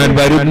 ഞാൻ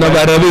വരുന്ന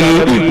വരവിൽ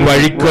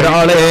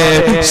വഴിക്കൊരാളെ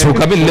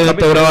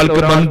സുഖമില്ലാത്ത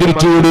ഒരാൾക്ക്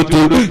മന്ത്രിച്ചു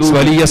കൊടുത്തു.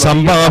 വലിയ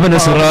സംഭാവന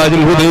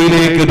സിറാജുൽ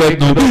ഹുദയിലേക്ക്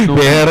തന്നു.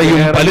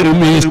 വേറെയും പലരും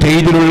ഈ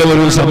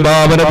സ്റ്റേജിലുള്ളവരും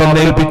സംഭാവന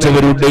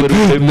തന്നേൽപ്പിച്ചവരുണ്ട്,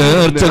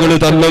 നേർച്ചകൾ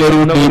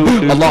തന്നവരുണ്ട്.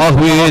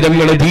 അല്ലാഹുവേ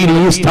ഞങ്ങളുടെ ദീനീ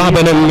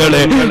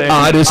സ്ഥാപനങ്ങളെ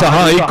ആര്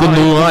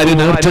സഹായിക്കുന്നു, ആര്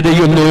നേർച്ച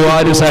ചെയ്യുന്നു,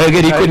 ആര്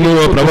സഹകരിക്കുന്നു,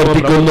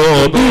 പ്രവർത്തിക്കുന്നു,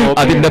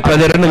 അതിന്റെ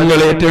പ്രചരണങ്ങൾ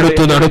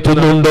ഏറ്റെടുത്ത്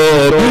നടത്തുന്നുണ്ടോ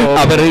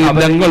അവരെ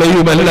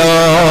ഞങ്ങളെയുമല്ല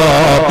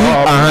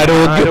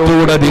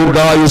ആരോഗ്യത്തോടെ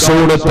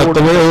ദീർഘായുസോടെ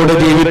തഖ്വയോടെ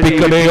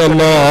ജീവിപ്പിക്കണേ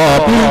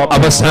അല്ലാഹ്.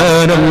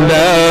 അവസാനം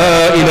ലാ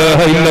ഇലാഹ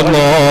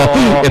ഇല്ലല്ലാഹ്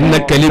എന്ന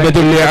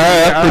കലിമത്തുൽ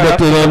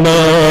ആഖിബത്ത്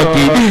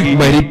നന്നാക്കി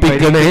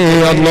മരിപ്പിക്കണേ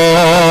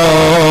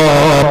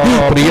അല്ലാഹ്.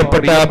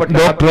 പ്രിയപ്പെട്ട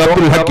ഡോക്ടർ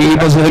അബ്ദുൽ ഹക്കീം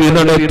അസ്ഹരി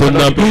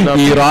നടത്തുന്ന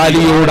ഈ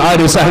റാലിയോട്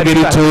ആര്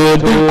സഹകരിച്ചു,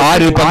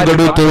 ആര്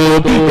പങ്കെടുത്തു,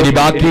 ഇനി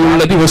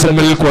ബാക്കിയുള്ള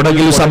ദിവസങ്ങളിൽ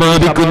കൊടകിൽ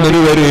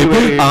സമാപിക്കുന്നതുവരെ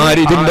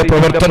ആരിതിന്റെ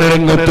പ്രവർത്തന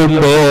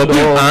രംഗത്തുണ്ടോ,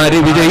 ആര്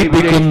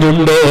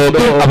വിജയിപ്പിക്കുന്നുണ്ടോ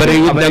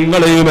അവരെയും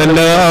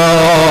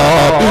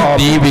ഞങ്ങളെയുമെല്ലാം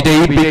നീ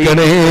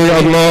വിജയിപ്പിക്കണേ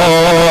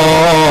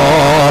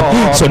അല്ലാഹ്.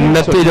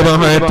 സുന്നത്ത്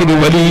ജമാഅത്തിന്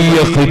വലിയ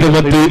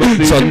ഖിദ്മത്ത്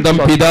സ്വന്തം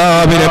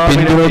പിതാവിനെ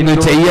പിന്തുടർന്ന്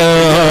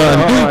ചെയ്യാൻ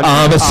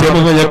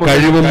ആവശ്യമായ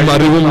കഴിവും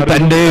അറിവും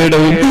തന്റെ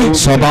ഇടവും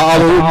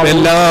സ്വഭാവവും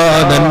എല്ലാ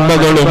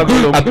നന്മകളും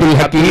അബ്ദുൽ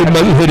ഹക്കീം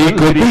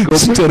അസ്ഹരിക്കും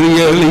ചെറിയ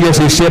എളിയ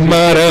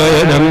ശിഷ്യന്മാരായ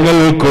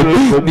ഞങ്ങൾക്കും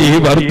നീ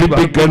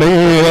വർദ്ധിപ്പിക്കണേ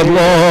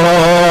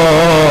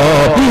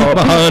അല്ലാഹ്.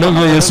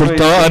 മഹാനായ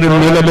സുൽത്താനുൽ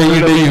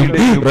ഉലമയുടെയും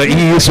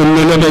റഈസുൽ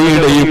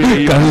ഉലമയുടെയും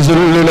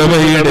കൻസുൽ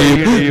ഉലമയുടെയും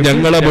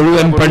ഞങ്ങളെ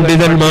മുഴുവൻ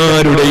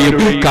പണ്ഡിതന്മാരുടെയും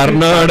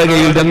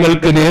കർണാടകയിൽ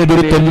ഞങ്ങൾക്ക്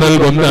നേതൃത്വം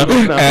നൽകുന്ന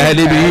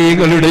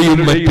ആലിമീങ്ങളുടെയും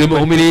മറ്റ്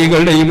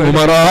മുഅ്മിനീങ്ങളുടെയും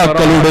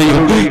ഉമറാക്കളുടെയും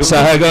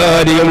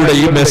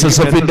സഹകാരികളുടെയും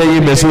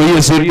SSFന്റെയും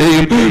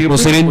SYSന്റെയും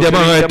മുസ്ലിം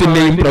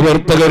ജമാഅത്തിന്റെയും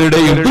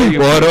പ്രവർത്തകരുടെയും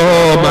ഓരോ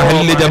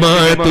മഹല്ല്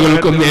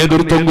ജമാഅത്തുകൾക്കും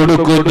നേതൃത്വം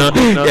കൊടുക്കുന്ന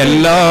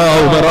എല്ലാ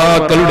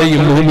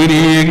ഉമറാക്കളുടെയും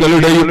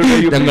മുഅ്മിനീങ്ങളുടെയും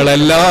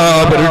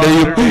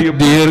ഞങ്ങളെല്ലാവരുടെയും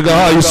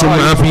ദീർഘായുസ്സും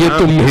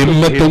ആഫിയത്തും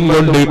ഹിമ്മത്തും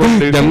കൊണ്ട്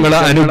ഞങ്ങളെ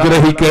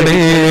അനുഗ്രഹിക്കണേ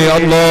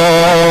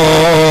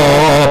അല്ലാഹ്.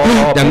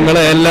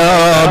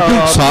 ഞങ്ങളെല്ലാം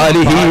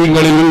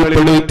സാലിഹീങ്ങളിൽ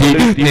ഉൾപ്പെടുത്തി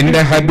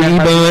നിന്റെ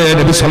ഹബീബായ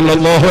നബി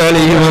സല്ലല്ലാഹു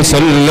അലൈഹി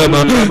വസല്ലമ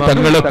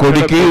തങ്ങളെ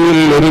കൊടിക്കീഴിൽ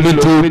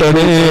ഒരുമിച്ച്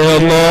കൂട്ടണേ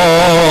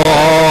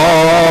അല്ലാഹ്.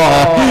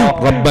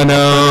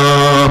 ربنا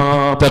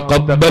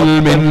تقبل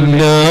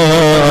منا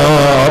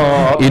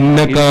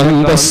إنك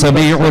أنت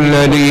السميع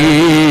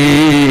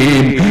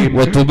العليم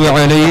وتب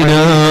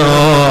علينا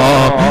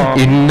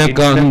إنك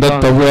أنت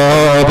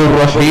التواب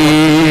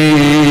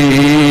الرحيم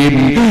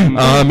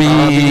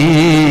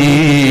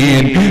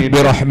آمين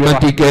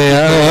برحمتك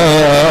يا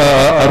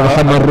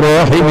أرحم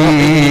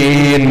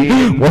الراحمين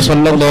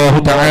وصلى الله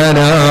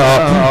تعالى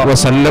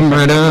وسلم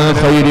على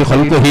خير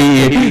خلقه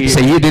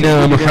سيدنا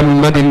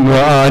محمد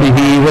وآله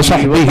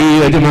وصحبه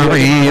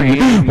أجمعين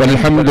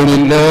والحمد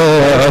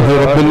لله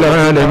رب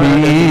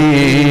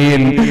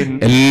العالمين.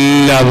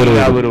 എല്ലാവരും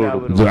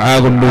ദുആ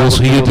കൊണ്ട്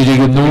വസിയത്ത്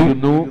ചെയ്യുന്നു.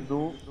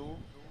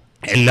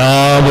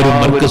 എല്ലാവരും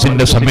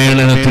മർക്കസിന്റെ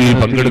സമ്മേളനത്തിൽ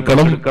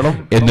പങ്കെടുക്കണം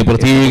എന്ന്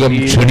പ്രത്യേകം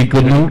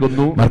ക്ഷണിക്കുന്നു.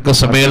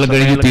 മർക്കസ് സമ്മേളനം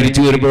കഴിഞ്ഞ്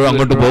തിരിച്ചു വരുമ്പോഴോ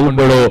അങ്ങോട്ട്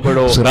പോകുമ്പോഴോ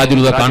സിറാജുൽ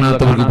ഹുദ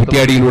കാണാത്തവർക്ക്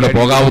കുറ്റ്യാടിയിലൂടെ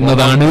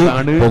പോകാവുന്നതാണ്.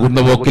 പോകുന്ന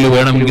പോക്കിൽ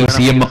വേണമെങ്കിൽ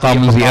CM മഖാം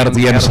സിയാറത്ത്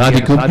ചെയ്യാൻ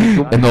സാധിക്കും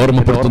എന്ന്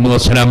ഓർമ്മപ്പെടുത്തുന്നു.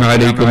 അസ്സലാമു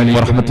അലൈക്കും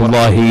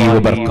വറഹ്മത്തുള്ളാഹി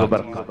വബറകാതുഹു.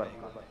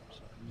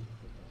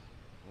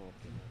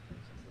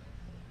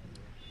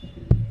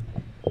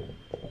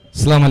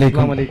 ಅಸ್ಸಲಾಮು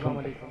ಅಲೈಕುಂ.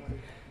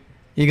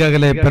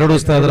 ಈಗಾಗಲೇ ಪೆರೋಡ್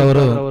ಉಸ್ತಾದ್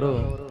ರವರು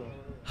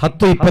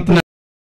 10-20ನ